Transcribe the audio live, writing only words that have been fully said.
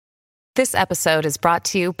This episode is brought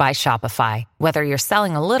to you by Shopify. Whether you're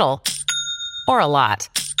selling a little or a lot,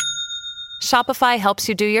 Shopify helps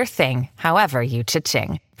you do your thing, however you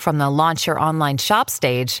cha-ching. From the launch your online shop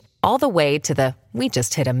stage, all the way to the we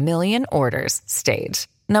just hit 1 million orders stage.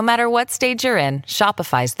 No matter what stage you're in,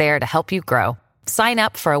 Shopify's there to help you grow. Sign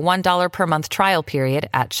up for a $1 per month trial period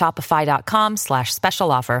at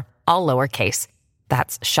shopify.com/special offer, all lowercase.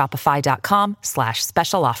 That's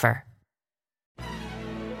shopify.com/special offer.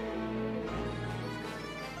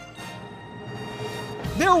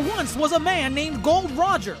 There once was a man named Gold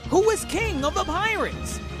Roger who was king of the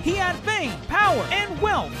pirates. He had fame, power, and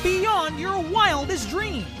wealth beyond your wildest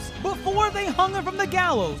dreams. Before they hung him from the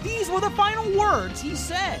gallows, these were the final words he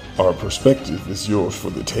said. Our perspective is yours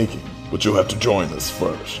for the taking, but you'll have to join us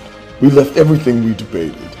first. We left everything we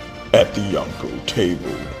debated at the Yonko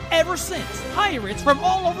table. Ever since, pirates from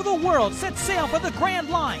all over the world set sail for the Grand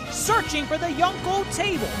Line, searching for the Yonko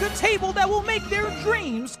table, the table that will make their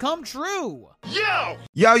dreams come true.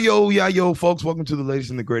 Yo, folks. Welcome to the latest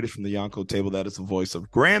and the greatest from the Yonko table. That is the voice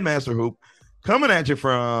of Grandmaster Hoop coming at you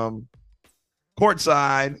from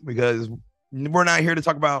courtside, because we're not here to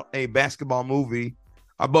talk about a basketball movie,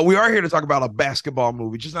 but we are here to talk about a basketball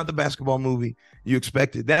movie, just not the basketball movie you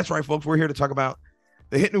expected. That's right, folks. We're here to talk about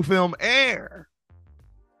the hit new film Air.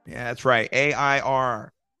 Yeah, that's right.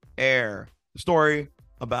 AIR, Air. The story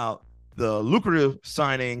about the lucrative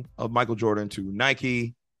signing of Michael Jordan to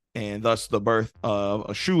Nike, and thus the birth of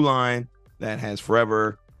a shoe line that has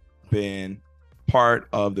forever been part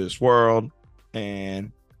of this world.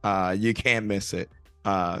 And you can't miss it.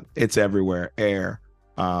 It's everywhere. Air.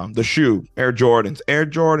 The shoe. Air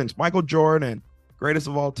Jordans. Michael Jordan, greatest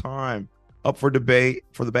of all time. Up for debate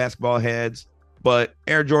for the basketball heads. But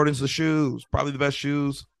Air Jordans, the shoes, probably the best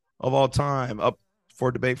shoes of all time. Up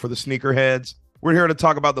for debate for the sneaker heads. We're here to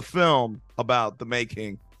talk about the film about the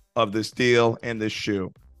making of this deal and this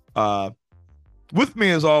shoe. With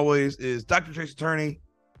me, as always, is Dr. Jason Turney.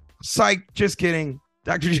 Psych, just kidding.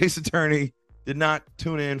 Dr. Jason Turney did not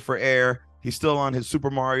tune in for Air. He's still on his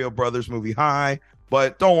Super Mario Brothers movie high.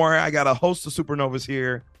 But don't worry, I got a host of supernovas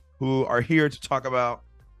here who are here to talk about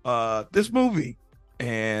this movie.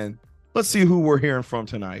 And let's see who we're hearing from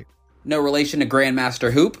tonight. No relation to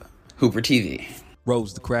Grandmaster Hoop, Hooper TV.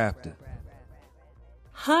 Rose the Crafter.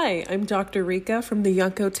 Hi, I'm Dr. Rika from the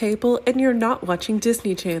Yonko table, and you're not watching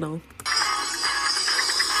Disney Channel.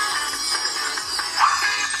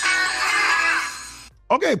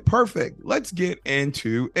 Okay, perfect. Let's get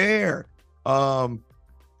into Air.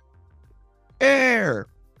 Air.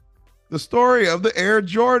 The story of the Air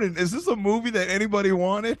Jordan. Is this a movie that anybody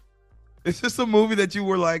wanted? Is this a movie that you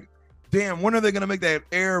were like, damn, when are they going to make that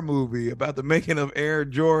Air movie about the making of Air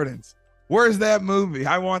Jordans? Where's that movie?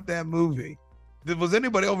 I want that movie. Was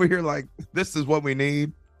anybody over here like, this is what we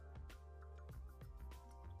need?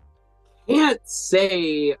 Can't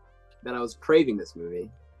say that I was craving this movie.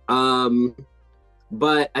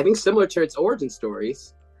 But I think similar to its origin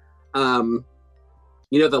stories, the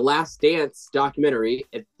Last Dance documentary,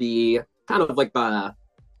 at the kind of like the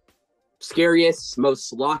scariest,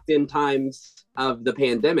 most locked in times of the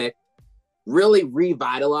pandemic, really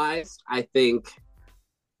revitalized, I think,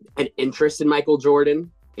 an interest in Michael Jordan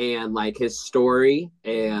and like his story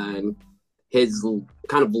and his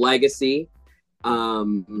kind of legacy.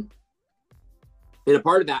 And a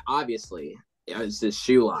part of that, obviously, is his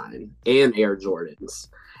shoe line and Air Jordans.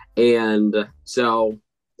 And so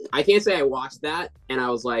I can't say I watched that and I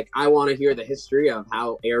was like, I want to hear the history of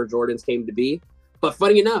how Air Jordans came to be. But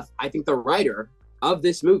funny enough, I think the writer of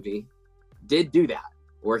this movie did do that,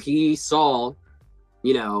 where he saw,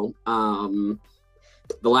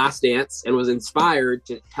 The Last Dance and was inspired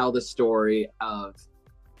to tell the story of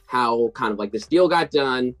how kind of like this deal got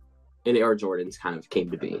done and Air Jordans kind of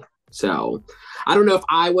came to be. So I don't know if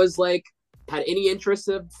I was like, had any interest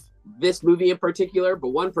of this movie in particular, but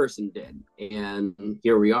one person did. And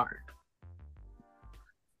here we are.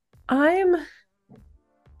 I'm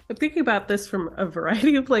thinking about this from a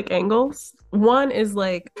variety of like angles. One is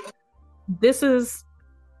like, this is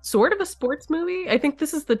sort of a sports movie. I think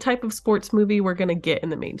this is the type of sports movie we're going to get in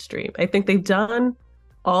the mainstream. I think they've done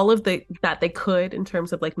all of that they could in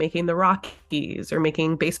terms of like making the Rockies or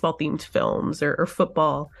making baseball themed films or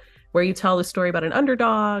football, where you tell the story about an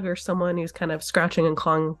underdog or someone who's kind of scratching and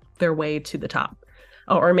clawing their way to the top,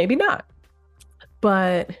 or maybe not.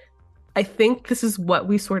 But I think this is what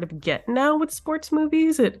we sort of get now with sports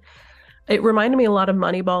movies. It reminded me a lot of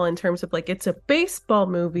Moneyball in terms of like, it's a baseball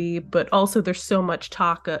movie, but also there's so much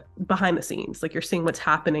talk behind the scenes. Like, you're seeing what's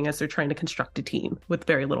happening as they're trying to construct a team with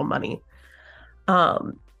very little money.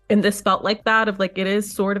 And this felt like that of like, it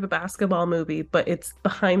is sort of a basketball movie, but it's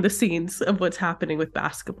behind the scenes of what's happening with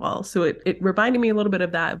basketball. So it reminded me a little bit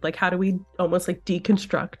of that, of like, how do we almost like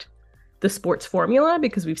deconstruct the sports formula,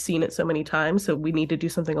 because we've seen it so many times. So we need to do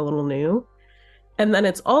something a little new. And then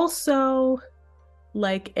it's also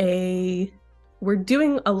like we're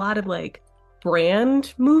doing a lot of like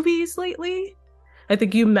brand movies lately. I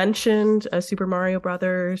think you mentioned Super Mario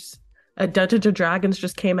Brothers, Dungeons and Dragons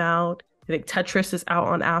just came out. I think Tetris is out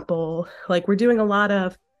on Apple. Like, we're doing a lot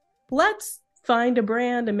of, let's find a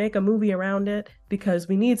brand and make a movie around it because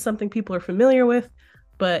we need something people are familiar with,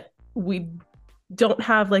 but we don't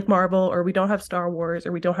have like Marvel, or we don't have Star Wars,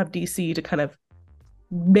 or we don't have DC to kind of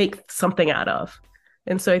make something out of.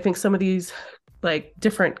 And so I think some of these like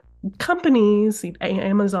different companies,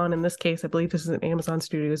 Amazon in this case, I believe this is an Amazon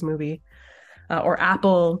Studios movie, or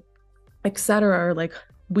Apple, etc., like,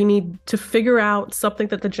 we need to figure out something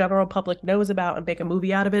that the general public knows about and make a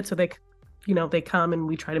movie out of it, so they come and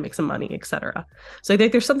we try to make some money, etc. So I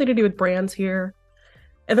think there's something to do with brands here.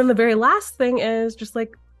 And then the very last thing is just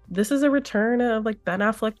like, this is a return of like Ben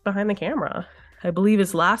Affleck behind the camera. I believe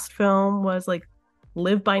his last film was like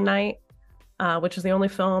Live by Night, which is the only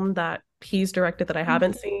film that he's directed that I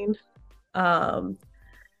haven't seen. And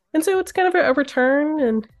so it's kind of a return,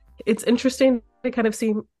 and it's interesting to kind of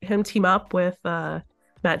see him team up with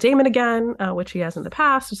Matt Damon again, which he has in the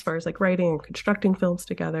past as far as like writing and constructing films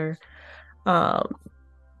together. And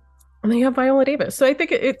then you have Viola Davis. So I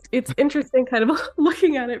think it's interesting kind of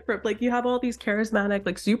looking at it from like, you have all these charismatic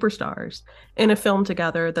like superstars in a film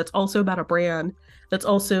together that's also about a brand that's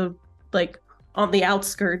also like on the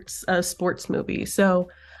outskirts of sports movie. So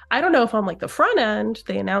I don't know if on like the front end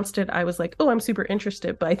they announced it, I was like, oh, I'm super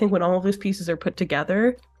interested. But I think when all of those pieces are put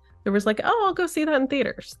together, there was like, oh, I'll go see that in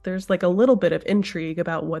theaters. There's like a little bit of intrigue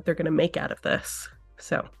about what they're going to make out of this.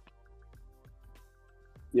 So.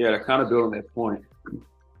 Yeah, to kind of build on that point.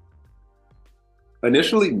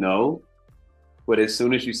 Initially, no. But as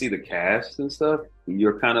soon as you see the cast and stuff,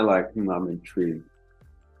 you're kind of like, I'm intrigued.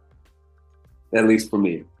 At least for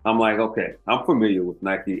me. I'm like, okay, I'm familiar with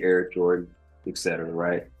Nike, Air Jordan, etc.,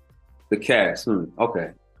 right? The cast,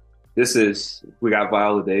 okay. We got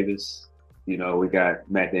Viola Davis. We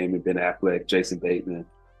got Matt Damon, Ben Affleck, Jason Bateman,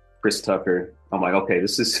 Chris Tucker. I'm like, okay,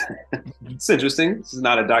 this is it's interesting. This is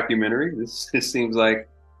not a documentary. This seems like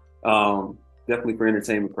definitely for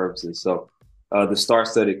entertainment purposes. So the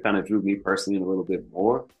star-studded kind of drew me personally in a little bit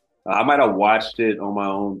more. I might have watched it on my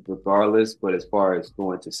own regardless, but as far as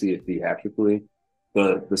going to see it theatrically,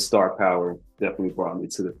 the star power definitely brought me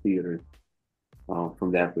to the theater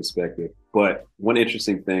from that perspective. But one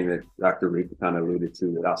interesting thing that Dr. Rika kind of alluded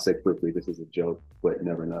to that I'll say quickly, this is a joke, but you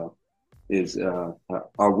never know, is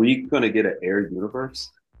are we going to get an Air universe?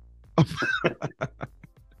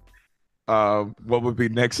 What would be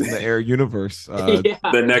next in the Air universe?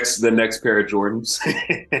 The next pair of Jordans.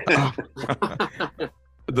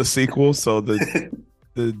 The sequel, so the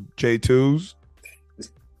J2s?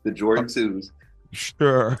 The Jordan 2s.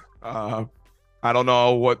 Sure. I don't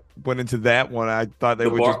know what went into that one. I thought they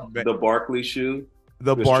would just the Barkley shoe.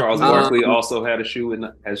 Charles Barkley also had has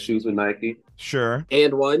shoes with Nike. Sure.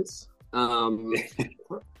 And once,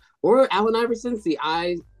 or Allen Iverson's the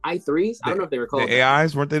I3s. I don't know if they were called the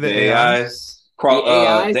AIs. Weren't they the AIs?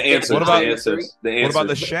 The answers. What about the answers? What about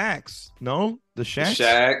the Shaqs? No, the Shaqs.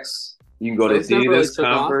 Shaqs. You can go to Adidas,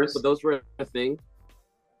 Converse. But those were a thing.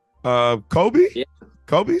 Kobe. Yeah.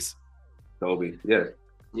 Kobe's. Kobe. Yeah.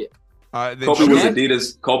 Yeah. Kobe was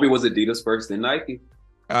Adidas. Kobe was Adidas first, then Nike.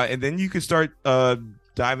 And then you could start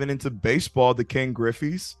diving into baseball. The Ken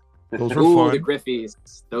Griffey's. Those were fun. The Griffey's.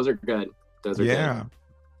 Those are good. Those are good.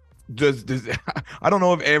 Does I don't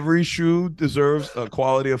know if every shoe deserves a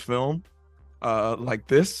quality of film like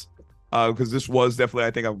this, because this was definitely,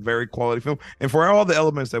 I think, a very quality film. And for all the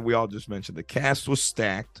elements that we all just mentioned, the cast was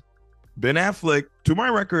stacked. Ben Affleck, to my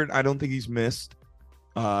record, I don't think he's missed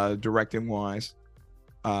directing wise.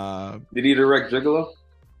 Did he direct Gigolo?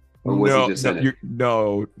 Or was he just in it?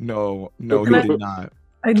 No, he did not.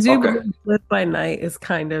 I do believe Live by Night is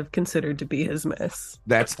kind of considered to be his miss.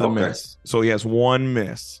 That's the miss. So he has one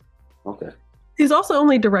miss. Okay. He's also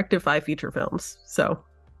only directed 5 feature films, so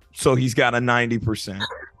he's got a 90%.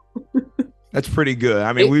 That's pretty good.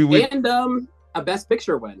 I mean, we and a Best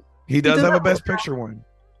Picture win. He does have a Best Picture win.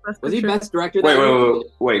 Was he Best Director?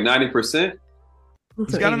 Wait, 90%?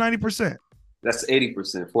 He's got a 90%. That's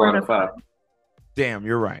 80%. 4 out of 5. Damn,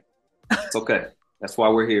 you're right. It's okay. That's why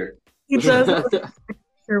we're here. He does have a Best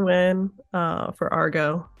Picture win for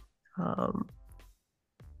Argo.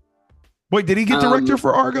 Wait, did he get director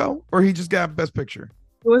for Argo, or he just got Best Picture?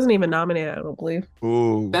 He wasn't even nominated, I don't believe.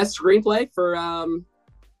 Ooh. Best Screenplay for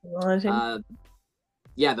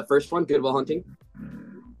Yeah, the first one, Good Will Hunting.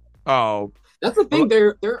 Oh, that's the thing.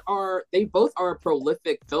 They both are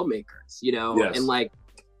prolific filmmakers, you know, Yes. and like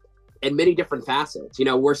in many different facets. You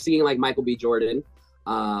know, we're seeing like Michael B. Jordan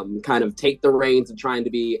kind of take the reins of trying to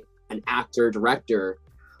be an actor, director.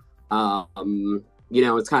 You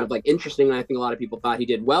know, it's kind of like interesting. And I think a lot of people thought he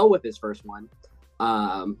did well with his first one.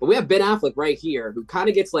 But we have Ben Affleck right here, who kind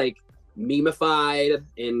of gets like memeified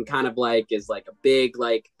and kind of like is like a big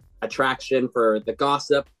like attraction for the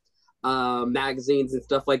gossip magazines and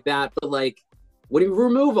stuff like that. But like when you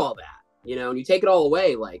remove all that, you know, and you take it all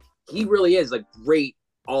away, like he really is a great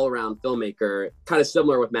all-around filmmaker, kind of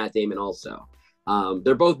similar with Matt Damon also.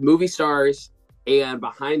 They're both movie stars, and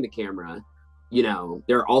behind the camera, you know,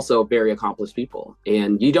 they're also very accomplished people,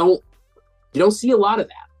 and you don't see a lot of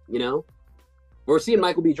that. You know, we're seeing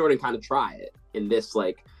Michael B. Jordan kind of try it in this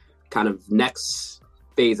like kind of next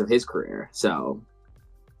phase of his career, so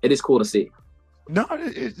it is cool to see. No,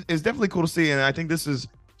 it's definitely cool to see, and I think this is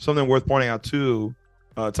something worth pointing out too.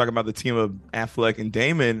 Talking about the team of Affleck and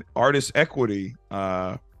Damon, Artist Equity.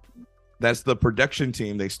 That's the production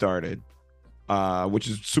team they started, which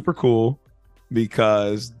is super cool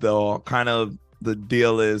because the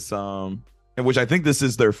deal is, and which I think this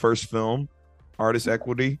is their first film, Artist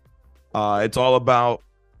Equity. It's all about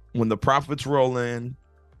when the profits roll in,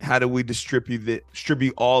 how do we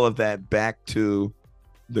distribute all of that back to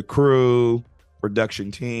the crew,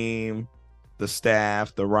 production team, the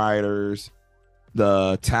staff, the writers,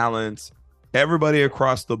 the talents. Everybody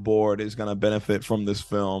across the board is going to benefit from this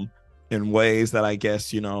film in ways that I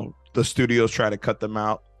guess, you know, the studios try to cut them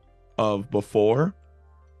out of before,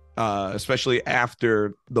 especially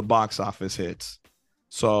after the box office hits.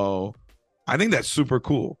 So I think that's super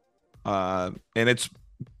cool. And it's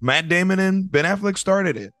Matt Damon and Ben Affleck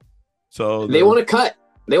started it. So they want to cut.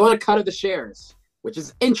 They want to cut of the shares, which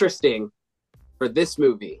is interesting for this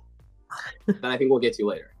movie that I think we'll get to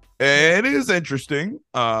later. It is interesting,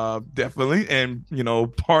 definitely. And, you know,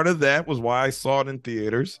 part of that was why I saw it in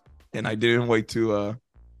theaters, and I didn't wait to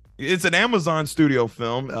it's an Amazon studio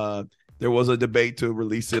film. There was a debate to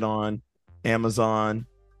release it on Amazon.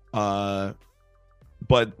 But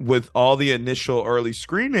with all the initial early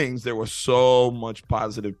screenings, there was so much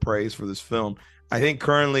positive praise for this film. I think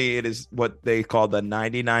currently it is what they call the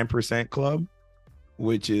 99% club,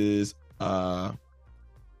 which is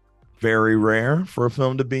very rare for a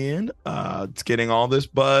film to be in. It's getting all this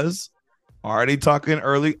buzz. Already talking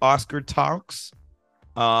early Oscar talks.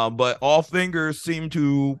 But all fingers seem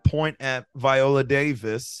to point at Viola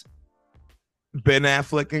Davis, Ben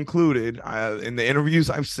Affleck included. In the interviews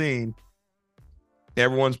I've seen,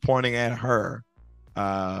 everyone's pointing at her.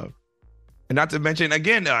 And not to mention,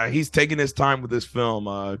 again, he's taking his time with this film.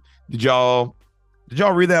 Did y'all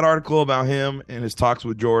read that article about him and his talks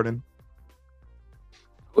with Jordan?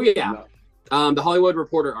 Oh yeah, the Hollywood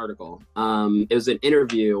Reporter article. It was an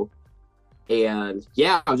interview, and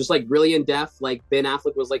yeah, I was just like really in depth. Like Ben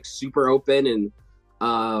Affleck was like super open, and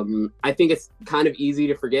I think it's kind of easy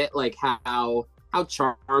to forget like how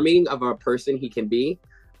charming of a person he can be.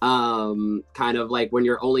 Kind of like when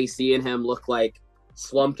you're only seeing him look like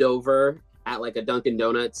slumped over at like a Dunkin'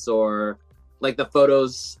 Donuts, or like the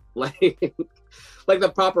photos like. Like the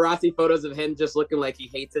paparazzi photos of him just looking like he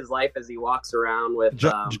hates his life as he walks around with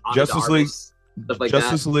Justice League. Stuff like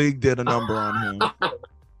Justice League did a number on him.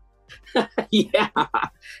 Yeah,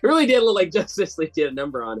 it really did look like Justice League did a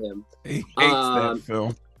number on him. He hates that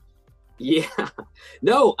film. Yeah,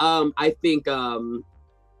 no, I think that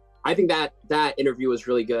interview was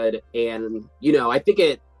really good, and you know, I think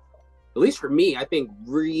it, at least for me, I think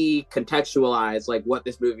recontextualized like what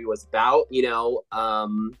this movie was about. You know,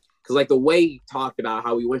 because like the way he talked about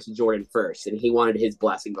how he went to Jordan first and he wanted his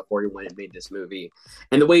blessing before he went and made this movie.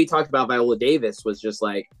 And the way he talked about Viola Davis was just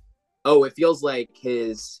like, oh, it feels like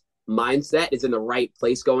his mindset is in the right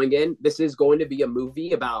place going in. This is going to be a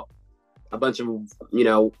movie about a bunch of, you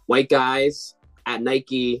know, white guys at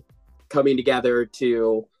Nike coming together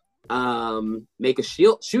to make a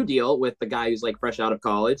shoe deal with the guy who's like fresh out of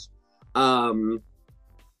college. You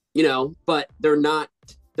know, but they're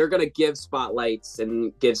going to give spotlights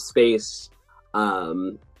and give space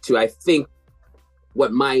to, I think,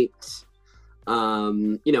 what might,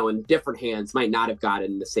 you know, in different hands might not have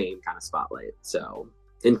gotten the same kind of spotlight. So,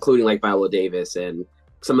 including like Viola Davis and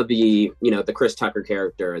some of the, you know, the Chris Tucker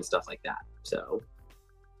character and stuff like that. So,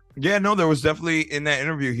 yeah, no, there was definitely in that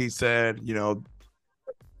interview, he said, you know,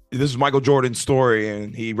 this is Michael Jordan's story,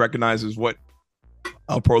 and he recognizes what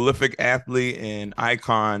a prolific athlete and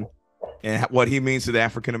icon and what he means to the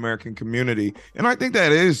African-American community. And I think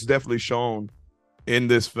that is definitely shown in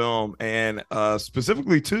this film, and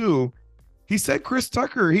specifically too, he said Chris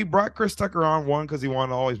Tucker. He brought Chris Tucker on, one, because he wanted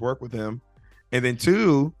to always work with him, and then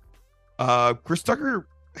two, Chris Tucker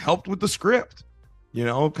helped with the script.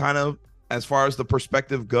 Kind of as far as the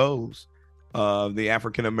perspective goes of the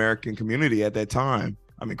African American community at that time.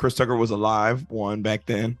 I mean, Chris Tucker was alive, one, back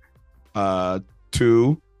then.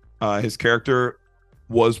 Two, his character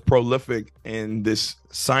was prolific in this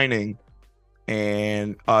signing,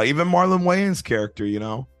 and even Marlon Wayans' character,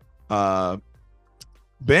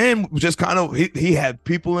 Ben just kind of he had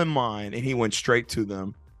people in mind and he went straight to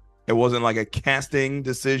them. It wasn't like a casting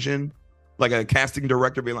decision, like a casting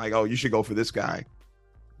director being like, "Oh, you should go for this guy."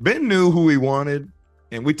 Ben knew who he wanted,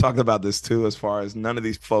 and we talked about this too, as far as none of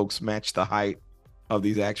these folks matched the height of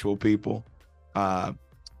these actual people.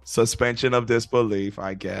 Suspension of disbelief,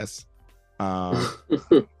 I guess.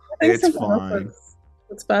 It's fine.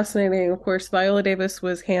 It's fascinating. Of course, Viola Davis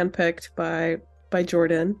was handpicked by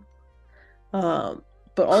Jordan.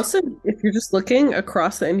 But also, if you're just looking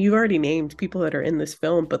across, and you've already named people that are in this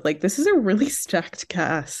film, but like this is a really stacked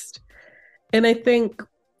cast. And I think,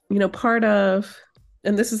 part of,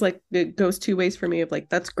 and this is like, it goes two ways for me of like,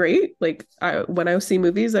 that's great. Like when I see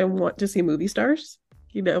movies, I want to see movie stars,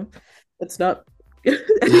 it's not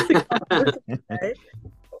anything.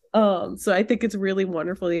 So I think it's really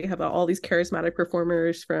wonderful that you have all these charismatic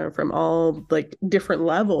performers from all like different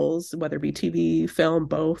levels, whether it be TV, film,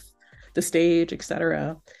 both, the stage,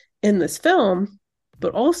 etc., in this film.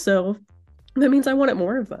 But also, that means I wanted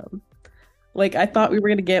more of them. Like, I thought we were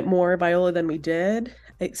going to get more Viola than we did.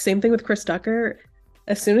 Same thing with Chris Tucker.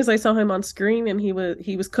 As soon as I saw him on screen and he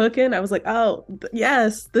was cooking, I was like, oh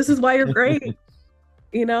yes, this is why you're great.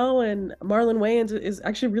 And Marlon Wayans is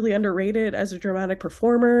actually really underrated as a dramatic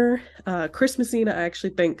performer. Chris Messina, I actually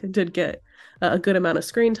think, did get a good amount of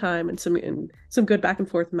screen time and some good back and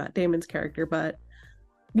forth with Matt Damon's character. But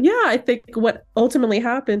yeah, I think what ultimately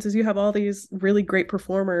happens is you have all these really great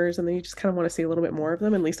performers, and then you just kind of want to see a little bit more of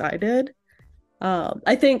them. At least I did.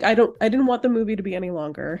 I think I didn't want the movie to be any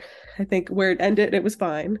longer. I think where it ended, it was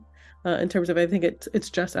fine. In terms of, I think it's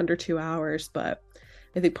just under 2 hours, but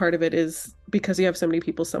I think part of it is because you have so many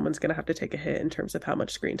people, someone's going to have to take a hit in terms of how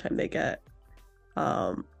much screen time they get.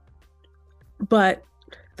 But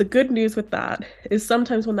the good news with that is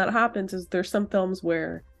sometimes when that happens is there's some films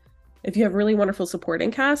where if you have really wonderful supporting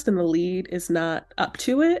cast and the lead is not up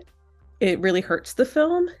to it, it really hurts the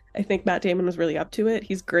film. I think Matt Damon was really up to it.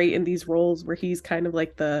 He's great in these roles where he's kind of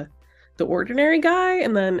like the ordinary guy,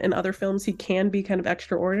 and then in other films he can be kind of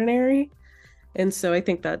extraordinary. And so I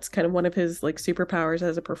think that's kind of one of his like superpowers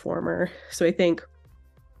as a performer. So I think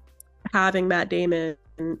having Matt Damon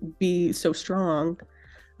be so strong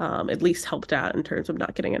at least helped out in terms of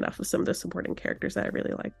not getting enough of some of the supporting characters that I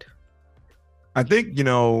really liked. I think,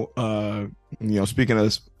 speaking of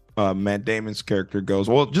this, Matt Damon's character goes,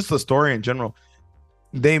 well, just the story in general,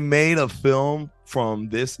 they made a film from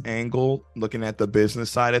this angle, looking at the business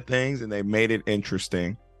side of things, and they made it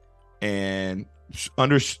interesting. And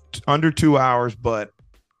under 2 hours, but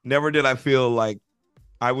never did I feel like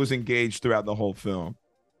I was engaged throughout the whole film.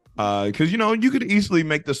 Because, you could easily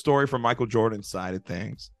make the story from Michael Jordan's side of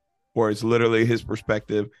things, where it's literally his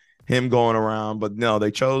perspective, him going around. But no,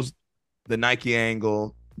 they chose the Nike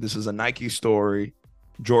angle. This is a Nike story,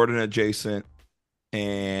 Jordan adjacent,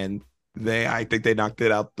 and I think they knocked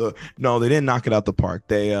it out they didn't knock it out the park.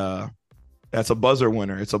 That's a buzzer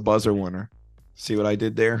winner. It's a buzzer winner. See what I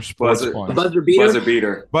did there? Buzzer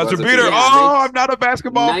beater. Oh, I'm not a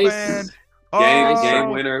basketball fan. Game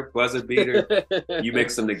winner, buzzer beater. You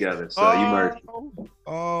mix them together, so you merge.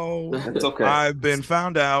 Oh, that's okay. I've been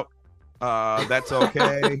found out. That's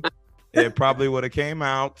okay. It probably would have came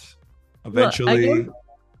out eventually. Well,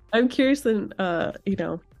 I'm curious, then,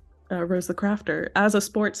 Rose the Crafter, as a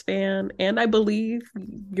sports fan, and I believe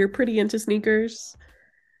you're pretty into sneakers.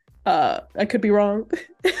 I could be wrong.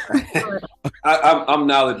 I'm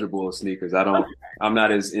knowledgeable of sneakers. I'm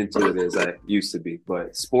not as into it as I used to be,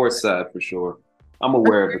 but sports side for sure. I'm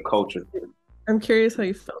aware of the culture. I'm curious how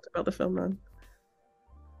you felt about the film, then.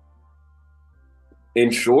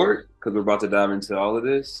 In short, because we're about to dive into all of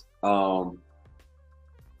this, I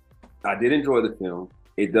did enjoy the film.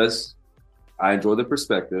 I enjoy the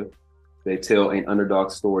perspective. They tell an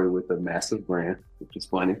underdog story with a massive brand, which is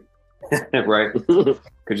funny. Right?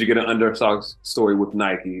 Because you get an underdog story with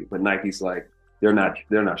Nike, but Nike's like, they're not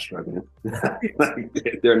struggling.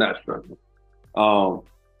 They're not struggling.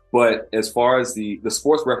 But as far as the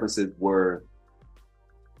sports references were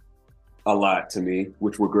a lot to me,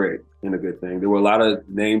 which were great and a good thing. There were a lot of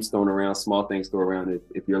names thrown around, small things thrown around.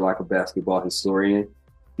 If you're like a basketball historian,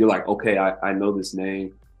 you're like, okay, I know this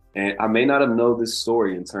name. And I may not have known this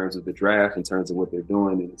story in terms of the draft, in terms of what they're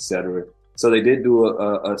doing, and et cetera. So they did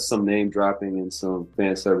do some name dropping and some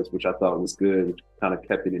fan service, which I thought was good, which kind of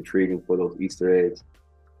kept it intriguing for those Easter eggs.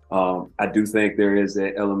 I do think there is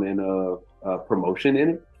an element of promotion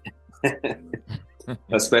in it,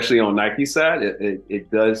 especially on Nike's side.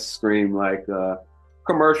 It does scream like a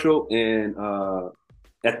commercial. And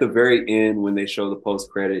at the very end, when they show the post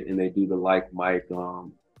credit and they do the Like Mike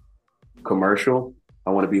commercial, I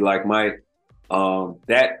want to be like Mike.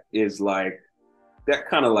 That is like, that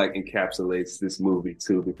kind of like encapsulates this movie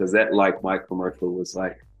too, because that Like Mike commercial was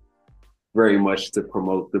like very much to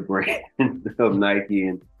promote the brand of Nike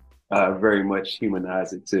and very much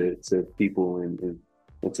humanize it to people and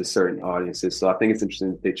to certain audiences. So I think it's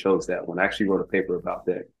interesting that they chose that one. I actually wrote a paper about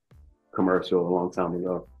that commercial a long time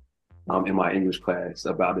ago in my English class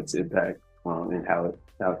about its impact and how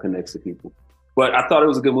it connects to people. But I thought it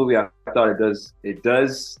was a good movie. I thought it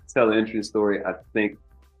does tell an interesting story. I think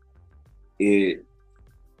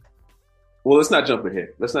well, let's not jump ahead.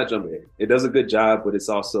 It does a good job, but it's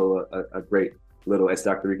also a great little, as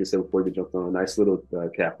Dr. Rika said before we jumped on, a nice little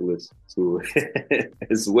capitalist tool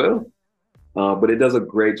as well. But it does a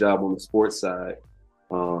great job on the sports side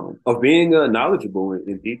of being knowledgeable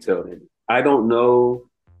and detailed in it. I don't know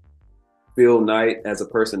Phil Knight as a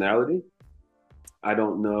personality. I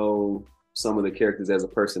don't know some of the characters as a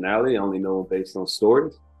personality. I only know them based on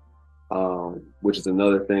stories, which is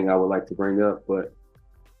another thing I would like to bring up. But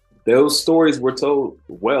those stories were told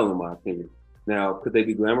well, in my opinion. Now, could they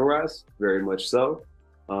be glamorized? Very much so.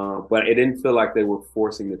 But it didn't feel like they were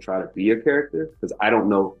forcing to try to be a character, because I don't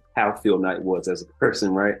know how Phil Knight was as a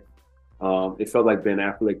person, right? It felt like Ben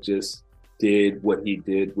Affleck just did what he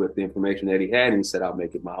did with the information that he had, and he said, I'll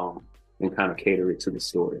make it my own and kind of cater it to the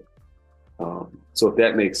story. So if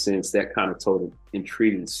that makes sense, that kind of told an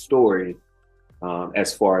intriguing story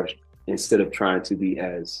as far as, instead of trying to be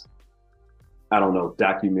as, I don't know,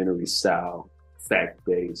 documentary style,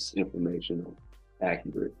 fact-based information,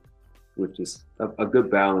 accurate, which is a good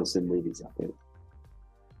balance in movies, I think.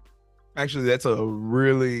 Actually, that's a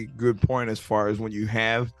really good point as far as when you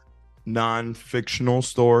have non-fictional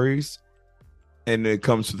stories and it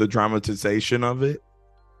comes to the dramatization of it.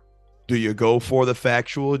 Do you go for the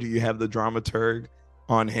factual? Do you have the dramaturg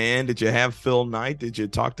on hand? Did you have Phil Knight? Did you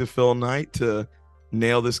talk to Phil Knight to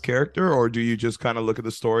nail this character? Or do you just kind of look at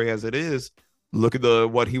the story as it is, look at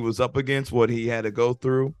what he was up against, what he had to go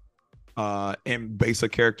through, and base a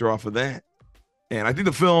character off of that? And I think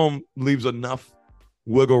the film leaves enough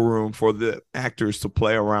wiggle room for the actors to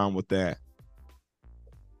play around with that.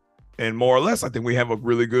 And more or less, I think we have a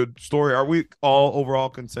really good story. Are we all overall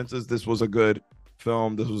consensus this was a good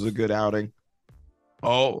film? This was a good outing?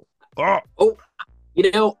 Oh,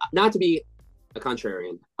 you know, not to be a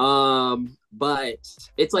contrarian, but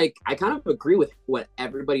it's like I kind of agree with what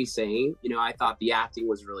everybody's saying. You know, I thought the acting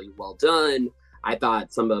was really well done. I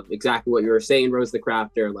thought some of exactly what you were saying, Rose the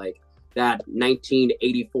Crafter, like that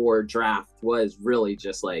 1984 draft was really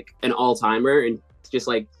just like an all-timer, and just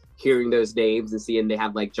like hearing those names and seeing they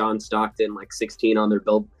have like John Stockton like 16 on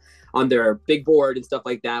their big board and stuff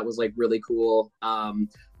like that was like really cool. All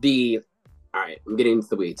right, I'm getting into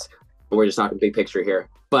the weeds. We're just talking big picture here,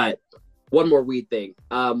 but one more weed thing.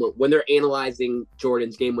 When they're analyzing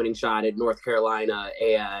Jordan's game-winning shot at North Carolina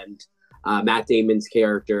and Matt Damon's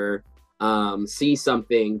character see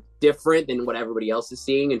something different than what everybody else is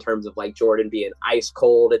seeing in terms of like Jordan being ice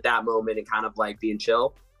cold at that moment and kind of like being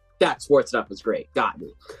chill. That sports stuff was great. Got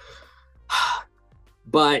me.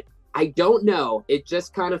 But I don't know. It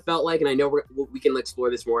just kind of felt like, and I know we can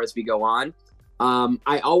explore this more as we go on.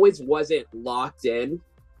 I always wasn't locked in.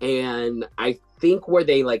 And I think where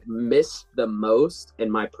they like missed the most,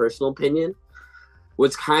 in my personal opinion,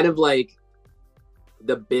 was kind of like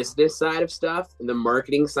the business side of stuff, the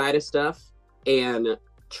marketing side of stuff, and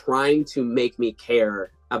trying to make me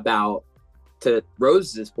care about, to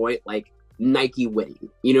Rose's point, like Nike winning.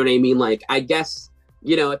 You know what I mean? Like, I guess,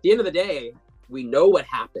 you know, at the end of the day, we know what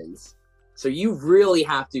happens. So you really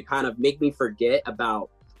have to kind of make me forget about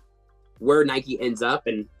where Nike ends up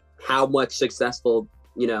and how much successful,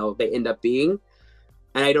 you know, they end up being.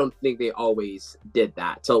 And I don't think they always did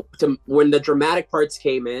that. So when the dramatic parts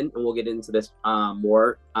came in, and we'll get into this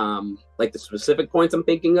more, like the specific points I'm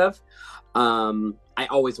thinking of, I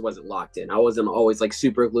always wasn't locked in. I wasn't always like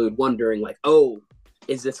super glued, wondering like, oh,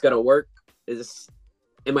 is this going to work?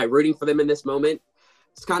 Am I rooting for them in this moment?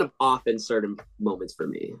 It's kind of off in certain moments for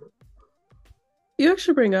me. You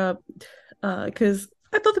actually bring up, because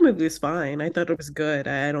I thought the movie was fine. I thought it was good.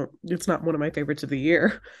 It's not one of my favorites of the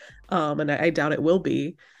year. And I doubt it will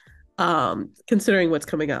be. considering what's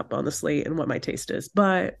coming up on the slate and what my taste is.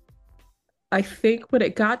 But I think when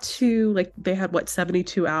it got to like they had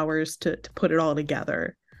 72 hours to put it all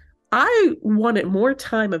together, I wanted more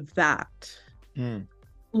time of that.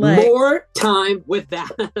 Like, more time with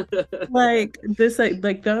that. Like this,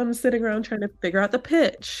 like them sitting around trying to figure out the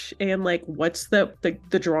pitch and like what's the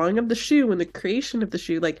drawing of the shoe and the creation of the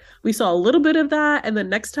shoe. Like we saw a little bit of that, and then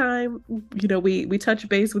next time, you know, we touch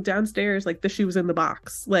base with downstairs, like the shoe was in the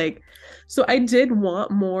box. Like, so I did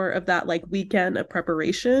want more of that like weekend of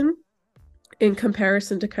preparation in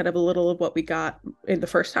comparison to kind of a little of what we got in the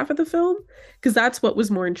first half of the film, because that's what was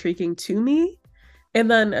more intriguing to me. And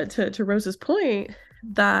then to Rose's point,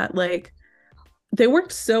 that like they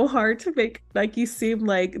worked so hard to make Nike seem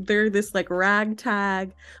like they're this like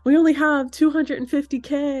ragtag, we only have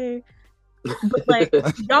 250K, but like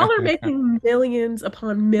y'all are making millions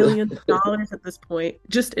upon millions of dollars at this point,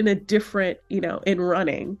 just in a different, you know, in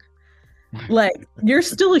running. Like you're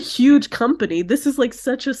still a huge company. This is like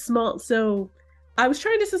such a small. So I was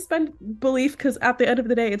trying to suspend belief because at the end of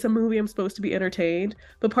the day, it's a movie. I'm supposed to be entertained,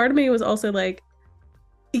 but part of me was also like,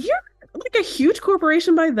 you're like a huge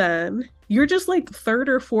corporation by then. You're just like third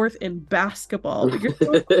or fourth in basketball, but you're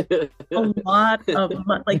still a lot of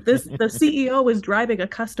money. Like this, the CEO is driving a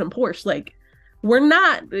custom Porsche. Like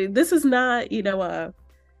this is not, you know, a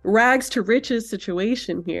rags to riches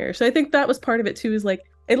situation here. So I think that was part of it too, is like,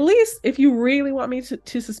 at least if you really want me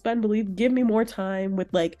to suspend belief, give me more time with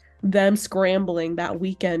like them scrambling that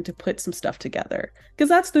weekend to put some stuff together, because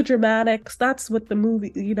that's the dramatics, that's what the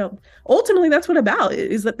movie, you know, ultimately that's what about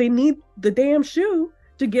it, is that they need the damn shoe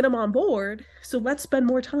to get them on board, so let's spend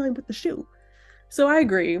more time with the shoe. So I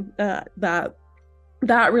agree that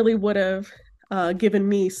really would have given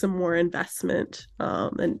me some more investment,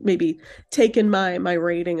 and maybe taken my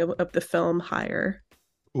rating of the film higher.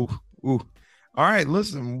 Ooh. All right,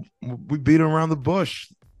 listen, we beat around the bush.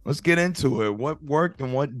 Let's get into it. What worked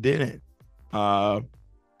and what didn't? Try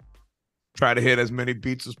to hit as many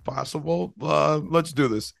beats as possible. Let's do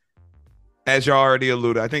this. As you already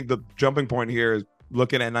alluded, I think the jumping point here is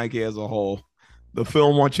looking at Nike as a whole. The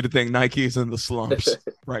film wants you to think Nike is in the slumps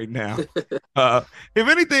right now. If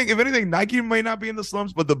anything, Nike may not be in the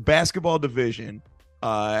slumps, but the basketball division,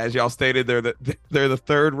 as y'all stated, they're the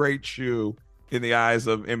third-rate shoe in the eyes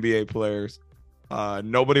of NBA players.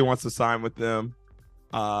 Nobody wants to sign with them.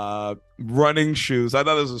 Running shoes, I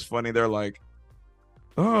thought this was funny. They're like,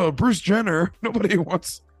 oh, Bruce Jenner. Nobody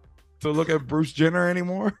wants to look at Bruce Jenner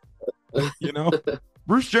anymore. You know,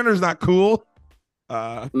 Bruce Jenner's not cool.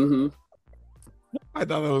 I thought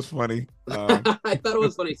that was funny. I thought it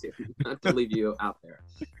was funny too. Not to leave you out there.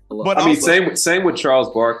 But I mean, same with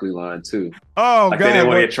Charles Barkley line too. Oh, like God, they didn't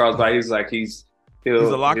want to get Charles Barkley. He's like he's a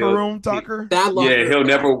locker room talker. He'll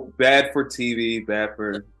never bad for TV, bad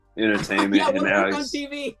for entertainment. Yeah, and now on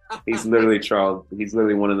TV. He's literally Charles. He's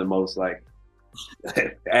literally one of the most like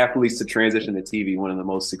athletes to transition to TV. One of the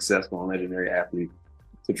most successful and legendary athletes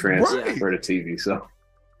to transfer to TV. So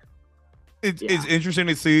it's interesting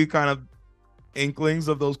to see kind of inklings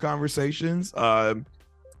of those conversations.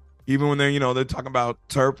 Even when they're talking about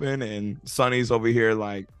Turpin, and Sonny's over here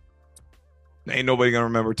like, ain't nobody gonna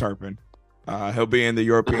remember Turpin. He'll be in the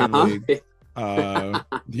European League. And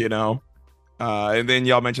then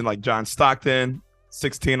y'all mentioned like John Stockton,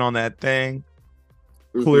 16 on that thing.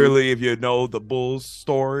 Clearly, if you know the Bulls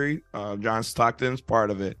story, John Stockton's part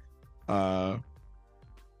of it.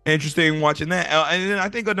 Interesting watching that. And then I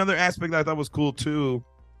think another aspect that I thought was cool too.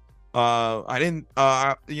 Again,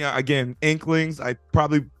 inklings. I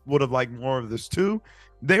probably would have liked more of this too.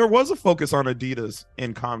 There was a focus on Adidas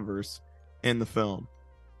and Converse in the film.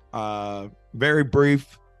 Very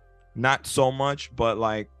brief, not so much, but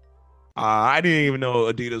like I didn't even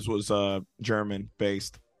know Adidas was German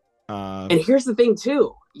based. And here's the thing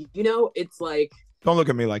too, it's like, don't look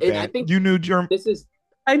at me like that. I think you knew German.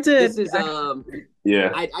 I did. This is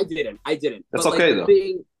yeah. I didn't. That's but okay though.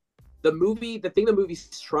 The thing the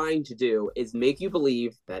movie's trying to do is make you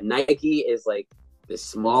believe that Nike is like this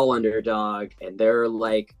small underdog, and they're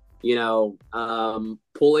like,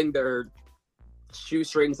 pulling their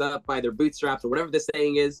shoestrings up by their bootstraps or whatever this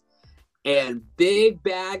saying is, and big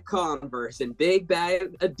bad Converse and big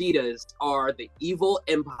bad Adidas are the evil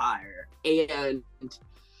empire. And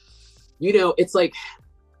it's like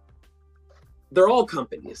they're all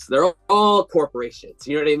companies, they're all corporations,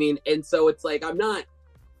 you know what I mean? And so it's like, I'm not,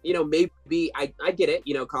 maybe I get it,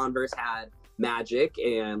 Converse had Magic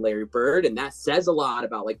and Larry Bird, and that says a lot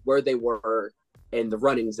about like where they were in the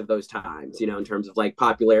runnings of those times, in terms of like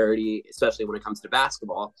popularity, especially when it comes to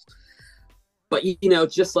basketball. But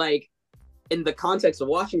just like in the context of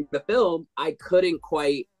watching the film, I couldn't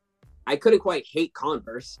quite I couldn't quite hate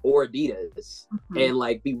Converse or Adidas and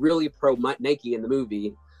like be really pro Nike in the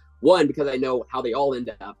movie. One, because I know how they all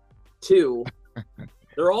end up. Two,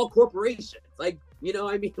 they're all corporations. Like, you know,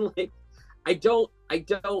 I mean, like, I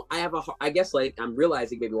guess like I'm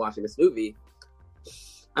realizing maybe watching this movie,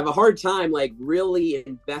 I have a hard time like really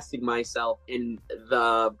investing myself in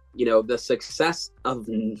the, you know, the success of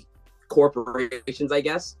corporations, I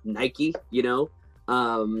guess, Nike, you know.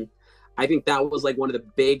 I think that was like one of the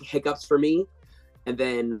big hiccups for me. And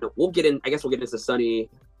then we'll get into Sonny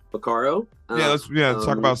Vaccaro. Let's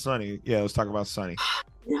talk about Sonny. Yeah, let's talk about Sonny.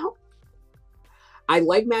 You know, I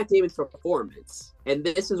like Matt Damon's performance. And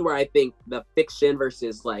this is where I think the fiction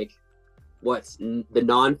versus like what's the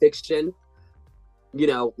nonfiction, you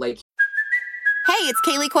know, like. Hey, it's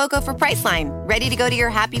Kaylee Cuoco for Priceline. Ready to go to your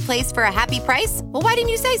happy place for a happy price? Well, why didn't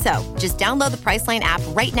you say so? Just download the Priceline app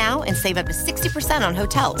right now and save up to 60% on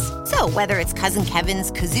hotels. So whether it's Cousin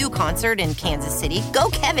Kevin's Kazoo Concert in Kansas City, go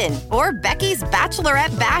Kevin, or Becky's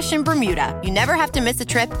Bachelorette Bash in Bermuda, you never have to miss a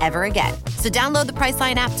trip ever again. So download the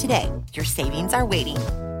Priceline app today. Your savings are waiting.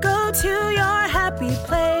 Go to your happy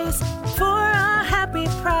place for a happy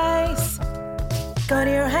price. Go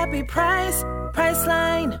to your happy price,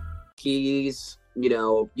 Priceline. He's, you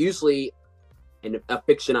know, usually in a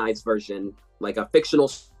fictionalized version, like a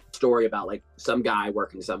fictional story about like some guy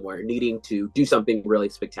working somewhere needing to do something really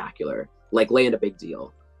spectacular, like land a big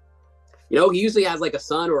deal. You know, he usually has like a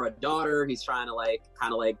son or a daughter he's trying to like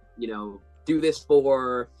kind of like, you know, do this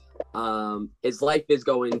for. His life is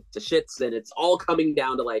going to shits and it's all coming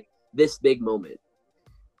down to like this big moment.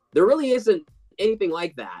 There really isn't anything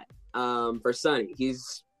like that for Sonny.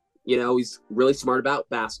 He's, you know, he's really smart about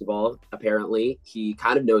basketball, apparently. He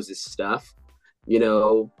kind of knows his stuff. You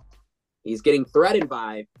know, he's getting threatened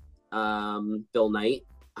by Phil Knight.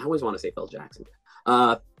 I always want to say Phil Jackson.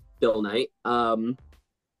 Phil Knight.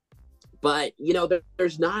 But, you know,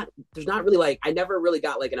 there's not really like, I never really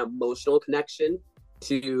got like an emotional connection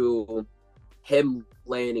to him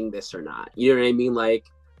landing this or not. You know what I mean? Like,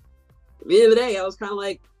 at the end of the day, I was kind of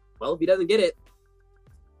like, well, if he doesn't get it,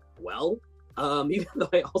 well, even though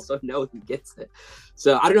I also know he gets it.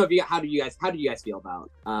 So I don't know how do you guys feel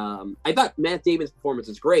about? I thought Matt Damon's performance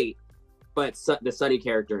was great, but the Sonny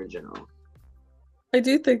character in general. I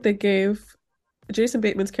do think they gave Jason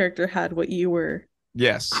Bateman's character had what you were.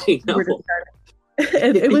 Yes. I know.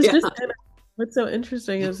 And it was just what's so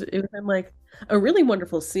interesting is it was in like a really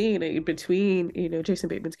wonderful scene between, you know, Jason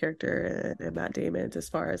Bateman's character and Matt Damon's, as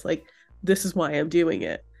far as like, this is why I'm doing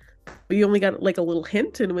it. But you only got like a little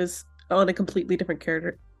hint, and it was on a completely different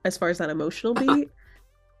character as far as that emotional beat.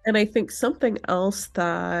 And I think something else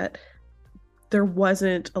that there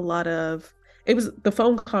wasn't a lot of, it was the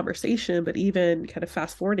phone conversation, but even kind of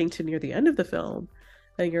fast forwarding to near the end of the film,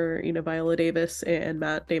 and you know, Viola Davis and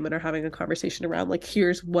Matt Damon are having a conversation around like,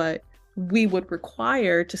 here's what we would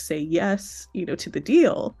require to say yes, you know, to the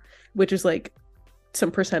deal, which is like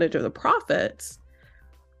some percentage of the profits.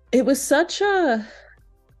 It was such a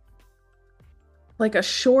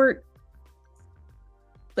short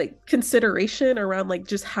like consideration around like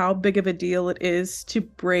just how big of a deal it is to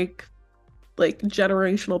break like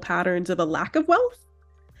generational patterns of a lack of wealth,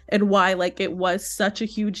 and why like it was such a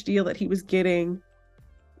huge deal that he was getting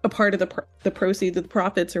a part of the proceeds of the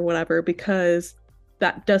profits or whatever, because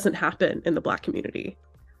that doesn't happen in the Black community.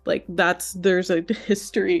 Like there's a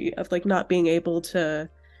history of like not being able to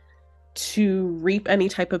reap any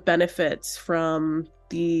type of benefits from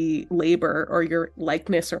the labor or your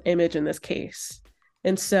likeness or image in this case.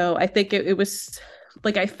 And so I think it was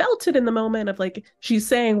like, I felt it in the moment of like, she's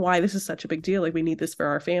saying why this is such a big deal. Like, we need this for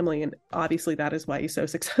our family. And obviously that is why he's so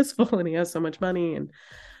successful and he has so much money. And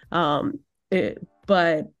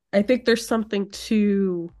but I think there's something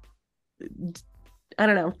to, I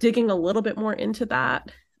don't know, digging a little bit more into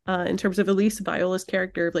that in terms of at least Viola's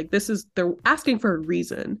character. Like, they're asking for a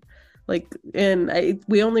reason. Like, and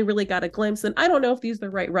we only really got a glimpse, and I don't know if these are the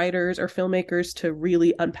right writers or filmmakers to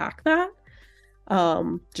really unpack that.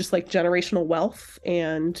 Just like generational wealth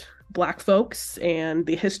and Black folks and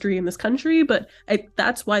the history in this country. But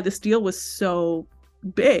that's why this deal was so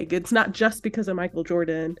big. It's not just because of Michael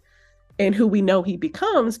Jordan and who we know he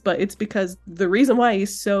becomes, but it's because the reason why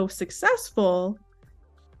he's so successful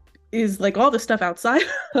is like all the stuff outside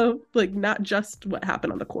of like not just what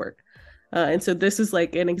happened on the court. And so this is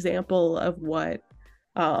like an example of what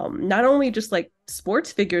not only just like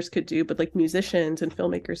sports figures could do, but like musicians and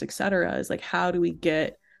filmmakers, etc. Is like, how do we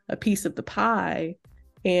get a piece of the pie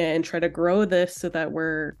and try to grow this so that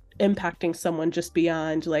we're impacting someone just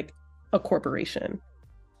beyond like a corporation.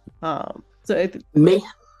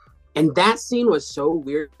 And that scene was so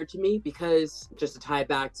weird to me because, just to tie it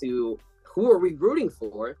back to who are we rooting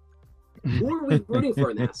for? Who are we rooting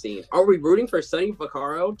for in that scene? Are we rooting for Sonny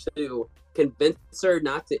Vaccaro to convince her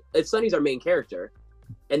not to? If Sonny's our main character,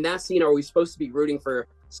 in that scene, are we supposed to be rooting for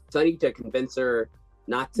Sonny to convince her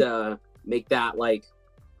not to make that like,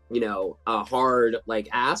 a hard like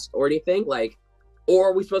ask or anything? Like, or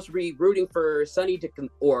are we supposed to be rooting for Sonny to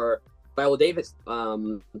or Viola Davis,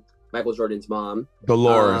 Michael Jordan's mom,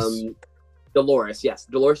 Dolores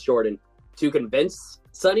Jordan, to convince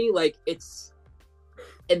Sonny? Like, it's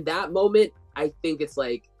in that moment, I think it's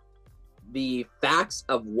like the facts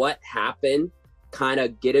of what happened kind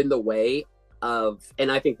of get in the way of, and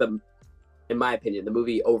I think in my opinion, the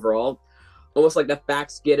movie overall, almost like the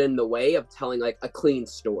facts get in the way of telling like a clean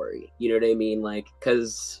story. You know what I mean? Like,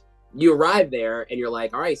 because you arrive there and you're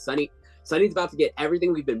like, all right, Sonny's about to get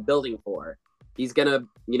everything we've been building for. He's gonna,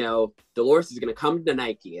 Dolores is gonna come to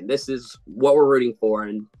Nike, and this is what we're rooting for.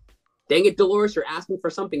 And dang it, Dolores, you're asking for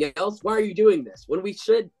something else. Why are you doing this when we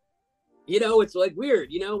should? It's like weird.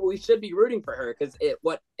 We should be rooting for her because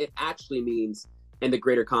what it actually means in the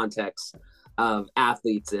greater context of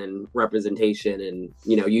athletes and representation, and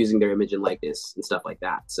using their image and likeness and stuff like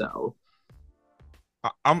that. So,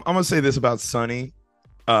 I'm gonna say this about Sonny.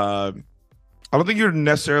 I don't think you're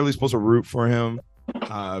necessarily supposed to root for him.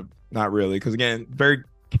 Not really, because again, very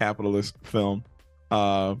capitalist film.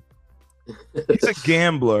 He's a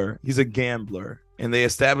gambler. And they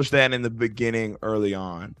established that in the beginning early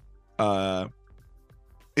on.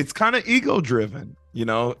 It's kind of ego driven,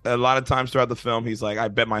 a lot of times throughout the film, he's like, I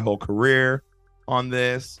bet my whole career on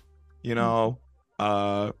this, he's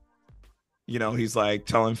like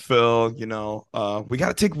telling Phil, we got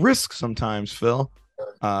to take risks sometimes, Phil.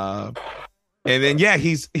 And then,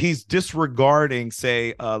 he's disregarding,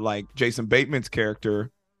 say, like Jason Bateman's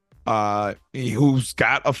character, who's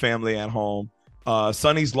got a family at home.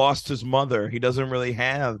 Sonny's lost his mother. He's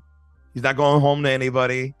not going home to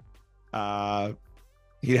anybody.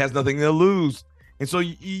 He has nothing to lose. And so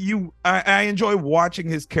I enjoy watching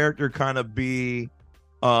his character kind of be,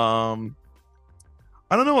 I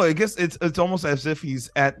don't know. I guess it's almost as if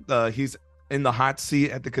he's in the hot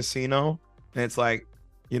seat at the casino, and it's like,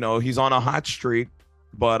 he's on a hot streak,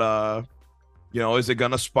 but is it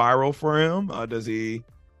gonna spiral for him? Does he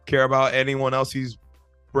care about anyone else he's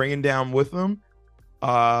bringing down with him?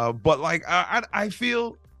 But like I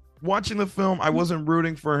feel watching the film, I wasn't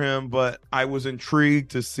rooting for him, but I was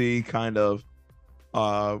intrigued to see kind of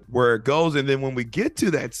where it goes. And then when we get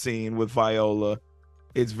to that scene with Viola,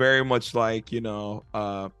 it's very much like,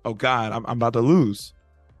 oh God, I'm about to lose,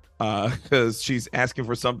 because she's asking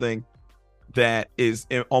for something that is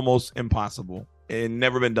almost impossible and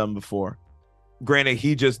never been done before. Granted,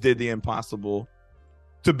 he just did the impossible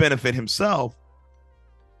to benefit himself,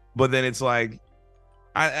 but then it's like,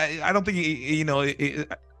 I don't think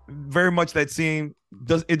very much that scene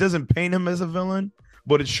doesn't paint him as a villain,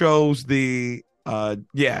 but it shows the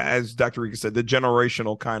as Dr. Rika said, the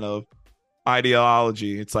generational kind of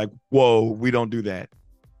ideology. It's like, whoa, we don't do that.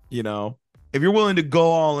 If you're willing to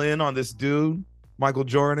go all in on this dude, Michael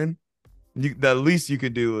Jordan, the least you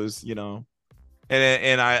could do is,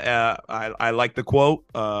 and I like the quote,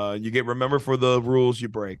 you get remembered for the rules you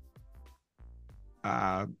break.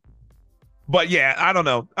 But yeah, I don't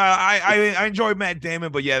know. I enjoy Matt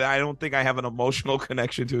Damon, but I don't think I have an emotional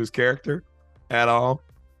connection to his character at all.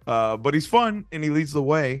 But he's fun and he leads the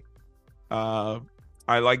way. I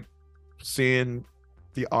like seeing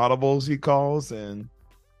the audibles he calls, and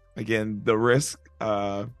again, the risk.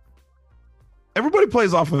 Everybody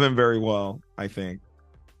plays off of him very well, I think.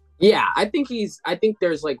 Yeah, I think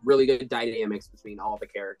there's like really good dynamics between all the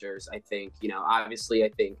characters. I think, obviously I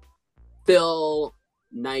think Phil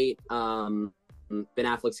Knight, Ben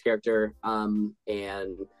Affleck's character, and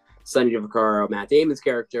Sonny Vaccaro, Matt Damon's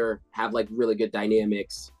character have like really good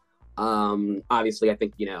dynamics. Obviously I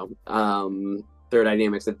think, their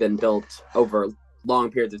dynamics have been built over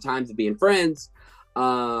long periods of time to being friends.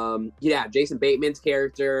 Jason Bateman's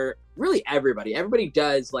character, really everybody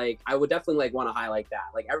does, like, I would definitely like want to highlight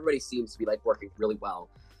that, like, everybody seems to be like working really well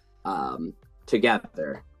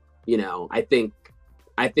together. I think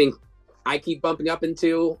I keep bumping up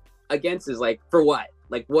into against is like, for what,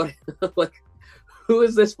 like, what like, who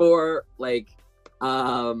is this for? Like,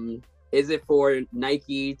 is it for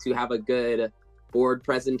Nike to have a good board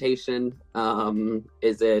presentation?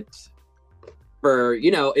 Is it for,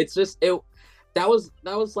 it's just that was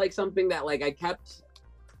like something that like I kept,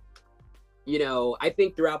 I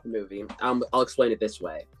think throughout the movie, I'll explain it this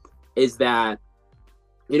way, is that,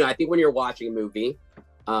 I think when you're watching a movie,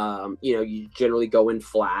 you generally go in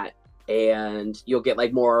flat and you'll get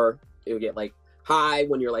like high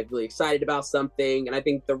when you're like really excited about something. And I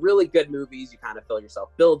think the really good movies, you kind of feel yourself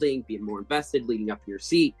building, being more invested, leading up to your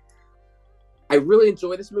seat. I really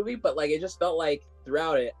enjoy this movie, but like it just felt like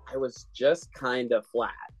throughout it, I was just kind of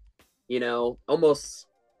flat, almost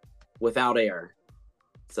without air,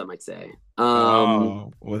 some might say.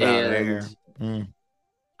 Without air.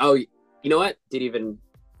 Oh, you know what? Didn't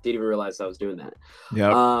even realize I was doing that.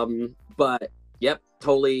 Yeah. But yep,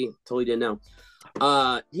 totally didn't know.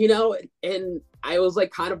 And I was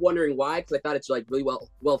like kind of wondering why, because I thought it's like really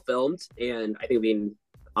well filmed, and I think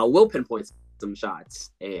I will pinpoint some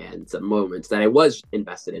shots and some moments that I was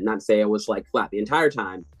invested in. Not to say I was like flat the entire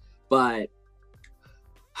time, but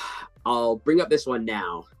I'll bring up this one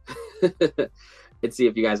now and see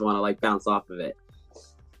if you guys want to like bounce off of it.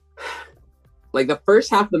 Like the first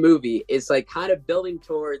half of the movie is like kind of building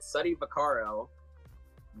towards Sonny Vaccaro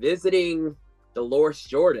visiting Dolores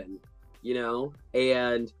Jordan, and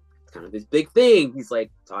it's kind of this big thing. He's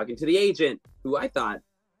like talking to the agent, who I thought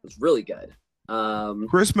was really good.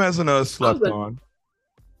 Chris Messina slept on.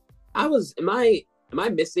 Am I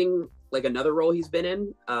missing like another role he's been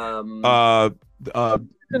in? Rose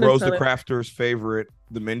the Crafter's favorite,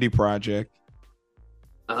 The Mindy Project.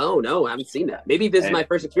 Oh no, I haven't seen that. Maybe this is my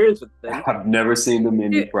first experience with them. I've never seen The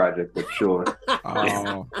Mindy Project, for sure.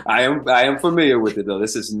 I am familiar with it though.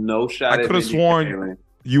 This is no shot. I could have sworn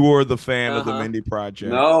you were the fan of The Mindy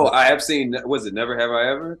Project. No, I have seen. Was it Never Have I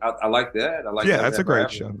Ever? I like that. That's a great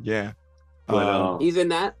show. Yeah, but he's in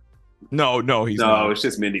that. No, he's not. It's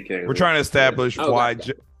just Mindy Kaling. We're trying to establish why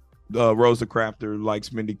Rose the Crafter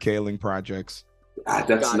likes Mindy Kaling projects.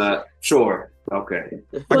 That's not sure. Okay,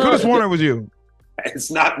 I could have sworn it was you.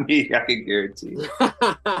 It's not me, I can guarantee.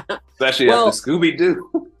 Especially after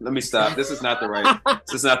Scooby-Doo. Let me stop. This is not the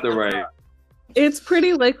right. It's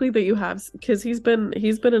pretty likely that you have, because he's been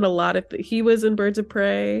in a lot of. He was in Birds of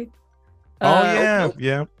Prey. Yeah.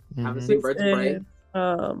 Mm-hmm. Haven't seen Birds of Prey.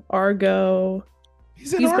 Argo.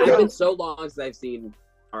 It's been so long since I've seen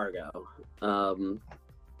Argo.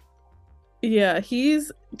 Yeah,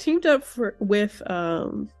 he's teamed up with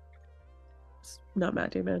not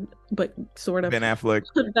Matt Damon, but sort of Ben Affleck.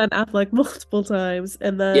 Ben Affleck multiple times,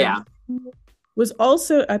 and then was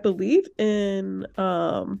also, I believe, in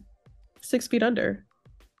 6 Feet Under.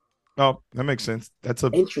 Oh, that makes sense. That's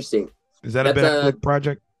interesting. Is that a Ben Affleck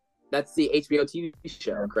project? That's the HBO TV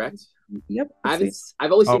show, correct? Yep. I've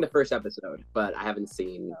only seen the first episode, but I haven't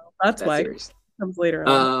seen. That's that why series. It comes later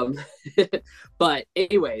on. But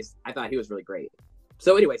anyways, I thought he was really great.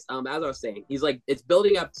 So anyways, as I was saying, he's like, it's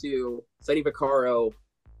building up to Sonny Vaccaro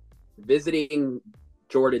visiting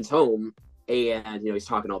Jordan's home, and he's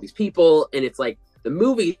talking to all these people, and it's like the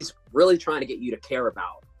movie's really trying to get you to care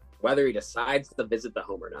about whether he decides to visit the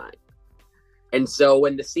home or not. And so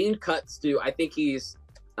when the scene cuts to, I think he's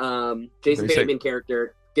Jason Bateman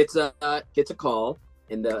character gets a call,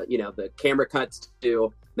 and the camera cuts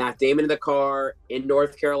to Matt Damon in the car in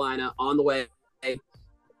North Carolina on the way.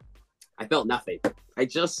 I felt nothing. I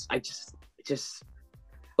just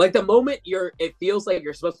like the moment it feels like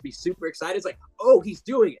you're supposed to be super excited. It's like, oh, he's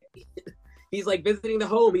doing it. He's like visiting the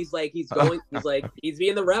home. He's he's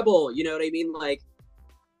being the rebel. You know what I mean? Like,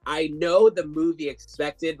 I know the movie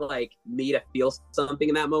expected like me to feel something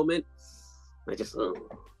in that moment. I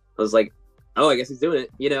was like, oh, I guess he's doing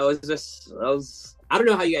it. I don't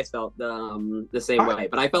know how you guys felt the same way,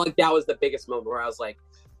 but I felt like that was the biggest moment where I was like,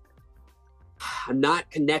 I'm not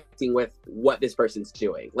connecting with what this person's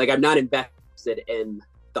doing. Like, I'm not invested in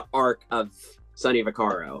the arc of Sonny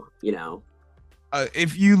Vaccaro,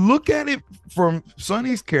 If you look at it from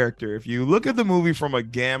Sonny's character, if you look at the movie from a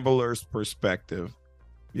gambler's perspective,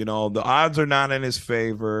 the odds are not in his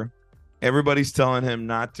favor. Everybody's telling him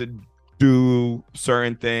not to do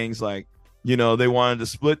certain things. Like, they wanted to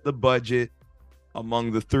split the budget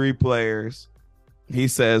among the 3 players. He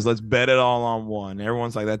says, let's bet it all on one.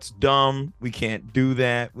 Everyone's like, that's dumb. We can't do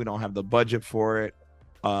that. We don't have the budget for it.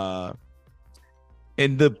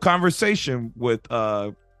 In the conversation with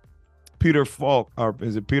Peter Falk, or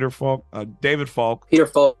is it Peter Falk? David Falk. Peter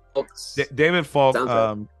Falk. David Falk,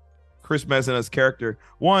 Chris Messina's character.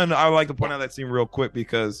 One, I would like to point out that scene real quick,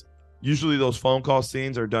 because usually those phone call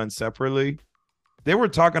scenes are done separately. They were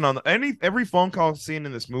talking on every phone call scene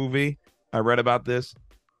in this movie. I read about this.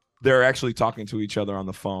 They're actually talking to each other on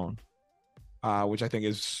the phone, which I think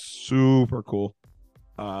is super cool.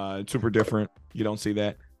 Super different. You don't see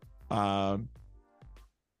that. I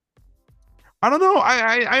don't know.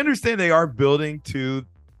 I understand they are building to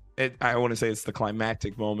it. I want to say it's the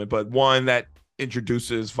climactic moment, but one that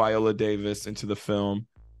introduces Viola Davis into the film.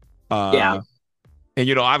 And,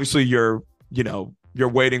 obviously you're, you're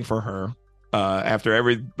waiting for her after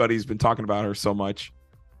everybody's been talking about her so much.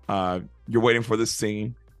 You're waiting for this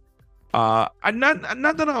scene. Not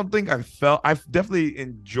that I don't think I've definitely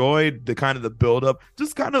enjoyed the kind of the buildup,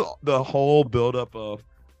 just kind of the whole buildup of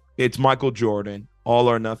it's Michael Jordan, all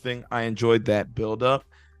or nothing. I enjoyed that buildup.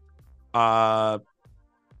 I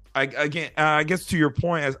guess to your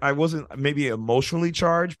point, as I wasn't maybe emotionally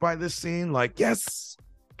charged by this scene. Like, yes,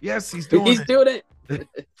 he's doing it.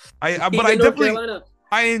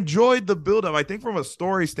 I enjoyed the buildup. I think from a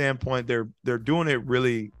story standpoint, they're doing it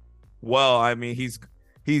really well. I mean, he's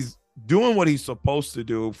doing what he's supposed to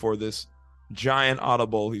do for this giant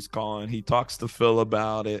audible he's calling. He talks to Phil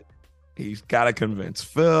about it. He's got to convince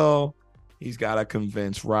Phil. He's got to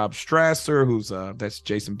convince Rob Strasser, who's that's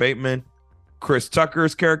Jason Bateman. Chris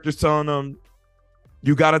Tucker's character's telling him,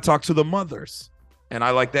 you got to talk to the mothers. And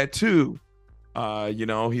I like that too.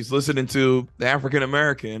 He's listening to the African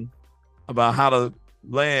American about how to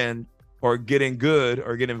land or getting good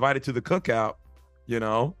or get invited to the cookout.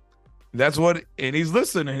 That's what, and he's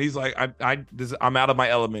listening. He's like, I'm out of my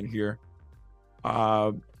element here.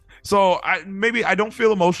 So I don't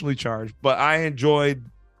feel emotionally charged, but I enjoyed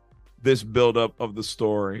this buildup of the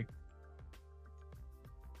story.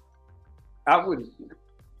 Y'all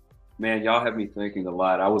have me thinking a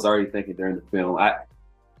lot. I was already thinking during the film. I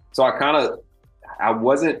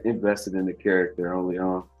wasn't invested in the character early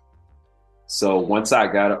on. So once I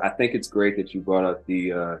got it, I think it's great that you brought up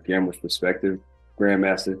the gambler's perspective,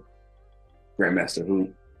 Grandmaster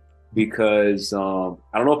Hoop, because I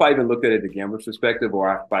don't know if I even looked at it the gambler's perspective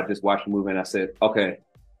or if I just watched the movie and I said, okay,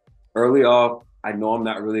 early off, I know I'm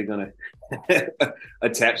not really going to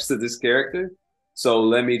attach to this character. So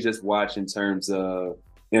let me just watch in terms of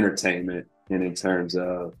entertainment and in terms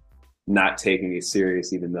of not taking it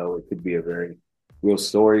serious, even though it could be a very real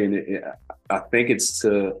story. And I think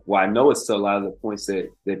I know it's to a lot of the points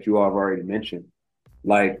that you all have already mentioned.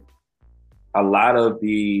 Like a lot of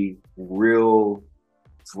the real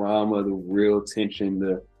drama, the real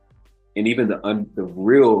tension, and even the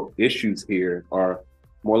real issues here are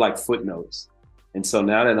more like footnotes. And so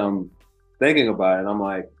now that I'm thinking about it, I'm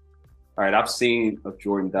like, all right, I've seen a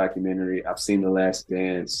Jordan documentary. I've seen The Last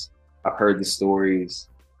Dance. I've heard the stories.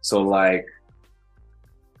 So like,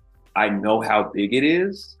 I know how big it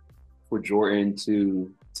is for Jordan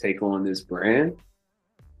to take on this brand.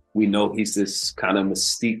 We know he's this kind of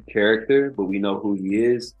mystique character, but we know who he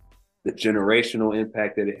is, the generational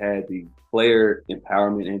impact that it had, the player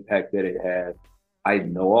empowerment impact that it had. I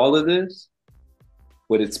know all of this,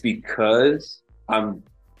 but it's because I'm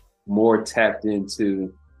more tapped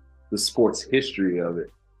into the sports history of it.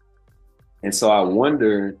 And so I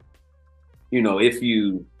wonder, if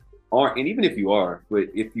you aren't, and even if you are, but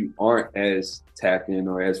if you aren't as tapped in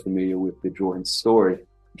or as familiar with the Jordan story,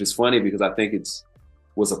 which is funny because I think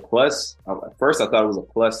was a plus. At first I thought it was a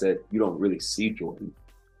plus that you don't really see Jordan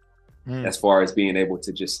as far as being able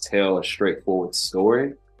to just tell a straightforward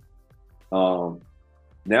story.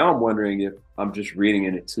 Now I'm wondering if I'm just reading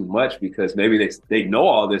in it too much because maybe they know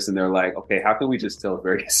all this and they're like, okay, how can we just tell a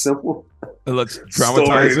very simple let's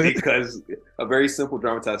dramatize story it? Because a very simple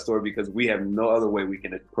dramatized story because we have no other way we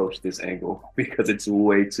can approach this angle because it's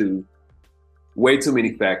way too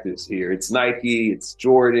many factors here. It's Nike, it's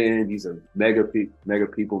Jordan, these are mega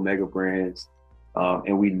people, mega brands.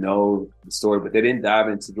 And we know the story, but they didn't dive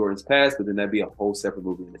into Jordan's past, but then that'd be a whole separate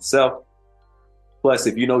movie in itself. Plus,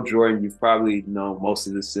 if you know Jordan, you've probably known most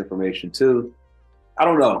of this information too. I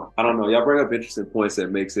don't know. Y'all bring up interesting points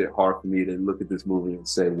that makes it hard for me to look at this movie and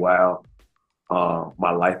say, wow,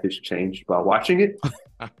 my life has changed by watching it.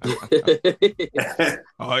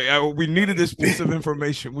 Oh yeah, we needed this piece of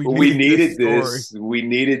information. We needed this. We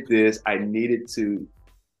needed this. I needed to.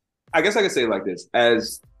 I guess I could say it like this: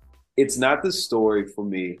 as it's not the story for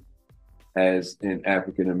me as an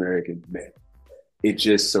African American man. It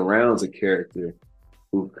just surrounds a character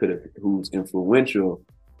who's influential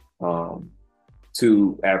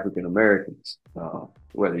to African Americans,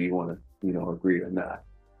 whether you want to agree or not.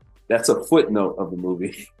 That's a footnote of the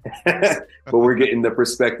movie, but we're getting the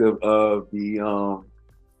perspective of the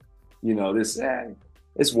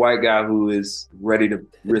this white guy who is ready to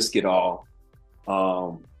risk it all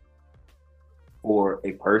for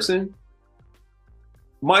a person.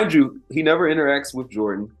 Mind you, he never interacts with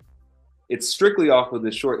Jordan. It's strictly off of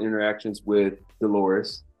the short interactions with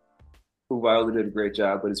Dolores, who Viola did a great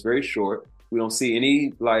job, but it's very short. We don't see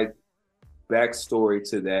any backstory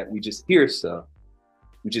to that. We just hear stuff.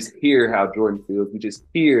 We just hear how Jordan feels. We just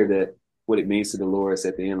hear that what it means to Dolores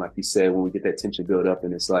at the end, like you said, when we get that tension build up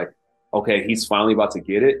and it's like, okay, he's finally about to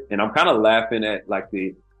get it. And I'm kind of laughing at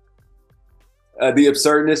the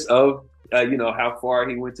absurdness of how far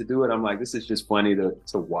he went to do it. I'm like, this is just funny to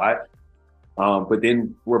watch. But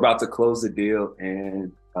then we're about to close the deal,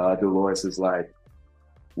 and Dolores is like,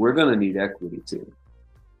 we're gonna need equity too.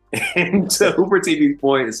 And to Hooper TV's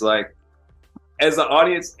point, it's like, as an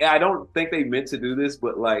audience, I don't think they meant to do this,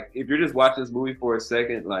 but like, if you're just watching this movie for a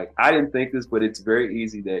second, like, I didn't think this, but it's very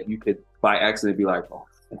easy that you could by accident be like, oh,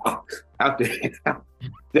 how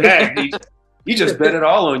dare he just bet it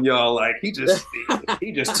all on y'all. Like, he just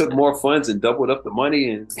took more funds and doubled up the money,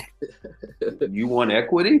 and you want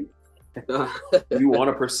equity? You want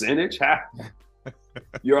a percentage?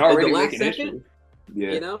 You're already making issue.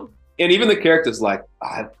 Yeah. And even the characters like,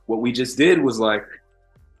 what we just did was like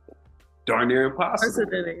darn near impossible.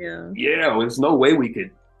 Yeah, there's no way we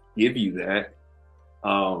could give you that.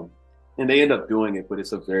 And they end up doing it, but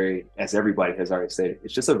it's a very, as everybody has already stated,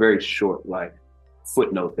 it's just a very short like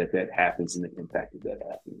footnote that happens and the impact of that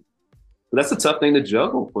happens. But that's a tough thing to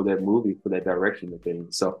juggle for that movie, for that direction that they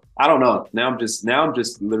in. So I don't know. Now I'm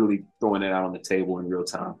just literally throwing it out on the table in real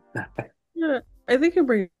time. Yeah, I think you're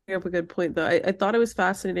bringing up a good point though. I thought it was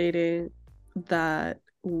fascinating that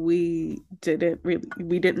we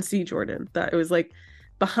didn't see Jordan. That it was like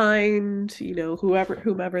behind,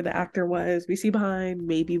 whomever the actor was, we see behind,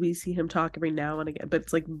 maybe we see him talk every now and again, but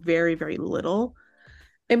it's like very, very little.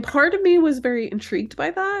 And part of me was very intrigued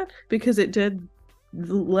by that because it did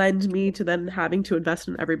lend me to then having to invest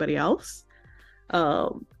in everybody else.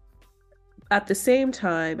 At the same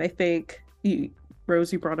time, I think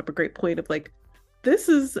Rose, you brought up a great point of like, this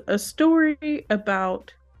is a story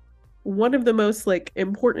about one of the most like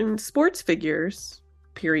important sports figures,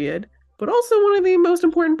 period, but also one of the most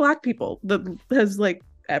important Black people that has like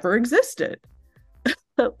ever existed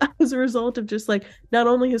as a result of just like not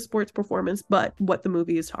only his sports performance, but what the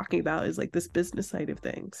movie is talking about is like this business side of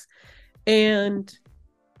things. And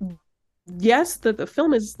yes, the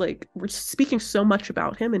film is like, we're speaking so much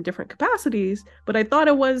about him in different capacities, but I thought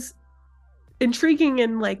it was intriguing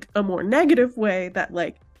in like a more negative way that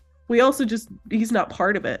like we also he's not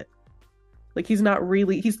part of it. Like he's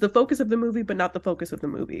the focus of the movie, but not the focus of the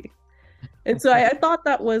movie. And so I thought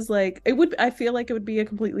that was like, I feel like it would be a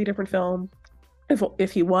completely different film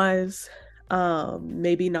if he was,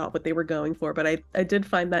 maybe not what they were going for, but I did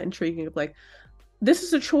find that intriguing of like, this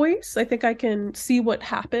is a choice. I think I can see what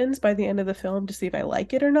happens by the end of the film to see if I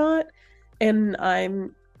like it or not. And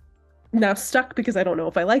I'm now stuck because I don't know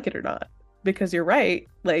if I like it or not. Because you're right,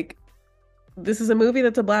 like, this is a movie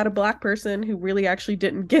that's about a Black person who really actually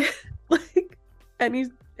didn't get like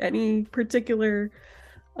any particular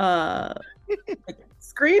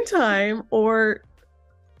screen time, or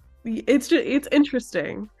it's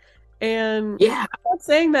interesting. And yeah, I'm not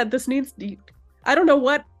saying that this needs to, I don't know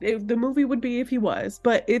what the movie would be if he was,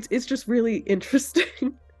 but it's just really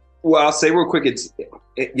interesting. Well, I'll say real quick,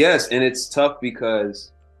 yes, and it's tough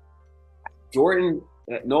because Jordan,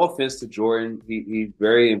 no offense to Jordan, he's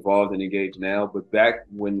very involved and engaged now, but back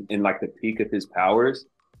when in like the peak of his powers,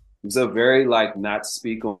 he's a very like not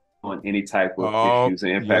speak on any type of issues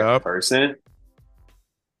and impact person.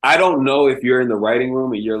 I don't know if you're in the writing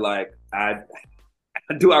room and you're like,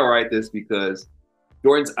 do I write this because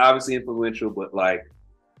Jordan's obviously influential, but like,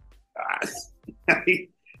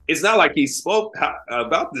 it's not like he spoke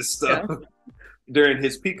about this stuff during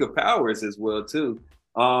his peak of powers as well too.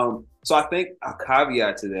 So I think a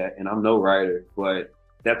caveat to that, and I'm no writer, but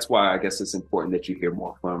that's why I guess it's important that you hear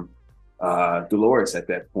more from Dolores at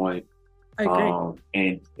that point. I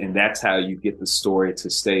agree. And that's how you get the story to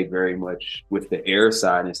stay very much with the air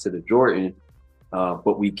side instead of Jordan.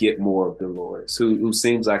 But we get more of Dolores, who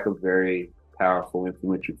seems like a very powerful,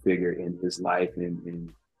 influential figure in his life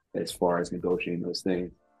and as far as negotiating those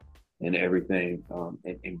things and everything,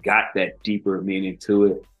 and got that deeper meaning to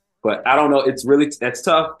it. But I don't know. That's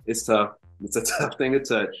tough. It's tough. It's a tough thing to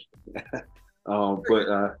touch.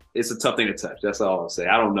 But it's a tough thing to touch. That's all I'll say.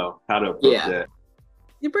 I don't know how to approach that.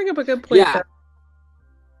 You bring up a good point. Yeah.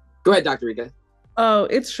 Go ahead, Dr. Rika. Oh,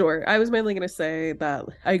 it's short. I was mainly going to say that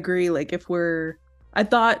I agree. Like, I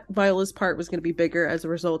thought Viola's part was going to be bigger as a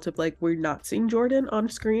result of like we're not seeing Jordan on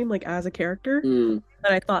screen like as a character, and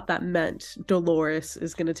I thought that meant Dolores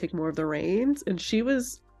is going to take more of the reins, and she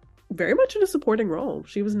was very much in a supporting role.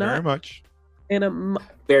 She was not very much in a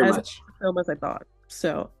very much film as I thought.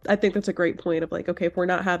 So I think that's a great point of like, okay, if we're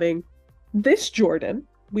not having this Jordan,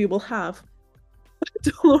 we will have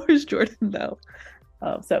Dolores Jordan though.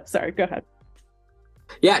 So sorry, go ahead.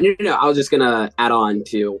 Yeah, no. I was just gonna add on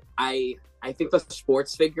to I think the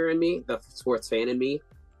sports figure in me, the sports fan in me,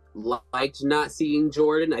 liked not seeing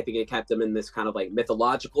Jordan. I think it kept him in this kind of like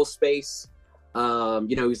mythological space.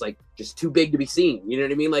 He's like just too big to be seen. You know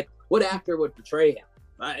what I mean? Like, what actor would portray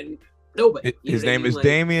him? Nobody. His name is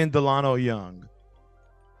Damian Delano Young.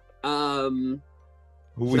 Who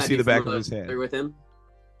we see the back of his head with him.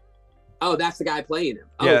 Oh, that's the guy playing him.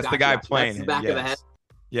 Yeah, it's the guy playing him. The back of the head.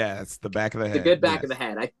 Yeah, it's the back of the head. The good back of the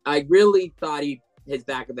head. I really thought his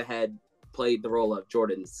back of the head played the role of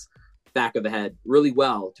Jordan's back of the head really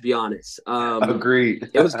well, to be honest. Agreed.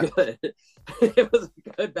 It was good. It was a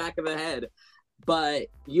good back of the head. But,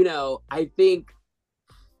 I think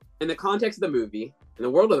in the context of the movie, in the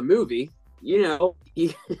world of the movie,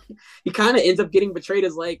 he kind of ends up getting portrayed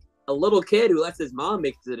as like a little kid who lets his mom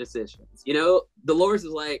make the decisions. Dolores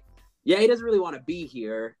is like, yeah, he doesn't really want to be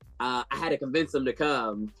here. I had to convince him to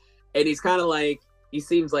come. And he's kind of like, he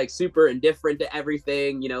seems like super indifferent to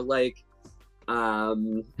everything,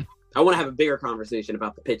 I want to have a bigger conversation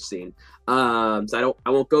about the pitch scene. So I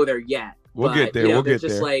won't go there yet. We'll get there. We'll get there.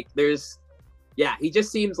 He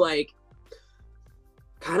just seems like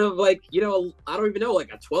kind of like, I don't even know,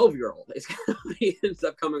 like a 12-year-old. It's kind of what he ends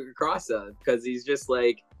up coming across as, because he's just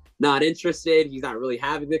like not interested. He's not really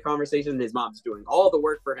having the conversation. His mom's doing all the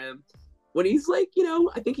work for him. When he's like,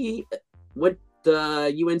 I think he went to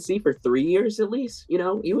UNC for 3 years at least.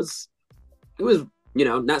 He was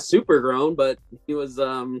not super grown, but he was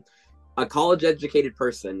a college educated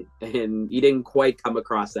person, and he didn't quite come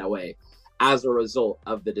across that way as a result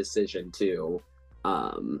of the decision to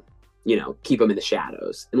keep him in the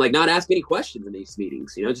shadows and like not ask any questions in these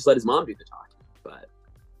meetings, just let his mom do the talking. But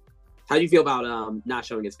how do you feel about not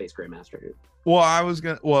showing his face, Grandmaster?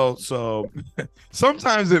 So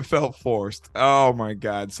sometimes it felt forced. Oh my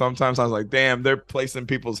God. Sometimes I was like, damn, they're placing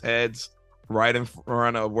people's heads right in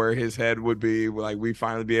front of where his head would be. Like, we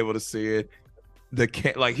finally be able to see it.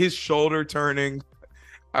 Like his shoulder turning.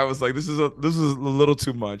 I was like, this is a little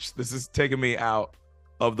too much. This is taking me out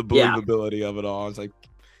of the believability of it all. It's like,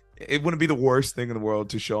 it wouldn't be the worst thing in the world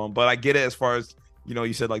to show him, but I get it as far as,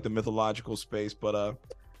 you said like the mythological space, but to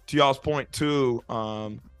y'all's point too,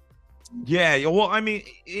 even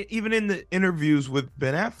in the interviews with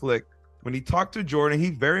Ben Affleck, when he talked to Jordan,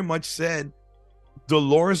 he very much said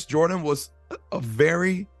Dolores Jordan was a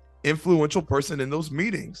very influential person in those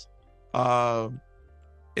meetings. And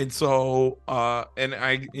so, and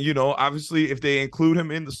I, obviously if they include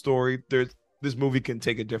him in the story, this movie can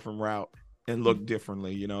take a different route and look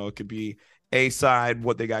differently. It could be A side,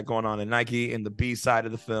 what they got going on in Nike, and the B side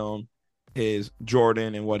of the film is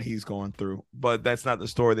Jordan and what he's going through. But that's not the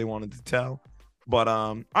story they wanted to tell. But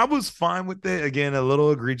I was fine with it. Again, a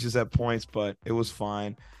little egregious at points, but it was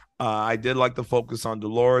fine. I did like the focus on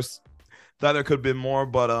Dolores. Thought there could have been more,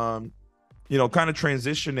 but kind of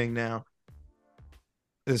transitioning now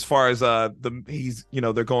as far as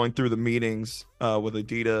they're going through the meetings with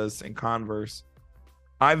Adidas and Converse.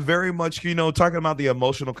 I very much, talking about the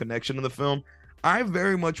emotional connection in the film, I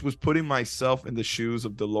very much was putting myself in the shoes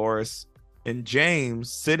of Dolores and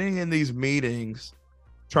James sitting in these meetings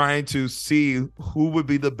trying to see who would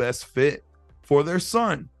be the best fit for their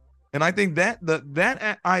son. And I think that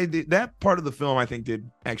part of the film, I think, did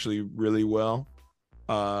actually really well.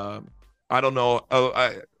 I don't know.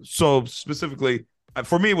 So specifically,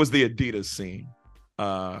 for me, it was the Adidas scene.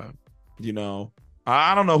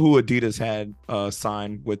 I don't know who Adidas had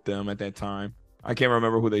signed with them at that time. I can't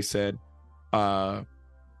remember who they said. But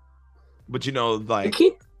like,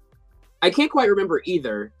 I can't quite remember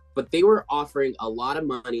either. But they were offering a lot of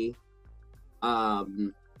money.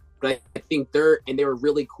 But I think they were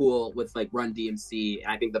really cool with like Run DMC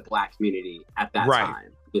and I think the Black community at that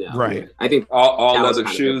time. Right. I think all other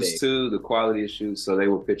shoes too, the quality of shoes. So they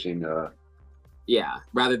were pitching.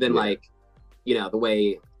 Rather than like, the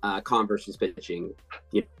way Converse was pitching,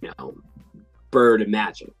 Bird and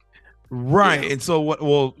Magic. Right. And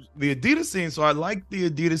so the Adidas scene. So I like the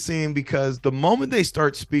Adidas scene because the moment they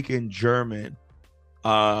start speaking German,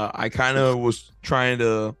 I kind of was trying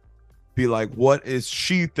to be like, what is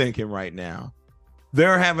she thinking right now?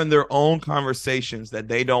 They're having their own conversations that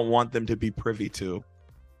they don't want them to be privy to.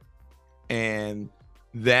 And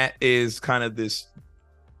that is kind of this,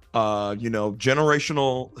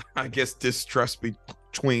 generational, I guess, distrust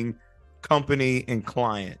between company and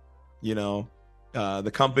client.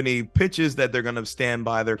 The company pitches that they're going to stand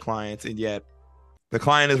by their clients, and yet the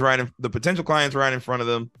potential client's right in front of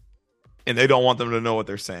them, and they don't want them to know what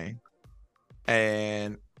they're saying.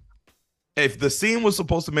 And if the scene was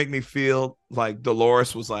supposed to make me feel like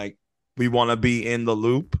Dolores was like, we want to be in the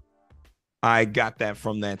loop, I got that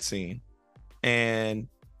from that scene. And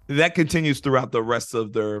that continues throughout the rest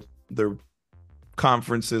of their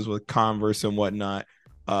conferences with Converse and whatnot.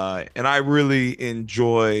 And I really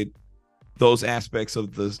enjoyed those aspects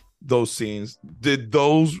of those scenes. Did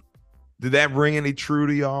those Did that ring any true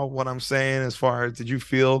to y'all? What I'm saying, as far as did you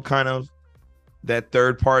feel kind of that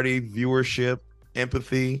third party viewership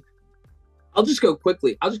empathy? I'll just go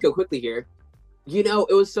quickly here. You know,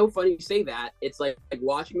 it was so funny you say that. It's like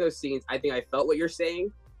watching those scenes, I think I felt what you're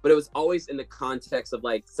saying, but it was always in the context of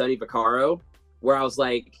like Sonny Vaccaro, where I was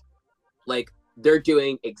like they're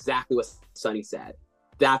doing exactly what Sonny said.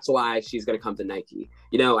 That's why she's going to come to Nike.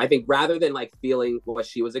 You know, I think rather than like feeling what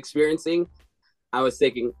she was experiencing, I was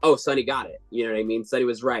thinking, oh, Sonny got it. You know what I mean? Sonny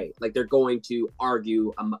was right. Like they're going to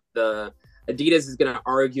argue. The Adidas is going to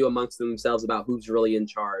argue amongst themselves about who's really in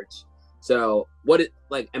charge. So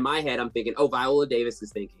like in my head, I'm thinking, oh, Viola Davis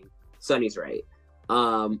is thinking Sonny's right.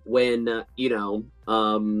 When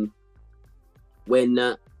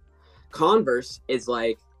Converse is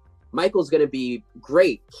like, Michael's going to be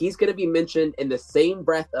great. He's going to be mentioned in the same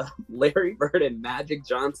breath of Larry Bird and Magic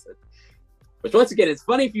Johnson. Which once again, it's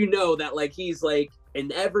funny if you know that like he's like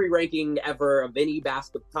in every ranking ever of any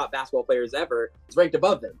top basketball players ever, is ranked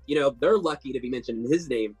above them. You know, they're lucky to be mentioned in his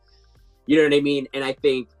name. You know what I mean? And I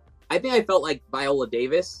think I felt like Viola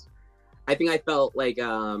Davis. I think I felt like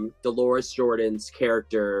Dolores Jordan's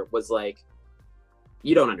character was like,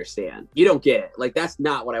 you don't understand. You don't get it. Like, that's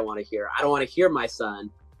not what I want to hear. I don't want to hear my son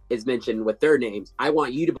is mentioned with their names. I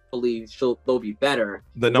want you to believe they'll be better.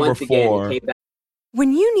 The number 4.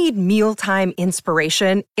 When you need mealtime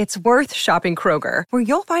inspiration, it's worth shopping Kroger, where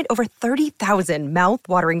you'll find over 30,000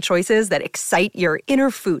 mouth-watering choices that excite your inner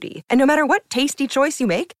foodie. And no matter what tasty choice you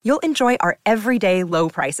make, you'll enjoy our everyday low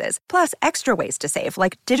prices, plus extra ways to save,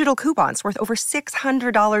 like digital coupons worth over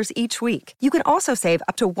 $600 each week. You can also save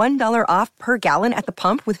up to $1 off per gallon at the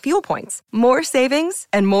pump with fuel points. More savings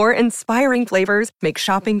and more inspiring flavors make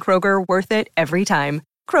shopping Kroger worth it every time.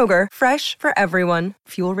 Kroger, fresh for everyone.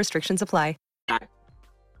 Fuel restrictions apply.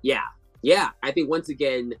 Yeah. I think once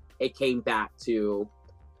again, it came back to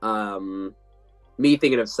me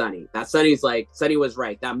thinking of Sonny. That Sonny was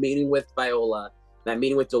right. That meeting with Viola, that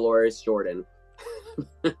meeting with Dolores Jordan.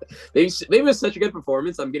 maybe it was such a good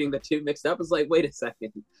performance. I'm getting the two mixed up. It's like, wait a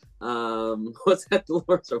second. Was that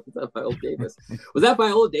Dolores or was that Viola Davis? Was that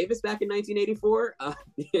Viola Davis back in 1984?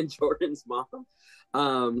 And Jordan's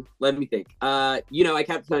mom? Let me think. I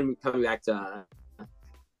kept coming back to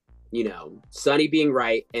Sonny being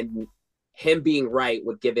right, and him being right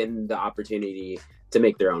would give him the opportunity to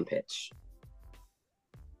make their own pitch.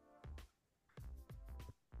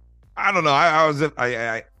 I don't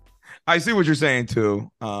know. I see what you're saying too.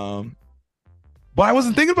 But I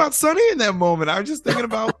wasn't thinking about Sonny in that moment. I was just thinking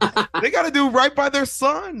about they got to do right by their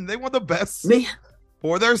son. They want the best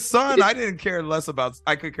for their son. I could care less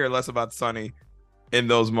about Sonny in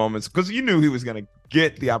those moments because you knew he was going to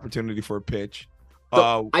get the opportunity for a pitch.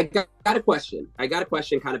 So I got a question.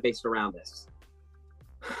 Kind of based around this.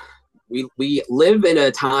 We live in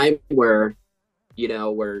a time where,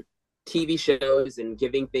 where TV shows and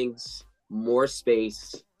giving things more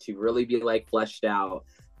space to really be like fleshed out,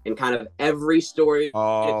 and kind of every story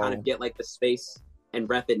to kind of get like the space and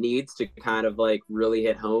breadth it needs to kind of like really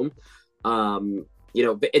hit home.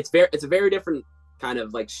 It's a very different kind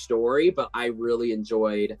of like story, but I really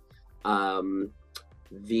enjoyed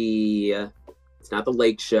it's not the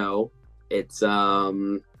Lake Show. It's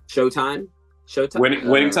Showtime.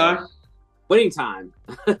 Winning Time. Winning Time.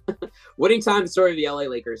 Winning Time. The story of the LA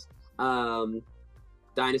Lakers.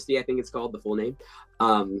 Dynasty, I think it's called, the full name.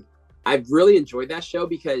 I've really enjoyed that show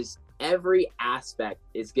because every aspect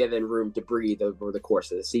is given room to breathe over the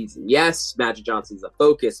course of the season. Yes, Magic Johnson's the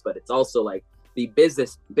focus, but it's also like the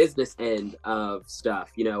business end of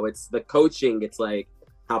stuff. It's the coaching. It's like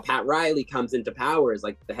how Pat Riley comes into power as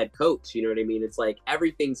like the head coach. You know what I mean? It's like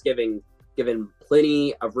everything's given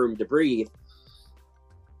plenty of room to breathe.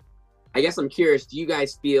 I guess I'm curious, do you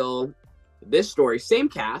guys feel this story, same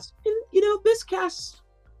cast, and this cast,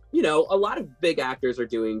 a lot of big actors are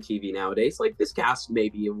doing TV nowadays. Like this cast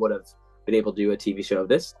maybe would have been able to do a TV show of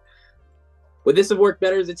this. Would this have worked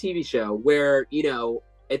better as a TV show where,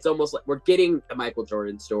 it's almost like we're getting the Michael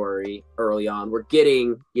Jordan story early on. We're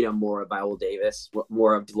getting, more of Viola Davis,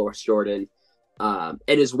 more of Dolores Jordan, and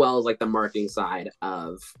as well as like the marketing side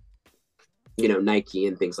of, Nike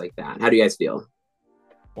and things like that. How do you guys feel?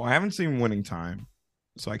 Well, I haven't seen Winning Time,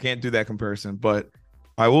 so I can't do that comparison. But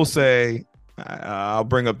I will say, I'll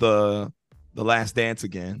bring up the Last Dance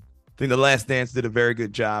again. I think the Last Dance did a very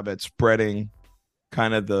good job at spreading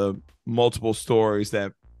kind of the multiple stories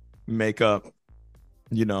that make up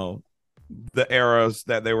the eras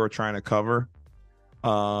that they were trying to cover.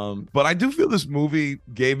 But I do feel this movie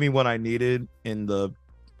gave me what I needed in the,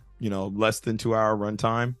 less than 2 hour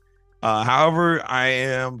runtime. However, I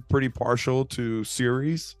am pretty partial to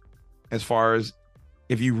series as far as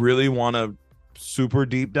if you really want to super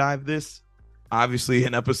deep dive this, obviously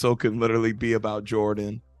an episode can literally be about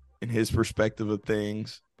Jordan and his perspective of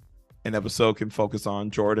things. An episode can focus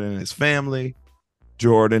on Jordan and his family,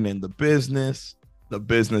 Jordan and the business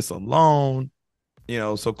alone.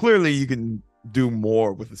 So clearly you can do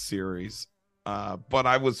more with the series. But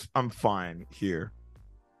I'm fine here.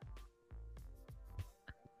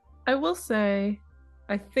 I will say,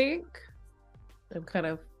 I think I'm kind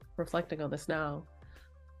of reflecting on this now,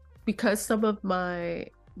 because some of my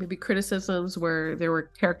maybe criticisms were there were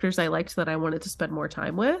characters I liked that I wanted to spend more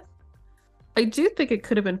time with. I do think it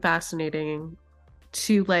could have been fascinating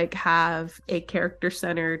to like have a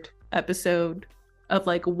character-centered episode of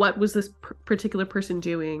like what was this particular person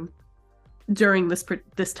doing during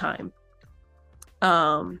this time.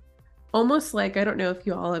 Almost like, I don't know if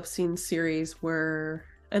you all have seen series where,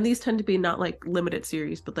 and these tend to be not like limited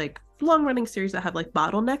series, but like long-running series that have like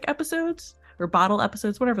bottleneck episodes or bottle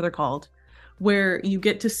episodes, whatever they're called, where you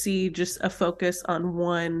get to see just a focus on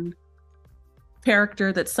one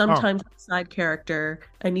character that's sometimes a side character,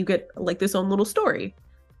 and you get like this own little story.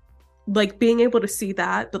 Like being able to see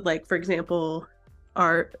that, but like, for example,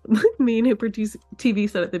 me and Hooper TV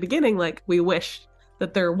said at the beginning, like, we wish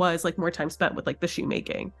that there was like more time spent with like the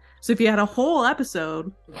shoemaking. So if you had a whole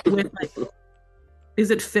episode with like, is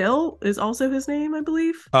it Phil is also his name, I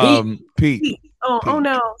believe? Pete. Oh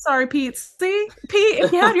no, sorry, Pete. See, Pete,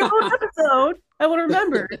 if you had your own episode, I would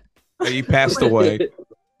remember. He passed away.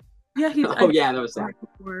 Yeah, that was sad.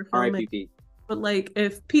 R.I.P. Pete. But like,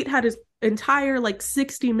 if Pete had his entire like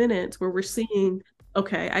 60 minutes where we're seeing,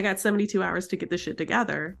 okay, I got 72 hours to get this shit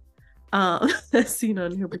together, as seen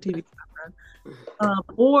on Hooper TV,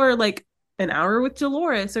 or like an hour with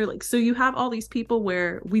Dolores, or like, so you have all these people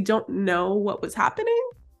where we don't know what was happening,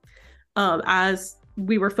 as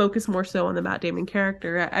we were focused more so on the Matt Damon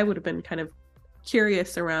character. I would have been kind of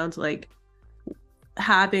curious around like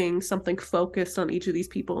having something focused on each of these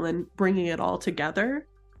people and then bringing it all together.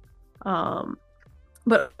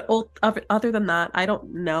 But other than that, I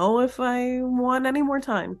don't know if I want any more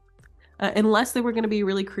time, unless they were going to be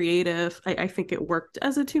really creative. I think it worked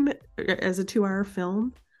as a 2-hour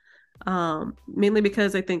film, mainly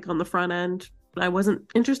because I think on the front end I wasn't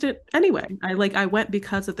interested anyway. I went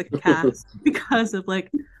because of the cast, because of like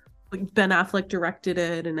Ben Affleck directed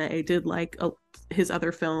it, and I did like his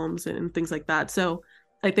other films and things like that. So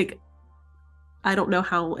I think, I don't know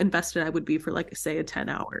how invested I would be for like, say, a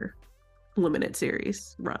 10-hour limited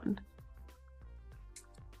series run,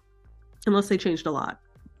 unless they changed a lot.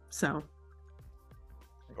 So,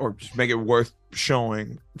 or just make it worth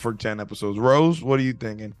showing for 10 episodes. Rose, what are you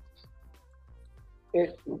thinking?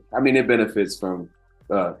 It benefits from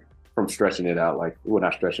stretching it out. Like, well,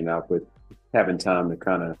 not stretching out, but having time to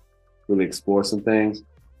kind of really explore some things.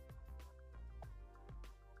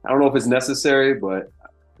 I don't know if it's necessary, but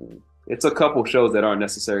it's a couple shows that aren't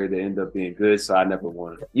necessary that end up being good. So I never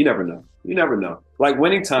want. You never know. Like,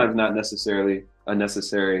 winning time is not necessarily a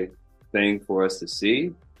necessary thing for us to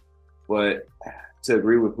see, but to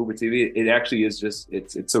agree with Hooper TV, it actually is just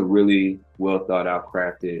it's a really well thought out,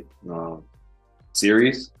 crafted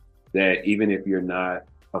series that even if you're not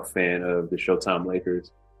a fan of the Showtime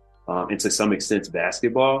Lakers, and to some extent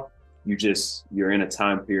basketball, you're in a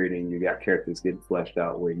time period and you got characters getting fleshed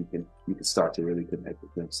out where you can start to really connect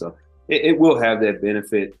with them. So it will have that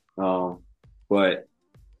benefit. But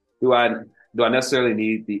do I necessarily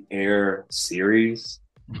need the Air series?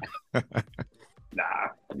 Nah,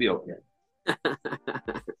 I'll be okay.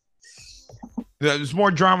 There's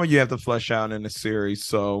more drama you have to flesh out in the series,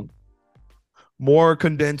 so more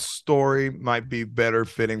condensed story might be better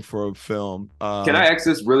fitting for a film. Can I ask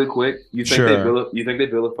this really quick? You think they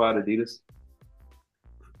vilified Adidas?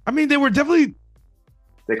 I mean, they were definitely.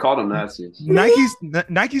 They called them Nazis.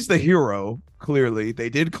 Nike's the hero. Clearly, they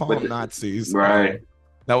did call them Nazis. Right.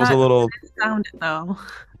 That was a little. Sound though.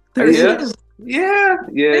 Yeah.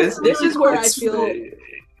 This is where I feel.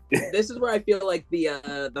 This is where I feel like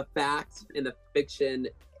the fact and the fiction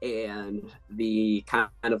and the kind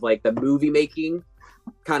of like the movie making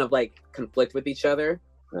kind of like conflict with each other.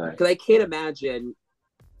 Because I can't imagine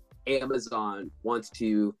Amazon wants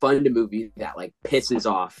to fund a movie that like pisses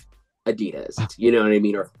off Adidas, you know what I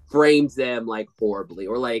mean, or frames them like horribly,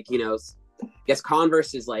 or like, you know, I guess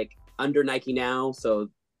Converse is like under Nike now, so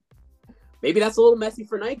maybe that's a little messy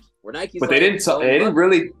for Nike. Where Nike's, but like, they didn't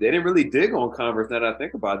really dig on Converse. Now that I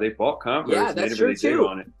think about it, they bought Converse. Yeah, they that's didn't really true dig too.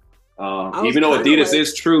 on it. Even though Adidas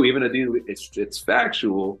is true, even Adidas, it's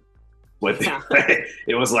factual. But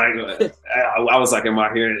it was like, I was like, am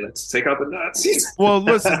I here? Let's take out the Nazis. Well,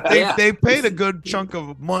 listen, they paid a good chunk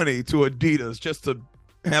of money to Adidas just to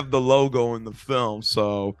have the logo in the film.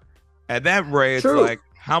 So at that rate, it's True. like,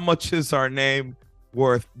 how much is our name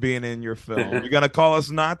worth being in your film? You're gonna call us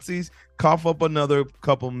Nazis? Cough up another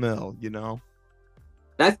couple mil, you know?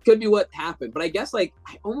 That could be what happened, but I guess like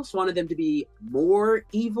I almost wanted them to be more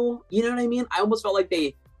evil. You know what I mean? I almost felt like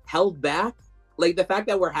they held back. Like the fact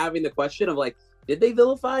that we're having the question of like, did they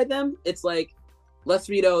vilify them? It's like, lets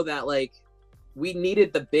me know that like we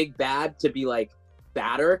needed the big bad to be like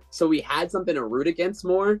badder, so we had something to root against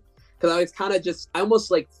more. Because I was kind of just, I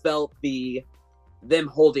almost like felt them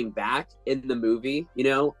holding back in the movie. You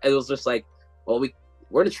know, it was just like, well,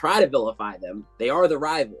 we're gonna try to vilify them. They are the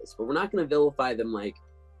rivals, but we're not gonna vilify them like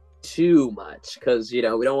too much because you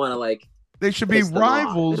know we don't want to like. They should be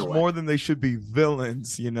rivals more than they should be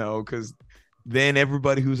villains, you know, because then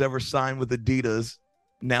everybody who's ever signed with Adidas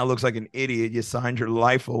now looks like an idiot. You signed your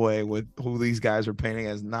life away with who these guys are painting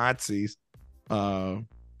as Nazis. I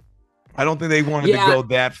don't think they wanted to go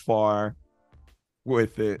that far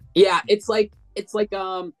with it. Yeah, it's like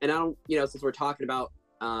and I don't, you know, since we're talking about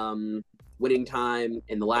Winning Time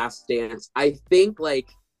and The Last Dance, I think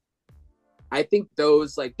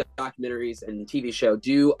those like documentaries and TV show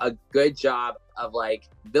do a good job of like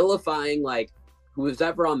vilifying like who's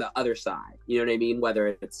ever on the other side. You know what I mean?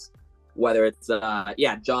 Whether it's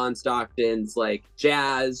John Stockton's like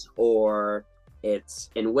Jazz, or it's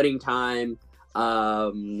in Winning Time.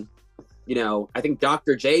 You know, I think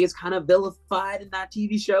Dr. J is kind of vilified in that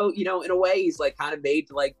TV show, you know, in a way. He's like kind of made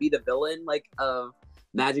to like be the villain like of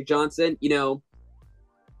Magic Johnson, you know.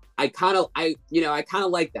 I kind of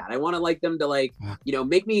like that. I want to like them to like, you know,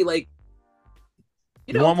 make me like,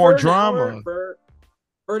 you know, want more drama for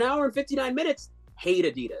an hour and 59 minutes. Hate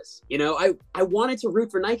Adidas. You know, I wanted to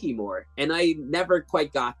root for Nike more, and I never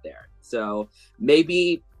quite got there. So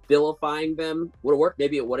maybe vilifying them would have worked.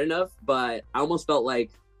 Maybe it wouldn't have, but I almost felt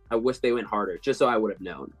like I wish they went harder, just so I would have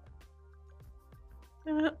known.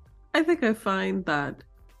 I think I find that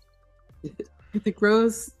I think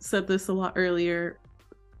Rose said this a lot earlier.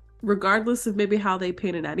 Regardless of maybe how they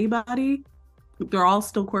painted anybody, they're all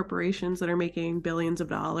still corporations that are making billions of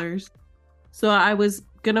dollars. So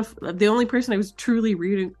the only person I was truly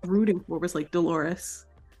rooting for was like Dolores,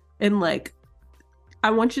 and like,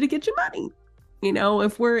 I want you to get your money. You know,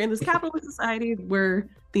 if we're in this capitalist society where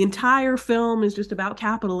the entire film is just about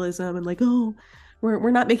capitalism and like, oh,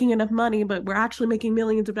 we're not making enough money, but we're actually making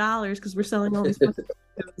millions of dollars because we're selling all these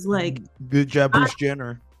it's like, good job, Bruce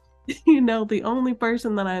Jenner. You know, the only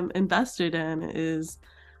person that I'm invested in is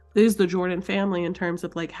the Jordan family in terms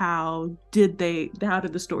of like how did the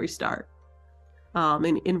story start?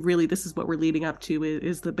 And really this is what we're leading up to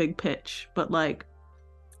is the big pitch. But like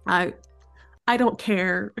I don't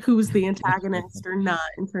care who's the antagonist or not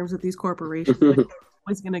in terms of these corporations. Like, they're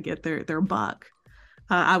always gonna get their buck.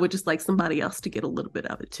 I would just like somebody else to get a little bit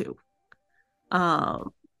of it too.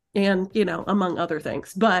 And you know, among other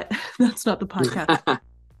things, but that's not the podcast.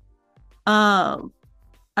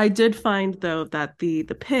 I did find though that the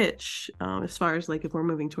pitch, as far as like if we're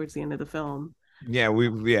moving towards the end of the film.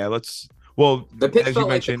 Let's. Well, as you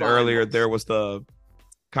mentioned earlier, there was the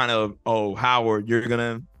kind of, oh, Howard, you're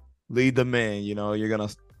gonna lead them in. You know, you're gonna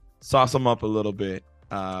sauce them up a little bit.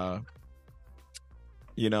 Pete,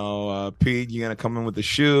 you're gonna come in with the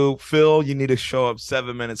shoe. Phil, you need to show up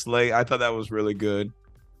 7 minutes late. I thought that was really good.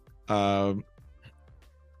 Like,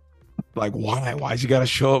 why'd you gotta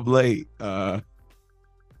show up late?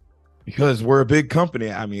 Because we're a big company.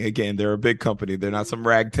 I mean, again, they're a big company. They're not some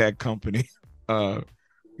ragtag company.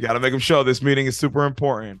 You gotta make them show this meeting is super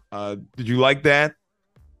important. Did you like that?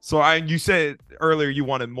 So you said earlier you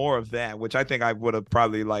wanted more of that, which I think I would have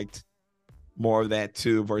probably liked more of that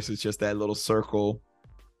too, versus just that little circle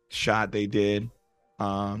shot they did.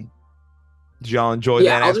 Did y'all enjoy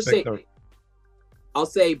that aspect? I'll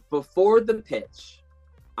say before the pitch,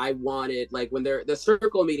 I wanted, like, when the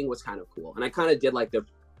circle meeting was kind of cool, and I kind of did like the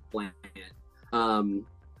plan.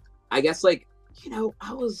 I guess, like, you know,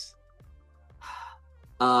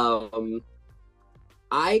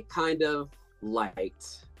 I kind of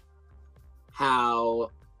liked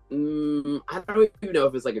how I don't even know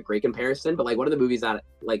if it's like a great comparison, but like one of the movies that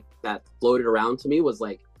floated around to me was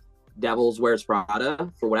like Devil Wears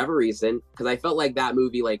Prada for whatever reason, because I felt like that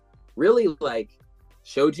movie like really like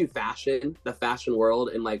showed you the fashion world,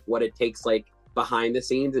 and like what it takes like behind the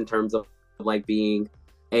scenes in terms of like being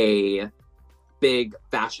a big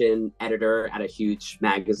fashion editor at a huge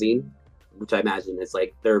magazine, which I imagine is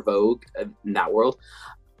like their Vogue in that world.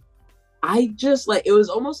 I just like, it was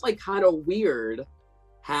almost like kind of weird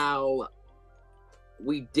how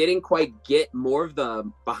we didn't quite get more of the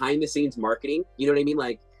behind the scenes marketing. You know what I mean?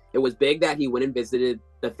 Like, it was big that he went and visited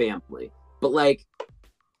the family, but like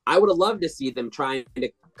I would have loved to see them trying to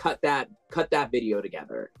cut that video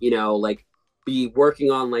together, you know, like be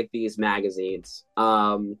working on like these magazines.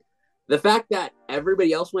 The fact that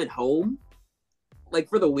everybody else went home like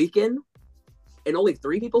for the weekend and only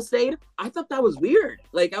 3 people stayed, I thought that was weird.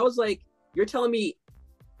 Like, I was like, you're telling me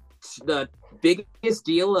the biggest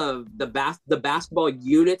deal of the basketball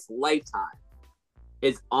unit's lifetime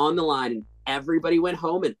is on the line and everybody went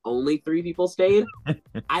home and only 3 people stayed?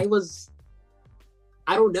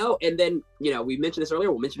 I don't know. And then, you know, we mentioned this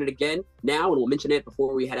earlier, we'll mention it again now, and we'll mention it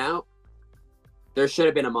before we head out. There should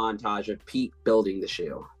have been a montage of Pete building the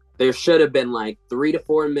shoe. There should have been like 3 to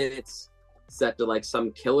 4 minutes set to like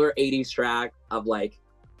some killer 80s track of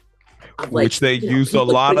which they used a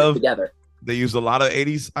lot of together. They used a lot of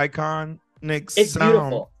 80s iconic It's sound.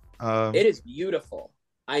 beautiful. It is beautiful.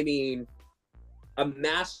 I mean, a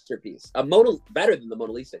masterpiece. Better than the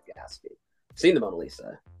Mona Lisa, if you ask me. I've seen the Mona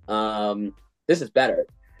Lisa. This is better.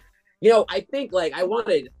 You know, I think like I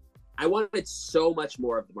wanted so much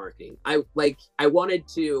more of the marketing. I wanted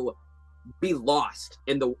to be lost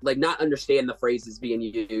in the like not understand the phrases being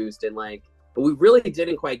used and like, but we really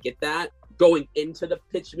didn't quite get that going into the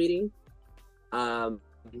pitch meeting. And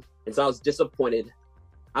so I was disappointed.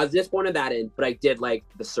 That in, but I did like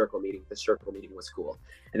the circle meeting. The circle meeting was cool.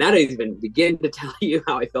 And that didn't even begin to tell you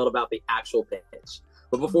how I felt about the actual pitch.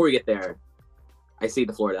 But before we get there, I see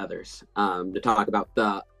the floor to others to talk about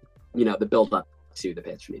the build up to the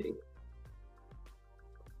pitch meeting.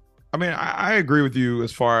 I mean, I agree with you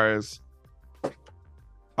as far as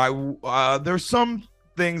there's some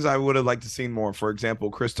things I would have liked to see more. For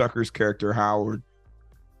example, Chris Tucker's character Howard.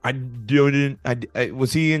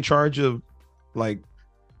 Was he in charge of like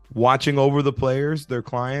watching over the players, their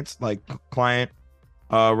clients, like client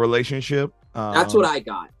relationship? That's what I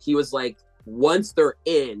got. He was like, once they're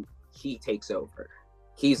in, he takes over.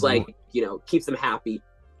 He's like, you know, keeps them happy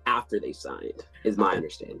after they signed, is my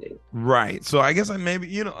understanding. Right. So I guess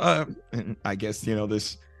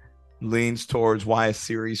this leans towards why a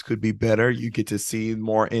series could be better. You get to see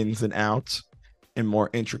more ins and outs and more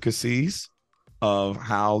intricacies of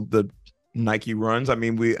how the Nike runs. I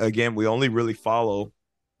mean, we only really follow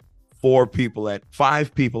 5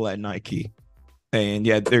 people at Nike, and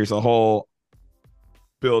yet there's a whole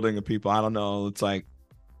building of people. I don't know. It's like,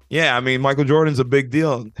 yeah, I mean, Michael Jordan's a big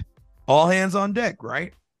deal. All hands on deck,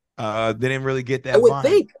 right? They didn't really get that. I would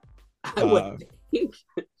think.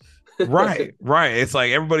 Right. It's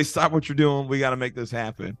like, everybody stop what you're doing. We got to make this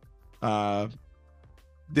happen.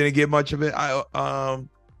 Didn't get much of it.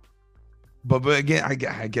 But again,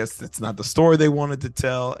 I guess that's not the story they wanted to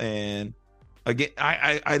tell. And again,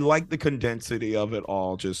 I like the condensity of it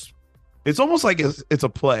all. Just, it's almost like it's a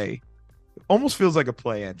play. It almost feels like a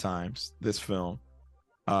play at times, this film.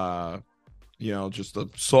 Just the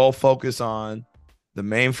sole focus on the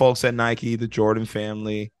main folks at Nike, the Jordan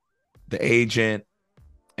family, the agent,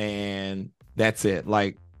 and that's it.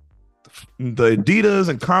 Like the Adidas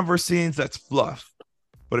and Converse scenes, that's fluff.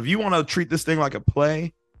 But if you want to treat this thing like a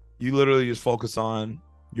play, you literally just focus on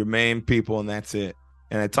your main people and that's it.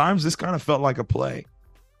 And at times this kind of felt like a play.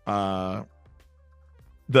 The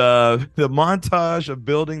montage of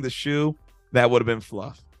building the shoe, that would have been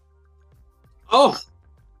fluff. Oh,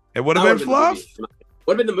 it would have been fluff.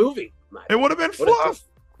 Would have been the movie. It would have been fluff.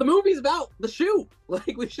 The movie's about the shoe.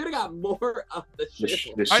 Like, we should have got more of the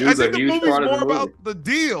shoe. I think the movie's more about the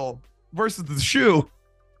deal versus the shoe.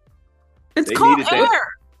 It's called Air.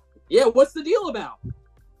 Yeah, what's the deal about?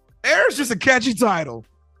 Air is just a catchy title.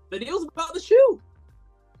 The deal's about the shoe.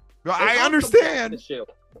 I understand.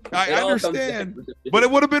 I understand. But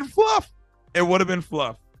it would have been fluff. It would have been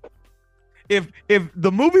fluff. If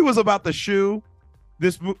the movie was about the shoe,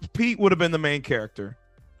 Pete would have been the main character.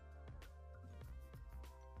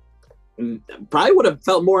 Probably would have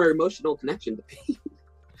felt more emotional connection to Pete.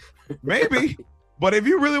 Maybe. But if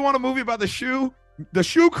you really want a movie about the shoe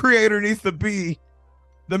creator needs to be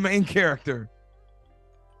the main character.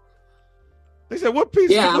 They said, what's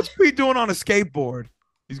Pete doing on a skateboard?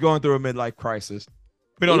 He's going through a midlife crisis.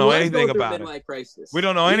 We don't know anything about it. We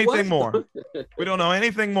don't know anything more. We don't know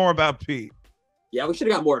anything more about Pete. Yeah, we should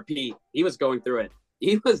have got more of Pete. He was going through it.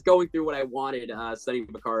 He was going through what I wanted Sonny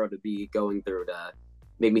Vaccaro to be going through to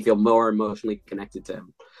make me feel more emotionally connected to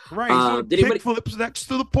him. Right. Did anybody flips next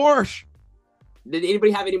to the Porsche? Did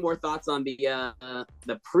anybody have any more thoughts on the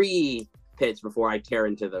pre-pitch before I tear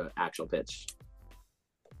into the actual pitch?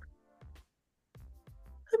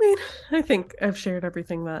 I mean, I think I've shared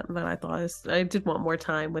everything that I thought. I did want more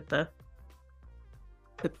time with the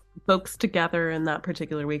folks together in that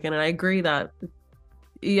particular weekend, and I agree that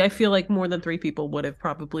I feel like more than 3 people would have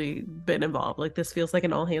probably been involved. Like, this feels like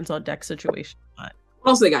an all hands on deck situation. But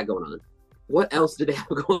What else they got going on? What else did they have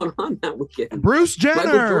going on that weekend? Bruce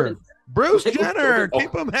Jenner. Bruce Michael Jenner. Jordan.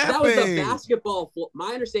 Keep him happy. That was the basketball floor. My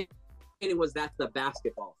understanding was that's the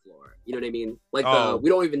basketball floor. You know what I mean? Like we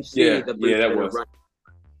don't even see the Bruce Jenner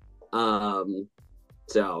run.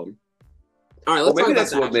 So, all right. Let's maybe talk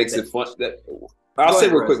that's about what makes it fun. I'll say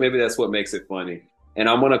real quick. Maybe that's what makes it funny. And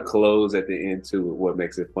I'm gonna close at the end too. What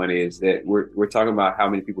makes it funny is that we're talking about how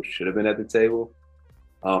many people should have been at the table.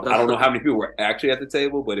 I don't know how many people were actually at the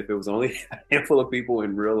table, but if it was only a handful of people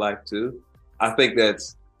in real life too, I think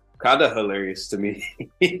that's kind of hilarious to me.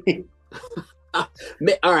 All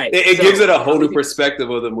right, it gives it a whole new perspective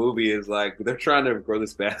of the movie. Is like they're trying to grow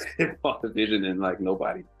this basketball division, and like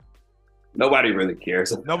nobody really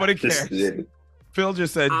cares. Nobody cares. Phil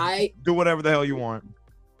just said, "Do whatever the hell you want."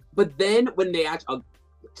 But then when they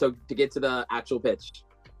so to get to the actual pitch,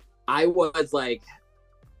 I was like,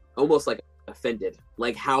 almost like offended,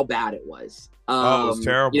 like how bad it was. It was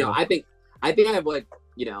terrible. You know, I think I have like,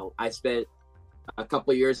 you know, I spent a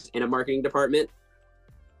couple of years in a marketing department.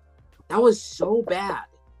 That was so bad.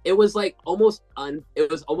 It was like almost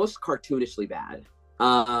cartoonishly bad.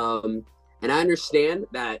 And I understand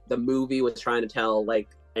that the movie was trying to tell like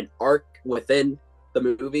an arc within the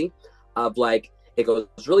movie of like it goes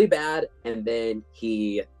really bad and then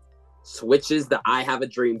he switches the I have a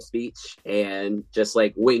dream speech and just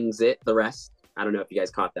like wings it the rest. I don't know if you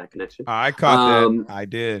guys caught that connection. I caught that. I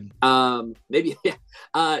did. Maybe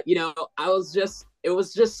you know,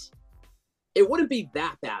 it wouldn't be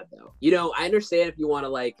that bad though. You know, I understand if you want to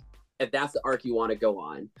like if that's the arc you want to go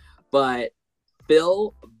on. But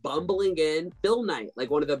Phil Knight, like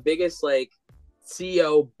one of the biggest like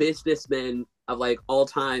CEO businessmen of like all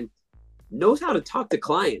time, knows how to talk to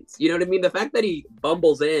clients. You know what I mean? The fact that he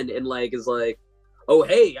bumbles in and like is like, oh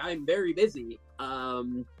hey, I'm very busy.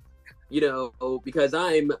 You know, because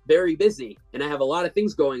I'm very busy and I have a lot of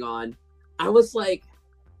things going on. I was like,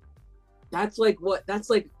 that's like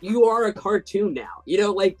you are a cartoon now. You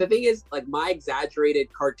know, like the thing is like my exaggerated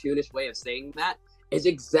cartoonish way of saying that is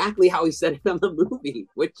exactly how he said it in the movie,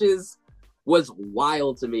 which was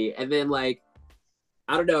wild to me. And then like,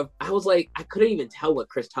 I don't know, I was like, I couldn't even tell what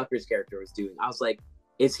Chris Tucker's character was doing. I was like,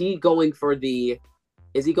 is he going for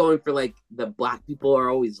like the black people are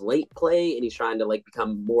always late play and he's trying to like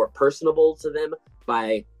become more personable to them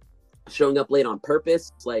by showing up late on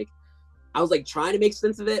purpose? Like, I was like trying to make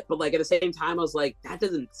sense of it, but like at the same time, I was like, that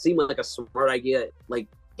doesn't seem like a smart idea. Like,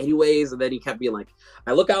 anyways, and then he kept being like,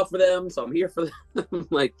 I look out for them, so I'm here for them.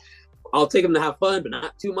 Like, I'll take them to have fun, but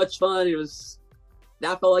not too much fun.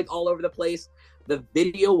 That felt like all over the place. The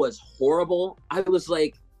video was horrible. I was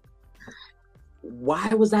like, why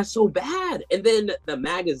was that so bad? And then the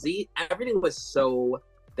magazine, everything was so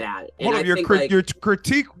bad. And hold on, your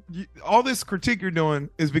critique, all this critique you're doing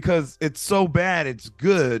is because it's so bad, it's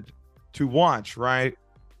good to watch, right?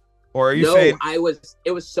 Or are you saying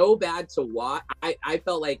it was so bad to watch? I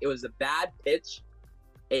felt like it was a bad pitch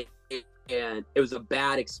and it was a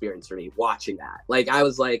bad experience for me watching that. Like I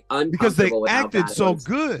was like uncomfortable because they acted so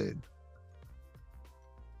good.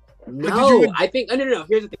 No, I think no.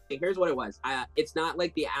 Here's the thing. Here's what it was. It's not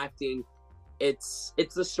like the acting. It's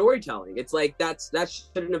the storytelling. It's like that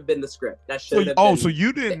shouldn't have been the script. That should have been. So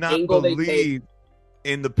you did not believe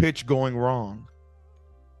in the pitch going wrong?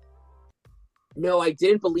 No, I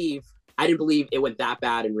didn't believe it went that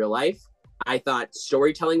bad in real life. I thought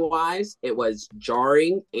storytelling wise, it was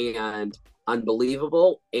jarring and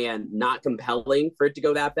unbelievable and not compelling for it to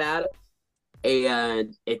go that bad.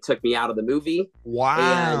 And it took me out of the movie.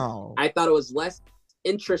 Wow. And I thought it was less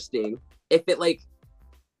interesting if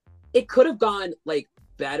it could have gone like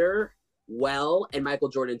better, well, and Michael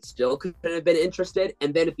Jordan still could have been interested.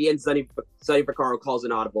 And then at the end, Sonny Vaccaro calls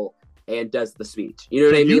an audible and does the speech. You know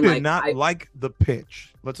what I mean? You did not like the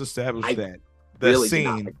pitch. Let's establish that. The really scene. Did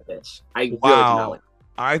not like the pitch. Wow. Really did not like it.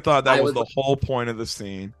 I thought that was the whole point of the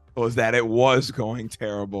scene, was that it was going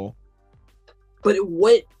terrible. But it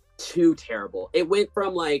went too terrible. It went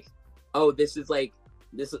from like, oh, this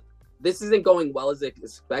isn't going well as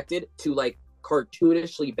expected to like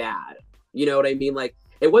cartoonishly bad. You know what I mean? Like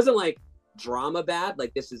it wasn't like drama bad.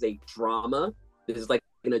 Like this is a drama. This is like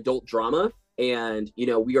an adult drama. And, you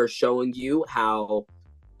know, we are showing you how,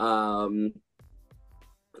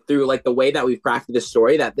 through like the way that we've crafted this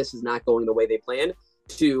story, that this is not going the way they planned,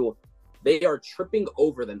 they are tripping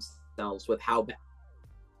over themselves with how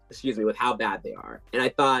bad they are. And I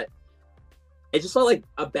thought it just felt like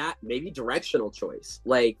a bad, maybe directional choice.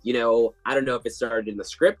 Like, you know, I don't know if it started in the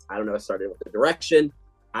script. I don't know if it started with the direction.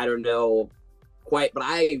 I don't know quite, but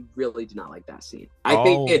I really did not like that scene. I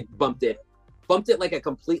think it bumped it bumped it like a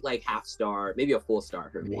complete like half star, maybe a full star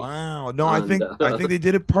for me. Wow. No, I think they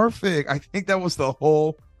did it perfect. I think that was the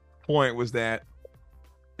whole point, was that,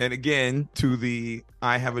 and again, to the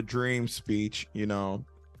I have a dream speech, you know,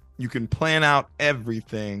 you can plan out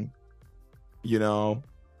everything, you know,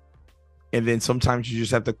 and then sometimes you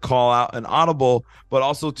just have to call out an audible, but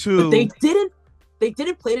also too, but they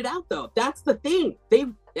didn't plan it out though. That's the thing.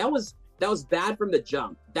 That was bad from the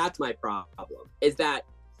jump. That's my problem, is that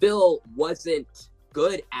Phil wasn't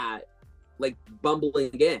good at like bumbling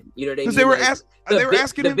in. You know what I mean? Because they were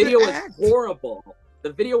asking the him video to was act. horrible.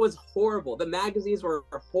 The video was horrible. The magazines were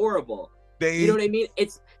horrible. You know what I mean?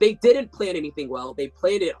 They didn't plan anything well. They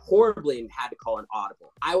planned it horribly and had to call an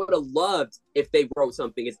audible. I would have loved if they wrote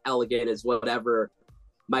something as elegant as whatever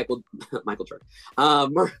Martin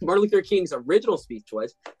Luther King's original speech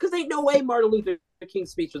was, because ain't no way Martin Luther King's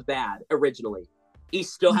speech was bad originally. He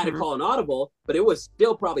still had to call an audible, but it was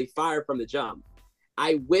still probably fire from the jump.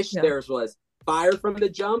 I wish theirs was fire from the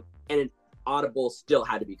jump and an audible still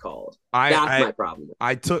had to be called. That's my problem.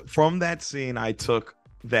 I took from that scene, I took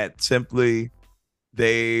that simply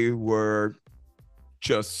they were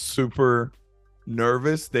just super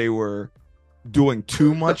nervous. They were doing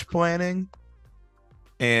too much planning,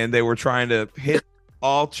 and they were trying to hit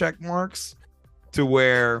all check marks to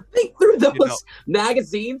where they threw those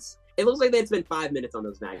magazines. It looks like they had spent 5 minutes on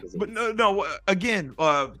those magazines. But no. Again,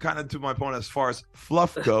 kind of to my point, as far as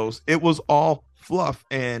fluff goes, it was all fluff,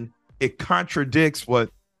 and it contradicts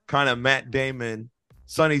what kind of Matt Damon,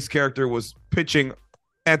 Sonny's character, was pitching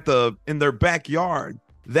in their backyard.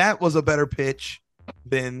 That was a better pitch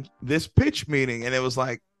than this pitch meeting, and it was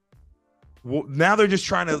like, well, now they're just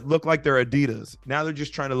trying to look like they're Adidas. Now they're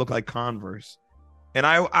just trying to look like Converse. And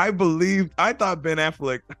I thought Ben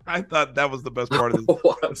Affleck, I thought that was the best part of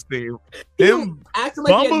this scene. Him acting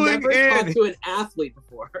like he had never talked to an athlete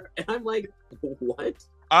before. And I'm like, what?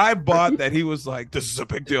 I bought that he was like, this is a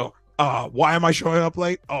big deal. Why am I showing up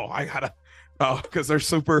late? Because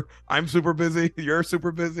I'm super busy. You're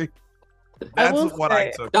super busy. That's what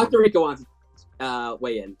I took. Dr. Rico wants to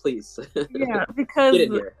weigh in, please. Yeah, because get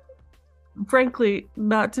in here. Frankly,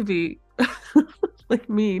 not to be like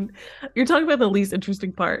mean, you're talking about the least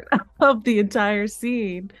interesting part of the entire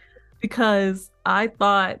scene, because I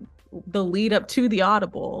thought the lead up to the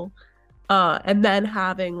audible, and then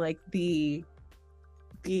having like the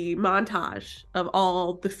montage of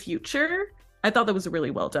all the future, I thought that was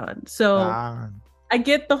really well done. So I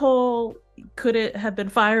get the whole, could it have been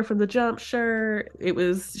fire from the jump? Sure. It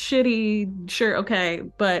was shitty. Sure. Okay.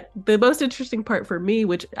 But the most interesting part for me,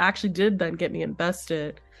 which actually did then get me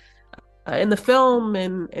invested in the film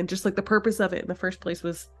and just like the purpose of it in the first place,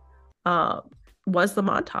 was the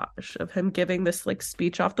montage of him giving this like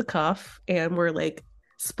speech off the cuff, and we're like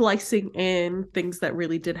splicing in things that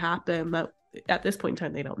really did happen that at this point in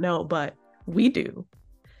time they don't know, but we do.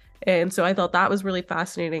 And so I thought that was really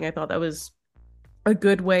fascinating. I thought that was a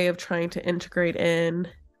good way of trying to integrate in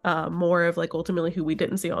more of like ultimately who we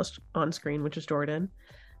didn't see on screen, which is Jordan.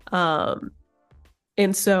 And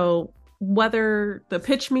so whether the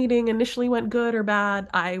pitch meeting initially went good or bad,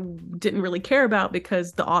 I didn't really care about,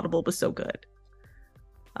 because the audible was so good.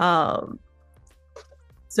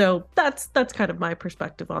 So that's kind of my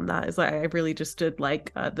perspective on that, is I really just did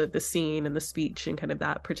like the scene and the speech and kind of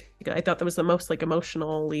that particular. I thought that was the most like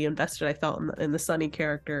emotionally invested I felt in the Sonny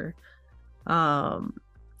character. And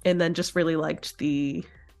then just really liked the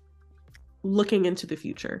looking into the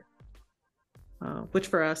future, which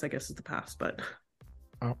for us I guess is the past, but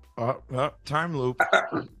time loop.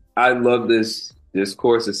 I love this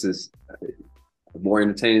discourse. This is more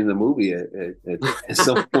entertaining than the movie at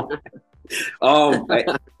some point.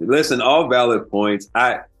 Listen, all valid points.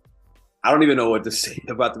 I don't even know what to say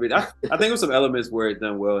about the video. I think there was some elements where it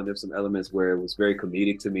done well, and there's some elements where it was very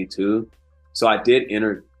comedic to me too. So I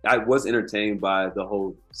was entertained by the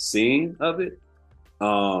whole scene of it.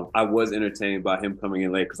 I was entertained by him coming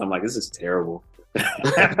in late, because I'm like, this is terrible.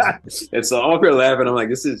 And so I'm up here laughing. I'm like,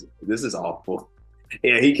 this is awful.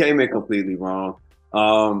 Yeah, he came in completely wrong.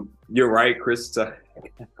 You're right, Chris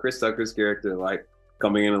Tucker's character, like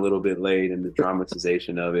coming in a little bit late, and the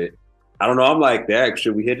dramatization of it. I don't know. I'm like,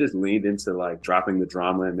 should we had just leaned into like dropping the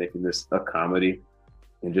drama and making this a comedy,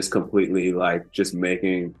 and just completely like just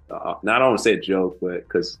making, not I don't want to say a joke, but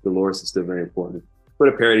because Dolores is still very important, but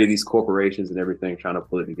a parody of these corporations and everything, trying to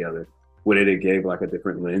pull it together. Would it have gave like a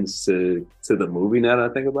different lens to the movie, now that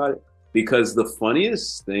I think about it? Because the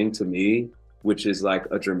funniest thing to me, which is like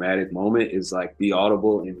a dramatic moment, is like the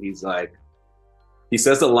audible, and he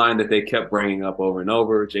says the line that they kept bringing up over and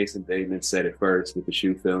over. Jason Bateman said it first with the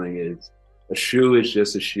shoe filling, is a shoe is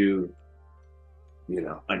just a shoe,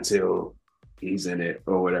 until he's in it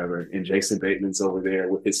or whatever, and Jason Bateman's over there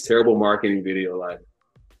with his terrible marketing video, like.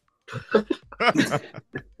 I'm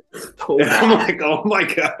like, oh my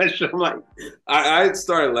gosh! I'm like, I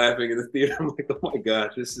started laughing in the theater. I'm like, oh my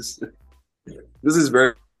gosh, this is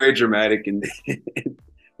very, very dramatic and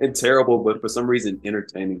and terrible, but for some reason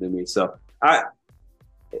entertaining to me. So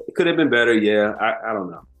it could have been better. Yeah, I don't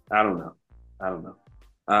know. I don't know.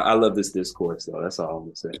 I love this discourse though. That's all I'm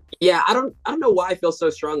gonna say. Yeah, I don't know why I feel so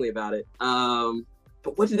strongly about it.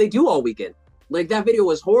 But what did they do all weekend? Like that video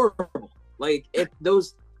was horrible. Like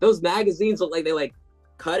those magazines look like they like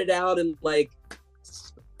cut it out and like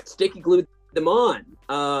sticky glued them on.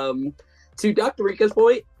 To Dr. Rika's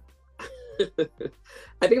point, I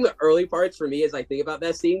think the early parts for me as I think about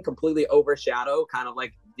that scene completely overshadow kind of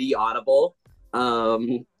like the audible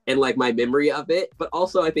and like my memory of it. But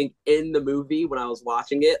also I think in the movie when I was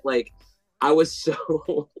watching it, like I was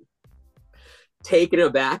so taken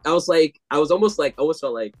aback. I almost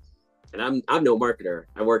felt like, and I'm no marketer.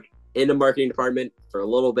 I work in the marketing department for a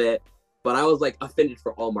little bit, but I was like offended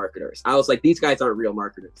for all marketers. I was like, these guys aren't real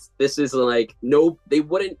marketers. This is like, no, they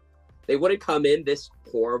wouldn't come in this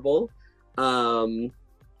horrible. And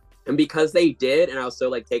because they did, and I was so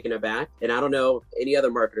like taken aback, and I don't know any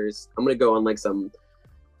other marketers, I'm going to go on like some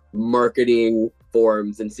marketing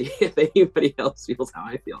forums and see if anybody else feels how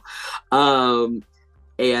I feel. I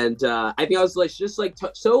think I was like, just like,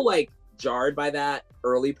 so like jarred by that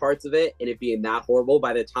early parts of it and it being that horrible.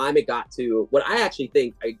 By the time it got to what I actually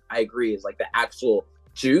think I agree is like the actual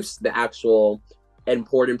juice, the actual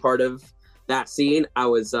important part of that scene, I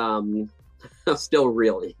was still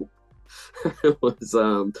reeling. I was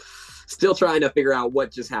still trying to figure out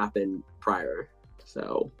what just happened prior.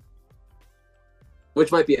 So,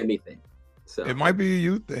 which might be a me thing. So it might be a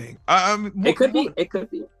you thing. It could be.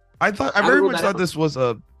 I very much thought this was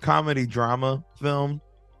a comedy drama film.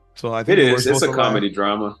 So I think it is. It's a comedy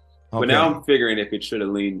drama. Okay. But now I'm figuring if it should have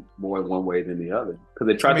leaned more one way than the other because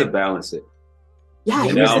they tried to balance it. Yeah.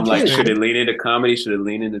 And now I'm like, should it lean into comedy? Should it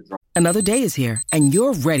lean into drama? Another day is here and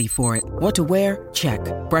you're ready for it. What to wear? Check.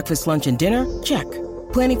 Breakfast, lunch, and dinner? Check.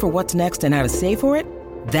 Planning for what's next and how to save for it?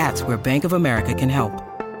 That's where Bank of America can help.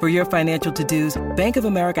 For your financial to-dos, Bank of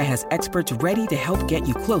America has experts ready to help get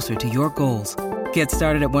you closer to your goals. Get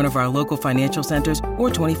started at one of our local financial centers or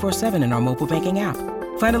 24/7 in our mobile banking app.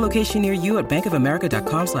 Find a location near you at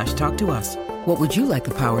bankofamerica.com/talktous. What would you like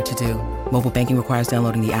the power to do? Mobile banking requires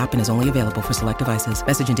downloading the app and is only available for select devices.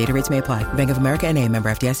 Message and data rates may apply. Bank of America NA, member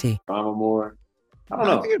FDIC. Drama more. I don't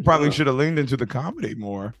know. I think it probably should have leaned into the comedy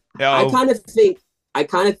more. I kind of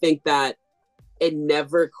think that it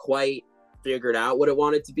never quite figured out what it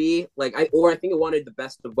wanted to be. Like I think it wanted the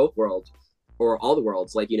best of both worlds or all the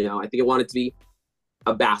worlds. Like, you know, I think it wanted to be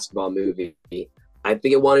a basketball movie. I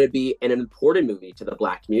think it wanted to be an important movie to the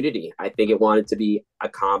Black community. I think it wanted to be a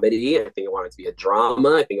comedy. I think it wanted to be a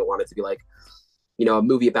drama. I think it wanted to be like, you know, a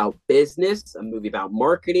movie about business, a movie about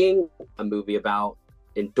marketing, a movie about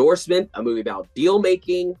endorsement, a movie about deal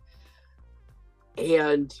making.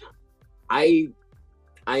 And I'm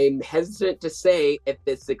hesitant to say if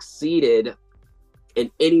it succeeded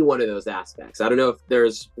in any one of those aspects. I don't know if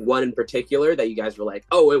there's one in particular that you guys were like,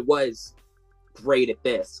 oh, it was great at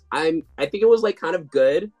this. I think it was like kind of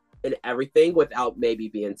good in everything without maybe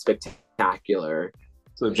being spectacular.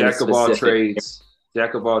 So jack of all trades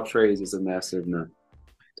is a master of none.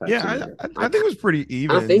 Yeah, I think it was pretty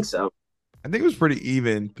even. I don't think so. I think it was pretty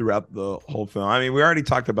even throughout the whole film. I mean, we already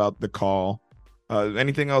talked about the call.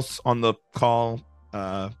 Anything else on the call?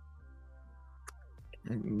 Yeah,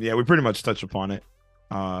 we pretty much touched upon it.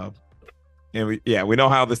 And we know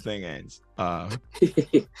how this thing ends.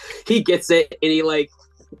 He gets it, and he like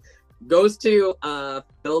goes to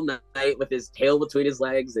Phil Knight with his tail between his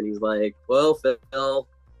legs, and he's like, "Well, Phil,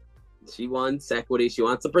 she wants equity. She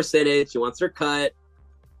wants a percentage. She wants her cut."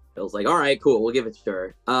 Phil's like, "All right, cool. We'll give it to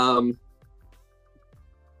her."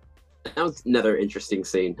 That was another interesting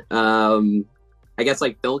scene. I guess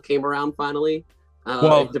like Phil came around finally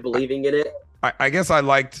to believing in it. I guess I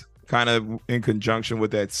liked kind of in conjunction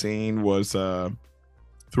with that scene was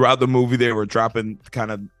throughout the movie they were dropping kind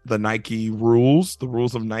of the Nike rules, the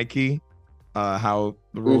rules of Nike, how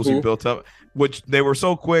the rules he built up, which they were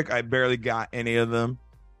so quick I barely got any of them.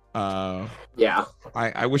 Yeah,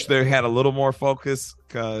 I wish they had a little more focus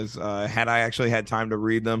because had I actually had time to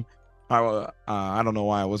read them, I don't know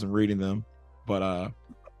why I wasn't reading them, but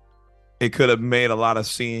it could have made a lot of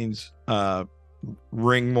scenes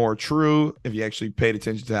ring more true if you actually paid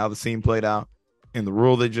attention to how the scene played out in the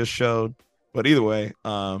rule they just showed. But either way,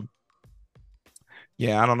 yeah,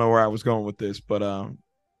 I don't know where I was going with this, but it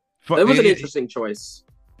was an interesting choice,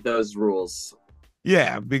 those rules.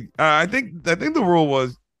 Yeah, I think the rule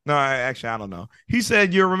was no. I don't know. He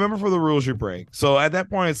said you remember for the rules you break. So at that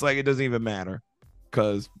point, it's like it doesn't even matter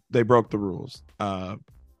because they broke the rules.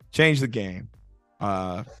 Change the game.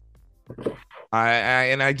 I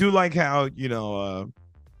do like how I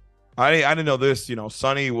didn't know this.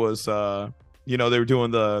 Sonny was they were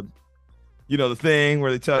doing the the thing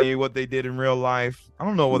where they tell you what they did in real life. I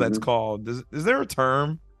don't know what that's called. Is there a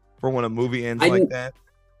term for when a movie ends like that?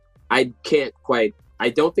 I can't quite. I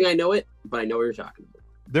don't think I know it, but I know what you're talking about.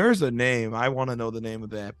 There's a name. I want to know the name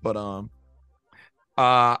of that, but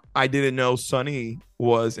I didn't know Sonny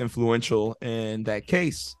was influential in that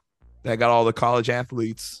case that got all the college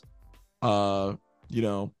athletes, whatever.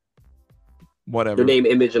 Their name,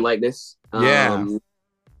 image, and likeness. Yeah.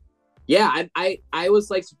 Yeah, I was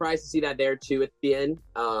like surprised to see that there too at the end.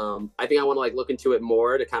 I think I want to like look into it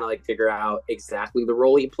more to kind of like figure out exactly the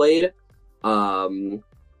role he played.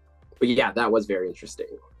 But yeah, that was very interesting.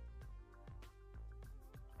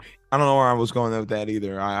 I don't know where I was going with that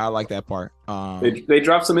either. I like that part. They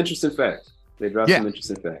dropped some interesting facts. Some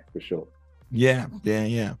interesting facts for sure. Yeah.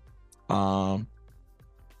 But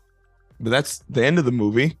that's the end of the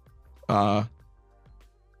movie. Where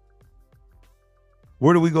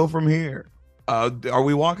do we go from here? Are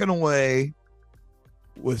we walking away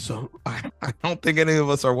with some? I don't think any of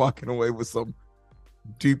us are walking away with some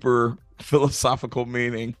deeper philosophical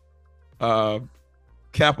meaning.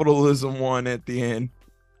 Capitalism won at the end.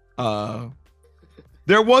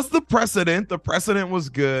 There was the precedent. The precedent was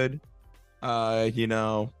good. As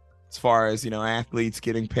far as athletes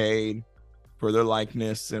getting paid for their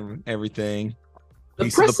likeness and everything. The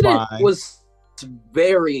precedent was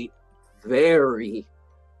very, very,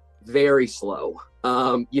 very slow.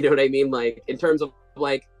 You know what I mean? Like in terms of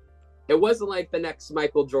like, it wasn't like the next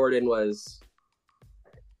Michael Jordan was.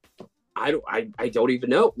 I don't even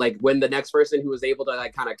know. Like when the next person who was able to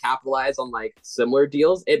like kind of capitalize on like similar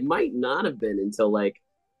deals, it might not have been until like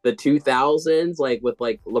the 2000s, like with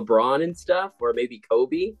like LeBron and stuff, or maybe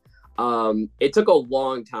Kobe. It took a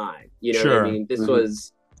long time. You know what I mean? This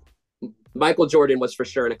was Michael Jordan was for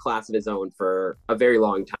sure in a class of his own for a very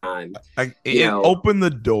long time. It opened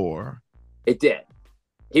the door. It did.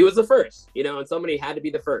 He was the first, and somebody had to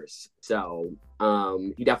be the first. So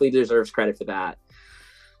he definitely deserves credit for that.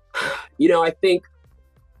 I think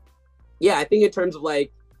in terms of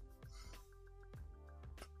like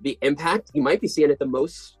the impact, you might be seeing it the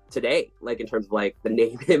most today, like in terms of like the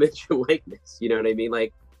name, image, and likeness. You know what I mean?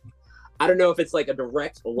 Like, I don't know if it's like a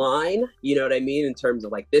direct line, you know what I mean? In terms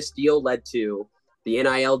of like this deal led to the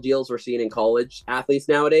NIL deals we're seeing in college athletes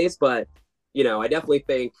nowadays. But, I definitely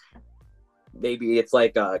think maybe it's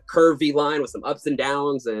like a curvy line with some ups and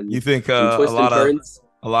downs and you think some twists and turns.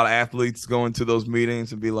 A lot of athletes go into those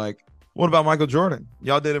meetings and be like, what about Michael Jordan?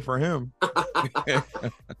 Y'all did it for him.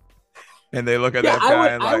 And they look at that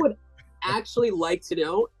guy I would actually like to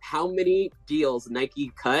know how many deals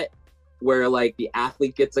Nike cut where like the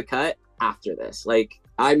athlete gets a cut after this. Like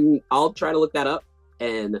I'll try to look that up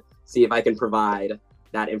and see if I can provide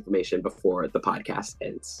that information before the podcast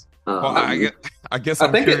ends. I guess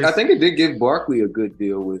I think it did give Barkley a good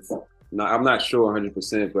deal with. No, I'm not sure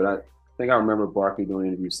 100%, but I think I remember Barkley doing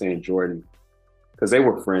an interview saying Jordan, because they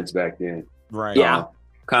were friends back then. Right. Yeah.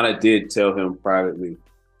 Kind of did tell him privately,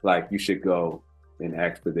 like, you should go and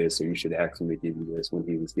ask for this, or you should ask him to give you this when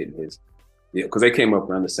he was getting his. Yeah, because they came up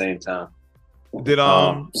around the same time.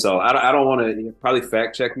 So I don't want to probably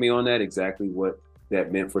fact check me on that exactly what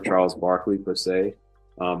that meant for Charles Barkley per se,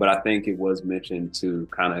 but I think it was mentioned to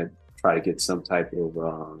kind of try to get some type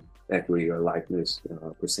of equity or likeness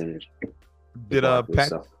percentage. Did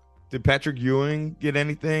Patrick Ewing get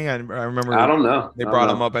anything? I remember. I don't know. They brought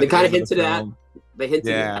him up. They kind of hinted at. They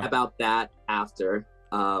hinted about that after,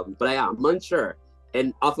 but I'm unsure.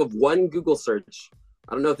 And off of one Google search,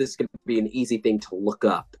 I don't know if this could be an easy thing to look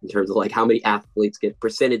up in terms of like how many athletes get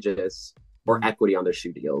percentages or equity on their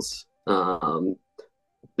shoe deals.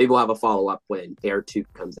 Maybe we'll have a follow up when Air 2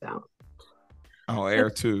 comes out. Oh, Air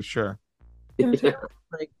 2, sure.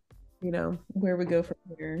 Like, where we go from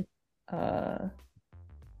here.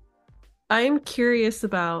 I'm curious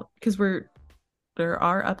about, because there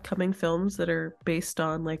are upcoming films that are based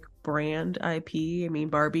on like brand IP. I mean,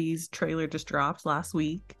 Barbie's trailer just dropped last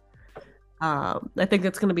week. I think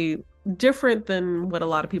that's going to be different than what a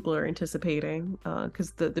lot of people are anticipating,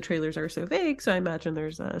 because the trailers are so vague. So I imagine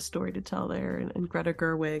there's a story to tell there, and Greta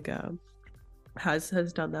Gerwig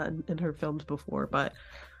has done that in her films before. But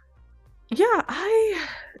yeah, I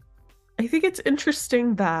think it's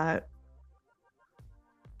interesting that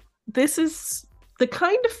this is the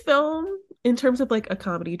kind of film, in terms of like a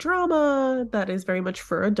comedy drama that is very much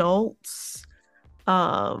for adults,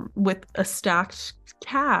 with a stacked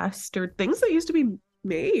cast, or things that used to be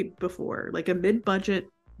made before, like a mid-budget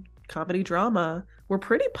comedy drama, were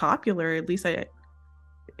pretty popular. At least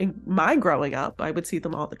in my growing up, I would see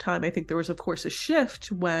them all the time. I think there was, of course, a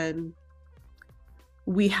shift when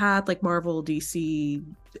we had like Marvel, DC,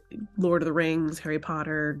 Lord of the Rings, Harry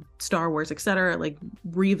Potter, Star Wars, etc., like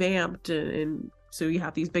revamped, and so you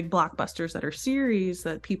have these big blockbusters that are series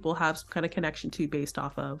that people have some kind of connection to based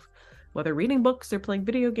off of whether reading books or playing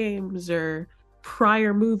video games or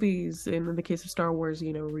prior movies. And in the case of Star Wars,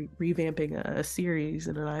 you know, revamping a series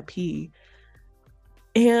and an IP.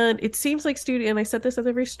 And it seems like and I said this at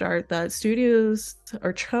the very start, that studios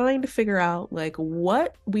are trying to figure out like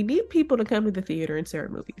what we need people to come to the theater and see our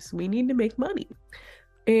movies. We need to make money.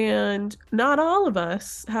 And not all of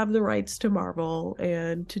us have the rights to Marvel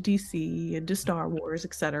and to DC and to Star Wars,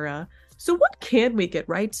 etc. So what can we get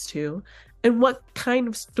rights to? And what kind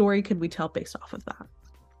of story can we tell based off of that?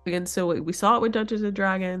 And so we saw it with Dungeons and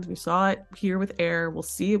Dragons. We saw it here with Air. We'll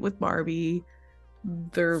see it with Barbie.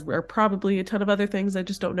 There are probably a ton of other things I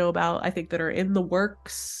just don't know about, I think, that are in the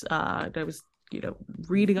works. I was,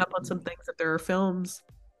 reading up on some things, that there are films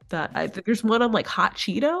that there's one on like Hot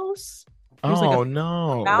Cheetos.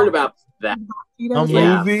 No. I heard about that. A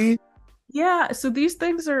movie? Yeah. So these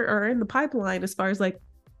things are in the pipeline as far as like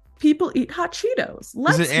people eat Hot Cheetos.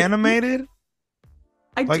 Is it animated?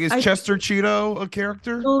 Is Chester Cheeto a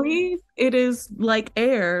character? I believe it is like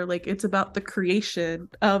Air. Like it's about the creation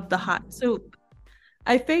of the hot. So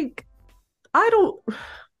I think I don't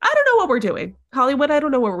know what we're doing, Hollywood. I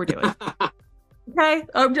don't know what we're doing. Okay,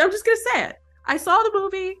 I'm just gonna say it. I saw the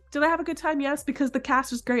movie. Did I have a good time? Yes, because the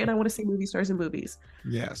cast was great, and I want to see movie stars in movies.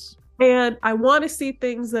 Yes. And I want to see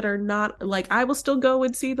things that are not like, I will still go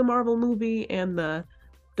and see the Marvel movie and the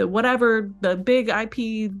whatever, the big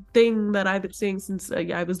IP thing that I've been seeing since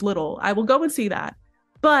I was little. I will go and see that.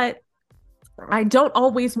 But I don't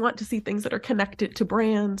always want to see things that are connected to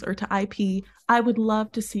brands or to IP. I would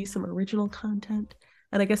love to see some original content.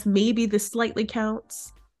 And I guess maybe this slightly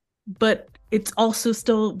counts, but it's also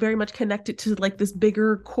still very much connected to like this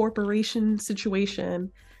bigger corporation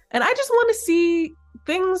situation. And I just want to see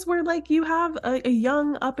things where like you have a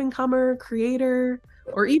young up-and-comer creator,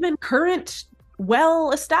 or even current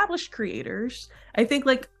well-established creators. I think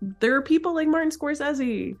like there are people like Martin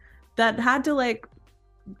Scorsese that had to like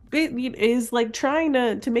is like trying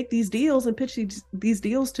to make these deals and pitch these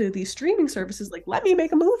deals to these streaming services, like, let me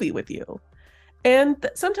make a movie with you. And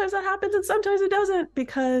sometimes that happens and sometimes it doesn't,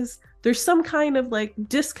 because there's some kind of like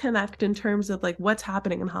disconnect in terms of like what's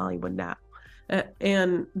happening in Hollywood now,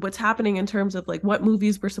 and what's happening in terms of like what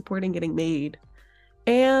movies we're supporting getting made.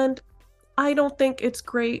 And I don't think it's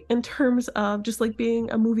great in terms of just like being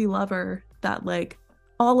a movie lover, that like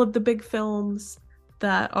all of the big films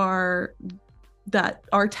that are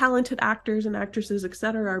talented actors and actresses,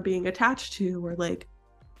 etc., are being attached to are like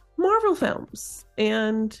Marvel films.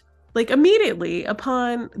 And like immediately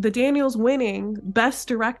upon the Daniels winning Best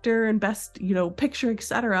Director and Best, Picture,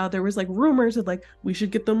 etc., there was like rumors of like, we should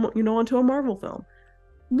get them, onto a Marvel film.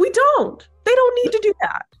 We don't. They don't need to do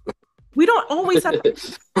that. We don't always have to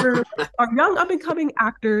for our young up-and-coming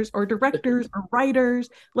actors or directors or writers.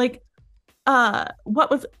 Like, what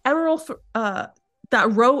was Emerald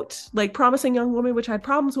that wrote like Promising Young Woman, which I had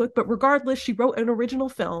problems with, but regardless, she wrote an original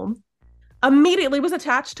film. Immediately was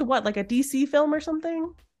attached to what, like a DC film or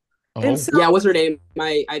something. Oh. And so, yeah, what's her name?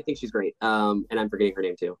 I think she's great. And I'm forgetting her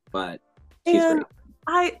name too, but she's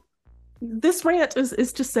great. This rant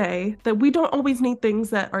is to say that we don't always need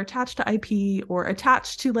things that are attached to IP or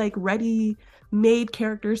attached to like ready-made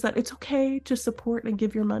characters, that it's okay to support and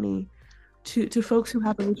give your money to folks who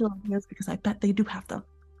have original ideas, because I bet they do have them.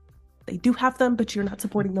 They do have them, but you're not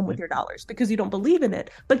supporting them with your dollars because you don't believe in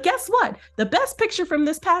it. But guess what? The best picture from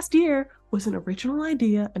this past year was an original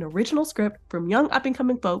idea, an original script from young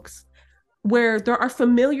up-and-coming folks, where there are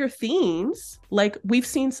familiar themes. Like, we've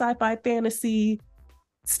seen sci-fi, fantasy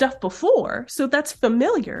stuff before, so that's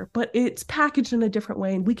familiar, but it's packaged in a different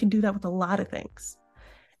way, and we can do that with a lot of things.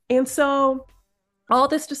 And so all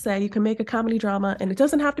this to say, you can make a comedy drama and it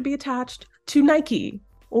doesn't have to be attached to Nike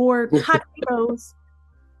or Hot Cheetos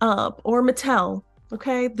or Mattel.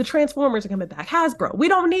 Okay, the Transformers are coming back. Hasbro, we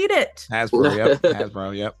don't need it.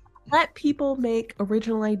 Hasbro, yep. Let people make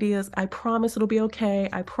original ideas. I promise it'll be okay.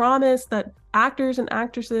 I promise that actors and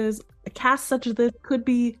actresses, a cast such as this, could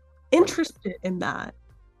be interested in that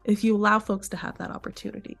if you allow folks to have that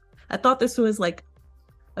opportunity. I thought this was like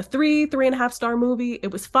a 3.5 star movie.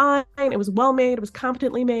 It was fine. It was well made. It was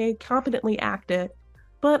competently made, competently acted.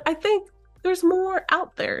 But I think there's more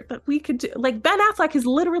out there that we could do. Like, Ben Affleck has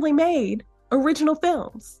literally made original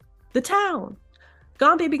films. The Town,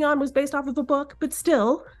 Gone Baby Gone was based off of a book, but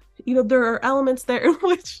still, there are elements there in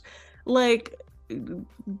which, like,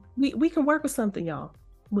 we can work with something, y'all.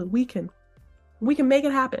 We can make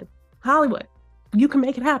it happen. Hollywood, you can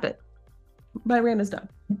make it happen. My rant is done.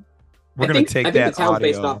 We're gonna take that the town's audio.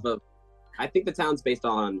 Based off of, I think the town's based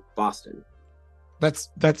on Boston. That's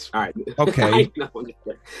all right. Okay.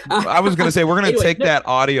 I was gonna say we're gonna Anyway, take that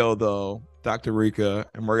audio though, Dr. Rika,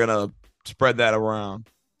 and we're gonna spread that around.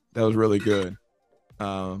 That was really good.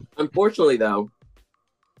 Unfortunately, though,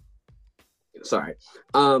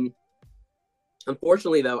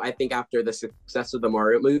 I think after the success of the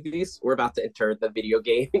Mario movies, we're about to enter the video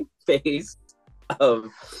game phase of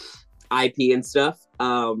IP and stuff.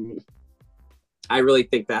 I really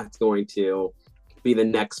think that's going to be the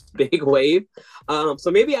next big wave. So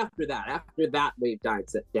maybe after that wave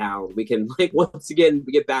dies down, we can once again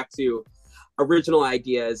get back to original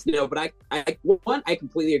ideas. But I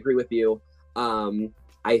completely agree with you.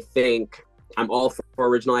 I think I'm all for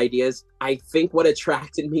original ideas. I think what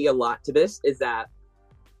attracted me a lot to this is that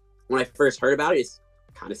when I first heard about it, it's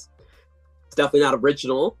definitely not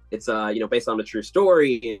original. It's based on a true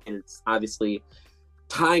story, and it's obviously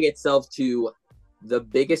tying itself to the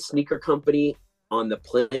biggest sneaker company on the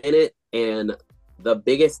planet and the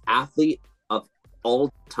biggest athlete of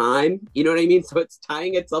all time. You know what I mean? So it's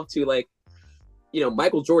tying itself to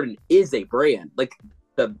Michael Jordan is a brand. Like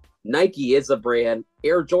the Nike is a brand.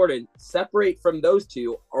 Air Jordan, separate from those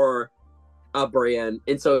two, are a brand,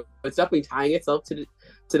 and so it's definitely tying itself to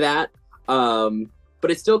that.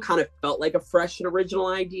 But it still kind of felt like a fresh and original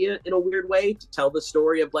idea in a weird way to tell the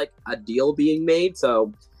story of a deal being made.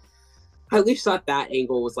 So I at least thought that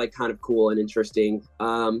angle was kind of cool and interesting.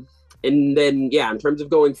 And then in terms of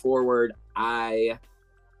going forward,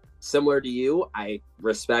 similar to you, I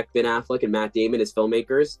respect Ben Affleck and Matt Damon as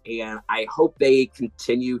filmmakers, and I hope they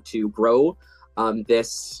continue to grow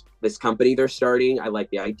this company they're starting. I like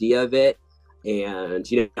the idea of it,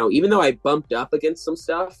 and even though I bumped up against some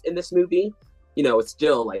stuff in this movie, it's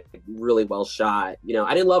still really well shot.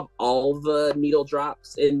 I didn't love all the needle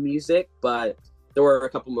drops in music, but there were a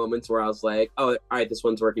couple moments where I was like, oh, all right, this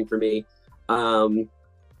one's working for me. And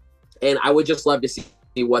I would just love to see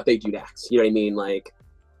what they do next. You know what I mean?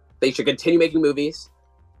 They should continue making movies.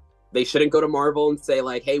 They shouldn't go to Marvel and say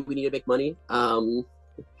hey, we need to make money.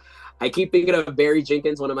 I keep thinking of Barry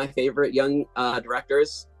Jenkins, one of my favorite young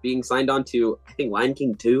directors, being signed on to, I think, Lion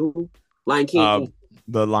King 2.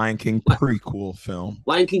 The Lion King prequel film.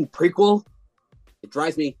 Lion King prequel. It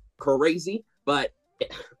drives me crazy, but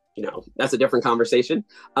that's a different conversation.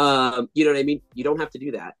 You know what I mean? You don't have to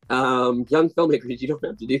do that. Young filmmakers, you don't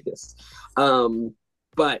have to do this.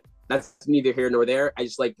 But that's neither here nor there. I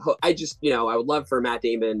would love for Matt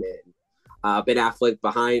Damon and Ben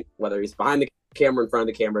Affleck whether he's behind the camera, in front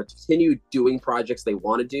of the camera, to continue doing projects they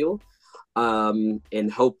want to do.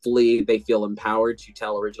 And hopefully they feel empowered to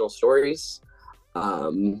tell original stories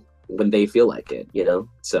when they feel like it,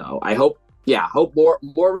 So I hope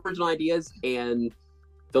more original ideas and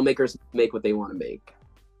filmmakers make what they want to make.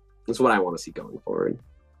 That's what I want to see going forward.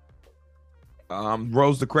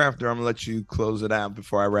 Rose the Crafter, I'm gonna let you close it out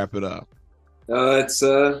before I wrap it up. It's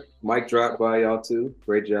mic drop by y'all too.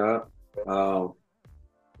 Great job.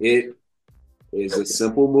 It is a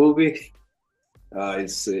simple movie.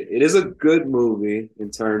 It is a good movie in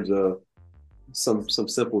terms of some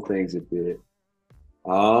simple things it did.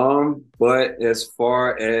 But as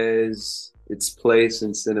far as its place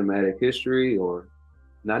in cinematic history, or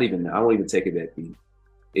not even, I won't even take it that deep.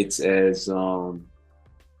 It's as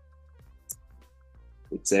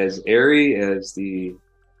airy as the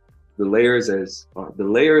layers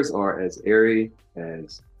are as airy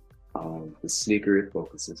as the sneaker it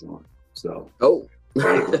focuses on. So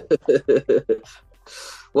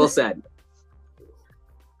well said.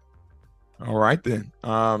 All right then.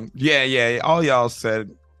 Yeah. All y'all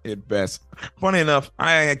said it best. Funny enough,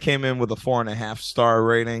 I came in with a 4.5-star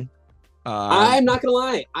rating. I'm not gonna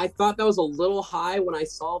lie, I thought that was a little high when I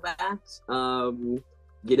saw that.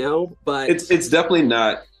 But it's definitely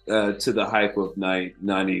not to the hype of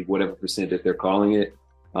 90 whatever % that they're calling it.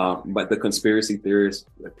 But the conspiracy theorist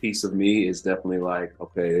piece of me is definitely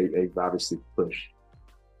okay, they've obviously pushed.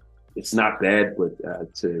 It's not bad, but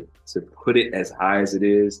to put it as high as it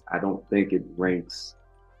is, I don't think it ranks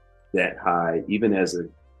that high, even as a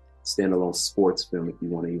standalone sports film, if you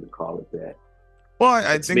want to even call it that. Well,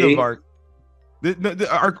 I think of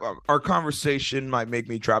our conversation might make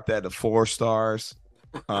me drop that to 4 stars,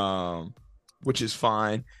 which is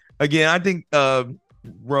fine. Again, I think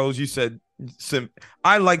Rose, you said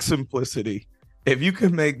I like simplicity. If you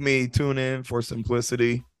can make me tune in for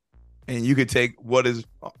simplicity, and you could take what is,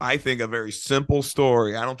 I think, a very simple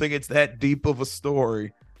story. I don't think it's that deep of a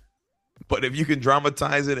story, but if you can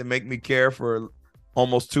dramatize it and make me care for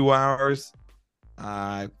almost 2 hours,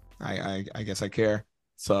 I guess I care.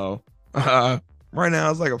 So right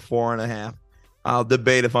now it's like a 4.5. I'll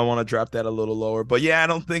debate if I want to drop that a little lower, but yeah, I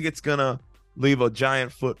don't think it's gonna leave a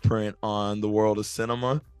giant footprint on the world of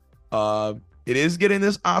cinema. It is getting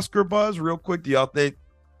this Oscar buzz. Real quick, do y'all think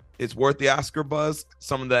it's worth the Oscar buzz?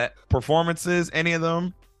 Some of that performances, any of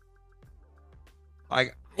them?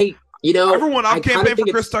 Hey, you know, everyone, I'm I kinda campaigning for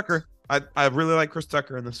think Chris Tucker. I really like Chris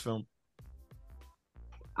Tucker in this film.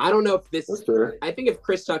 I don't know if this is fair. I think if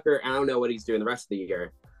Chris Tucker, I don't know what he's doing the rest of the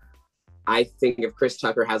year. I think if Chris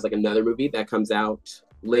Tucker has like another movie that comes out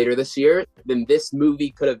later this year, then this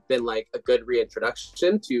movie could have been like a good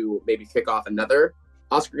reintroduction to maybe kick off another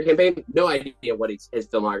Oscar campaign. No idea what his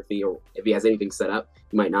filmography, or if he has anything set up.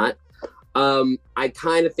 He might not. I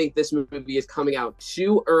kind of think this movie is coming out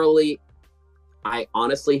too early. I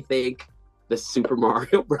honestly think the Super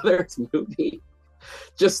Mario Brothers movie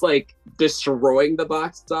just like destroying the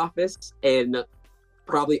box office and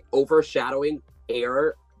probably overshadowing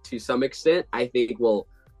Air to some extent, I think will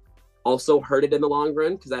also hurt it in the long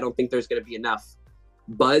run, because I don't think there's going to be enough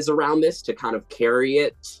buzz around this to kind of carry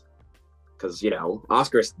it. Because, you know,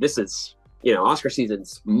 Oscar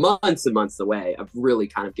season's months and months away of really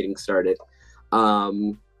kind of getting started.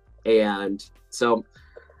 And so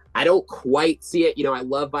I don't quite see it. You know, I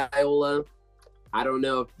love Viola. I don't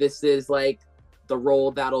know if this is like the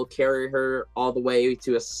role that'll carry her all the way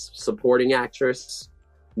to a supporting actress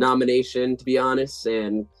nomination, to be honest.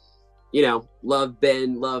 And, you know, love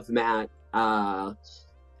Ben, love Matt. You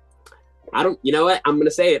know what? I'm going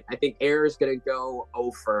to say it. I think Air is going to go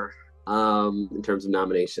over in terms of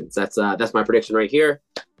nominations. That's my prediction right here.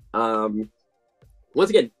 Once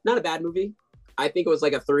again, not a bad movie. I think it was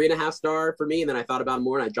like a 3.5 star for me, and then I thought about it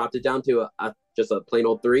more and I dropped it down to just a plain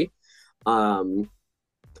old 3. But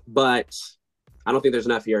I don't think there's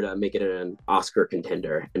enough here to make it an Oscar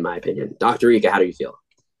contender, in my opinion. Dr. Rika, how do you feel?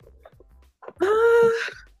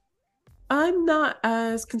 I'm not,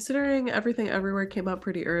 as considering Everything Everywhere came out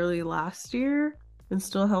pretty early last year and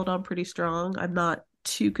still held on pretty strong. I'm not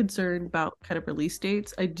too concerned about kind of release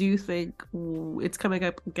dates. I do think it's coming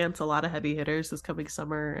up against a lot of heavy hitters this coming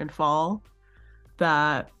summer and fall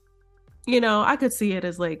that, you know, I could see it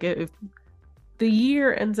as like if the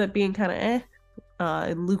year ends up being kind of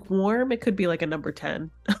and lukewarm, it could be like a number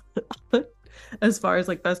 10 as far as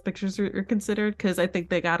like best pictures are considered, because I think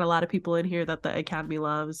they got a lot of people in here that the Academy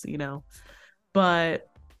loves, you know. But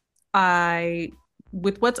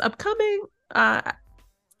with what's upcoming, I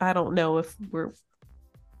don't know if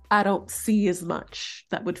I don't see as much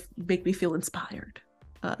that would make me feel inspired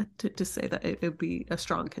to say that it would be a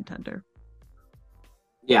strong contender.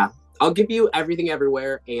 Yeah, I'll give you Everything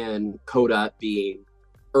Everywhere and Coda being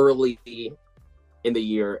early in the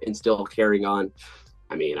year and still carrying on.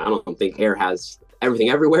 I mean, I don't think Air has Everything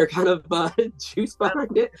Everywhere kind of juice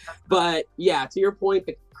behind it. But yeah, to your point,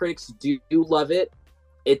 the critics do love it.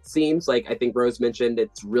 It seems like, I think Rose mentioned,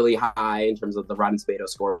 it's really high in terms of the Rotten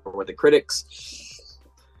Tomatoes score for the critics.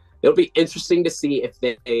 It'll be interesting to see if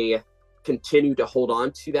they continue to hold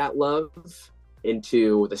on to that love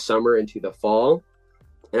into the summer, into the fall.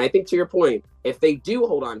 And I think, to your point, if they do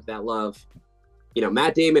hold on to that love, you know,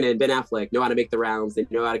 Matt Damon and Ben Affleck know how to make the rounds. They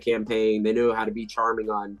know how to campaign. They know how to be charming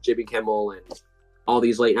on Jimmy Kimmel and all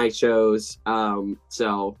these late night shows.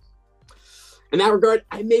 So in that regard,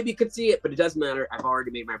 I maybe could see it, but it doesn't matter. I've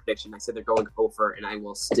already made my prediction. I said they're going over, and I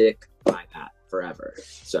will stick by that forever.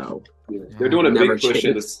 So they're doing a big push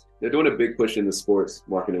in this. They're doing a big push in the sports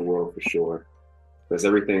marketing world for sure. Because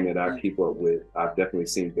everything that I keep up with, I've definitely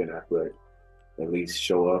seen Ben Affleck at least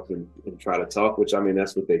show up and try to talk, which, I mean,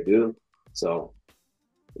 that's what they do. So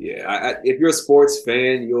yeah, if you're a sports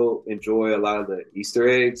fan, you'll enjoy a lot of the Easter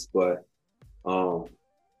eggs, but I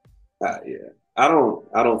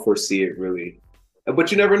don't foresee it really.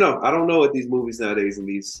 But you never know. I don't know at these movies nowadays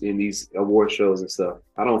in these award shows and stuff.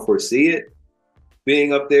 I don't foresee it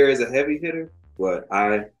being up there as a heavy hitter, but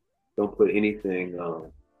I don't put anything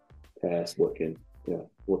past what can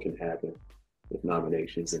happen with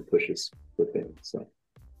nominations and pushes for things. So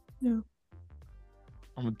yeah,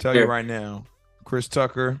 I'm gonna tell you right now, Chris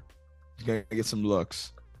Tucker is gonna get some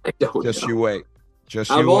looks. I don't Just know. you wait. Just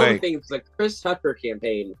of you all wait. the things, the Chris Tucker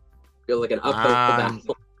campaign feel like an uphill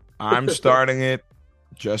battle. I'm starting it.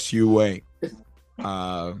 Just you wait.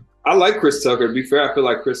 I like Chris Tucker. To be fair, I feel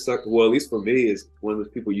like Chris Tucker, well, at least for me, is one of those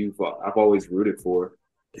people I've always rooted for.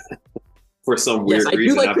 For some weird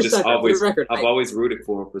reason. Like I've always rooted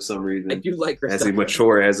for him for some reason. I do like Chris as Tucker. he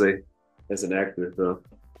mature as an actor. So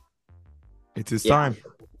It's his time.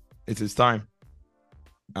 It's his time.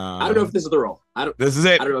 I don't know if this is the role. This is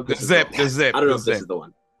it. I don't know if this is it. This is it. I don't know this if this is the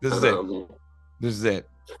one. This is it. This is it.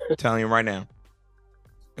 I'm telling you right now.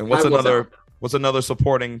 And what's another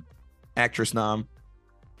supporting actress nom?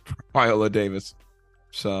 Viola Davis.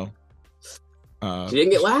 So she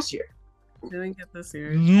didn't get last year. She didn't get this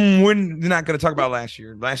year. We're not going to talk about last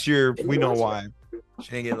year. Last year, we know why.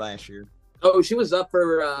 She didn't get last year. Oh, she was up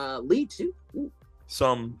for lead too.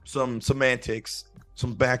 Some semantics,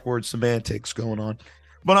 some backward semantics going on.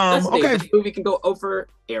 But okay, this movie can go over.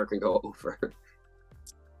 Air can go over.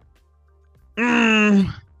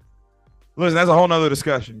 Listen, that's a whole nother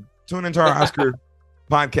discussion. Tune into our Oscar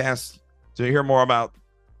podcast to hear more about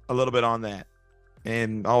a little bit on that.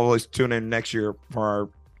 And always tune in next year for our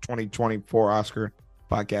 2024 Oscar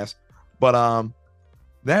podcast. But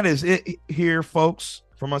that is it here, folks,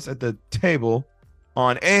 from us at the table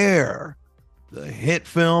on Air, the hit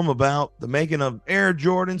film about the making of Air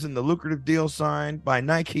Jordans and the lucrative deal signed by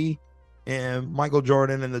Nike and Michael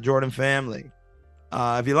Jordan and the Jordan family.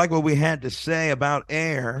 If you like what we had to say about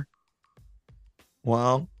Air,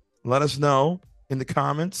 well, let us know in the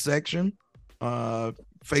comments section.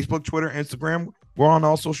 Facebook, Twitter, Instagram. We're on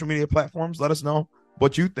all social media platforms. Let us know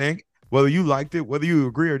what you think, whether you liked it, whether you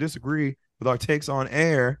agree or disagree with our takes on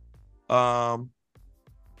Air.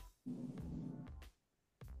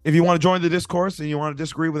 If you want to join the discourse and you want to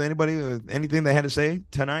disagree with anybody or anything they had to say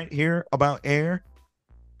tonight here about Air,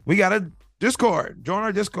 we got a Discord. Join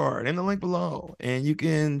our Discord in the link below, and you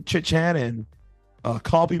can chit chat and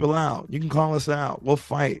call people out. You can call us out. We'll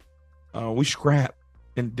fight. We scrap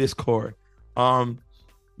in Discord.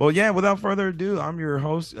 Well, yeah, without further ado, I'm your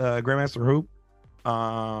host, Grandmaster Hoop.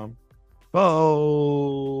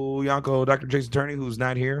 Yanko, Dr. Jason Turney, who's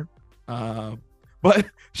not here. But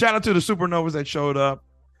shout out to the supernovas that showed up.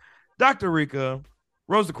 Dr. Rika,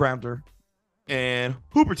 Rose the Crafter, and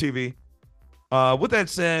Hooper TV. With that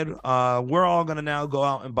said, we're all going to now go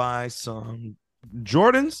out and buy some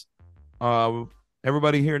Jordans.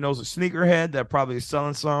 Everybody here knows a sneakerhead that probably is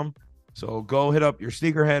selling some. So go hit up your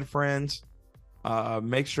sneakerhead friends.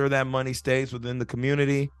 Make sure that money stays within the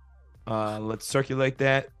community. Let's circulate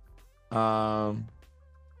that. Shout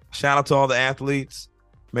out to all the athletes.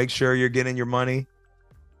 Make sure you're getting your money.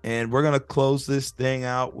 And we're going to close this thing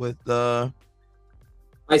out with by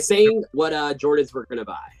saying what Jordans we're going to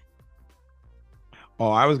buy. Oh,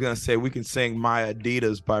 I was going to say we can sing My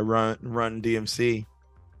Adidas by Run DMC.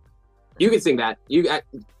 You can sing that.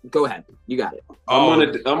 Go ahead. You got it. I'm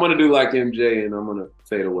gonna do like MJ, and I'm gonna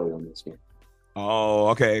fade away on this one. Oh,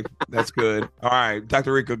 okay. That's good. All right,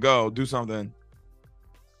 Dr. Rika, go. Do something.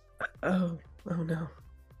 Oh no.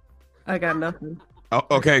 I got nothing. Oh,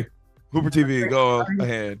 okay. Hooper TV, go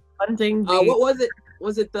ahead. What was it?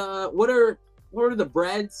 Was it what are the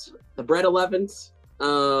breads? The bread 11s?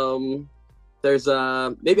 There's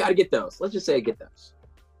maybe I'd get those. Let's just say I get those.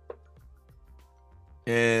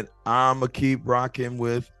 And I'm gonna keep rocking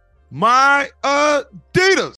with My Adidas.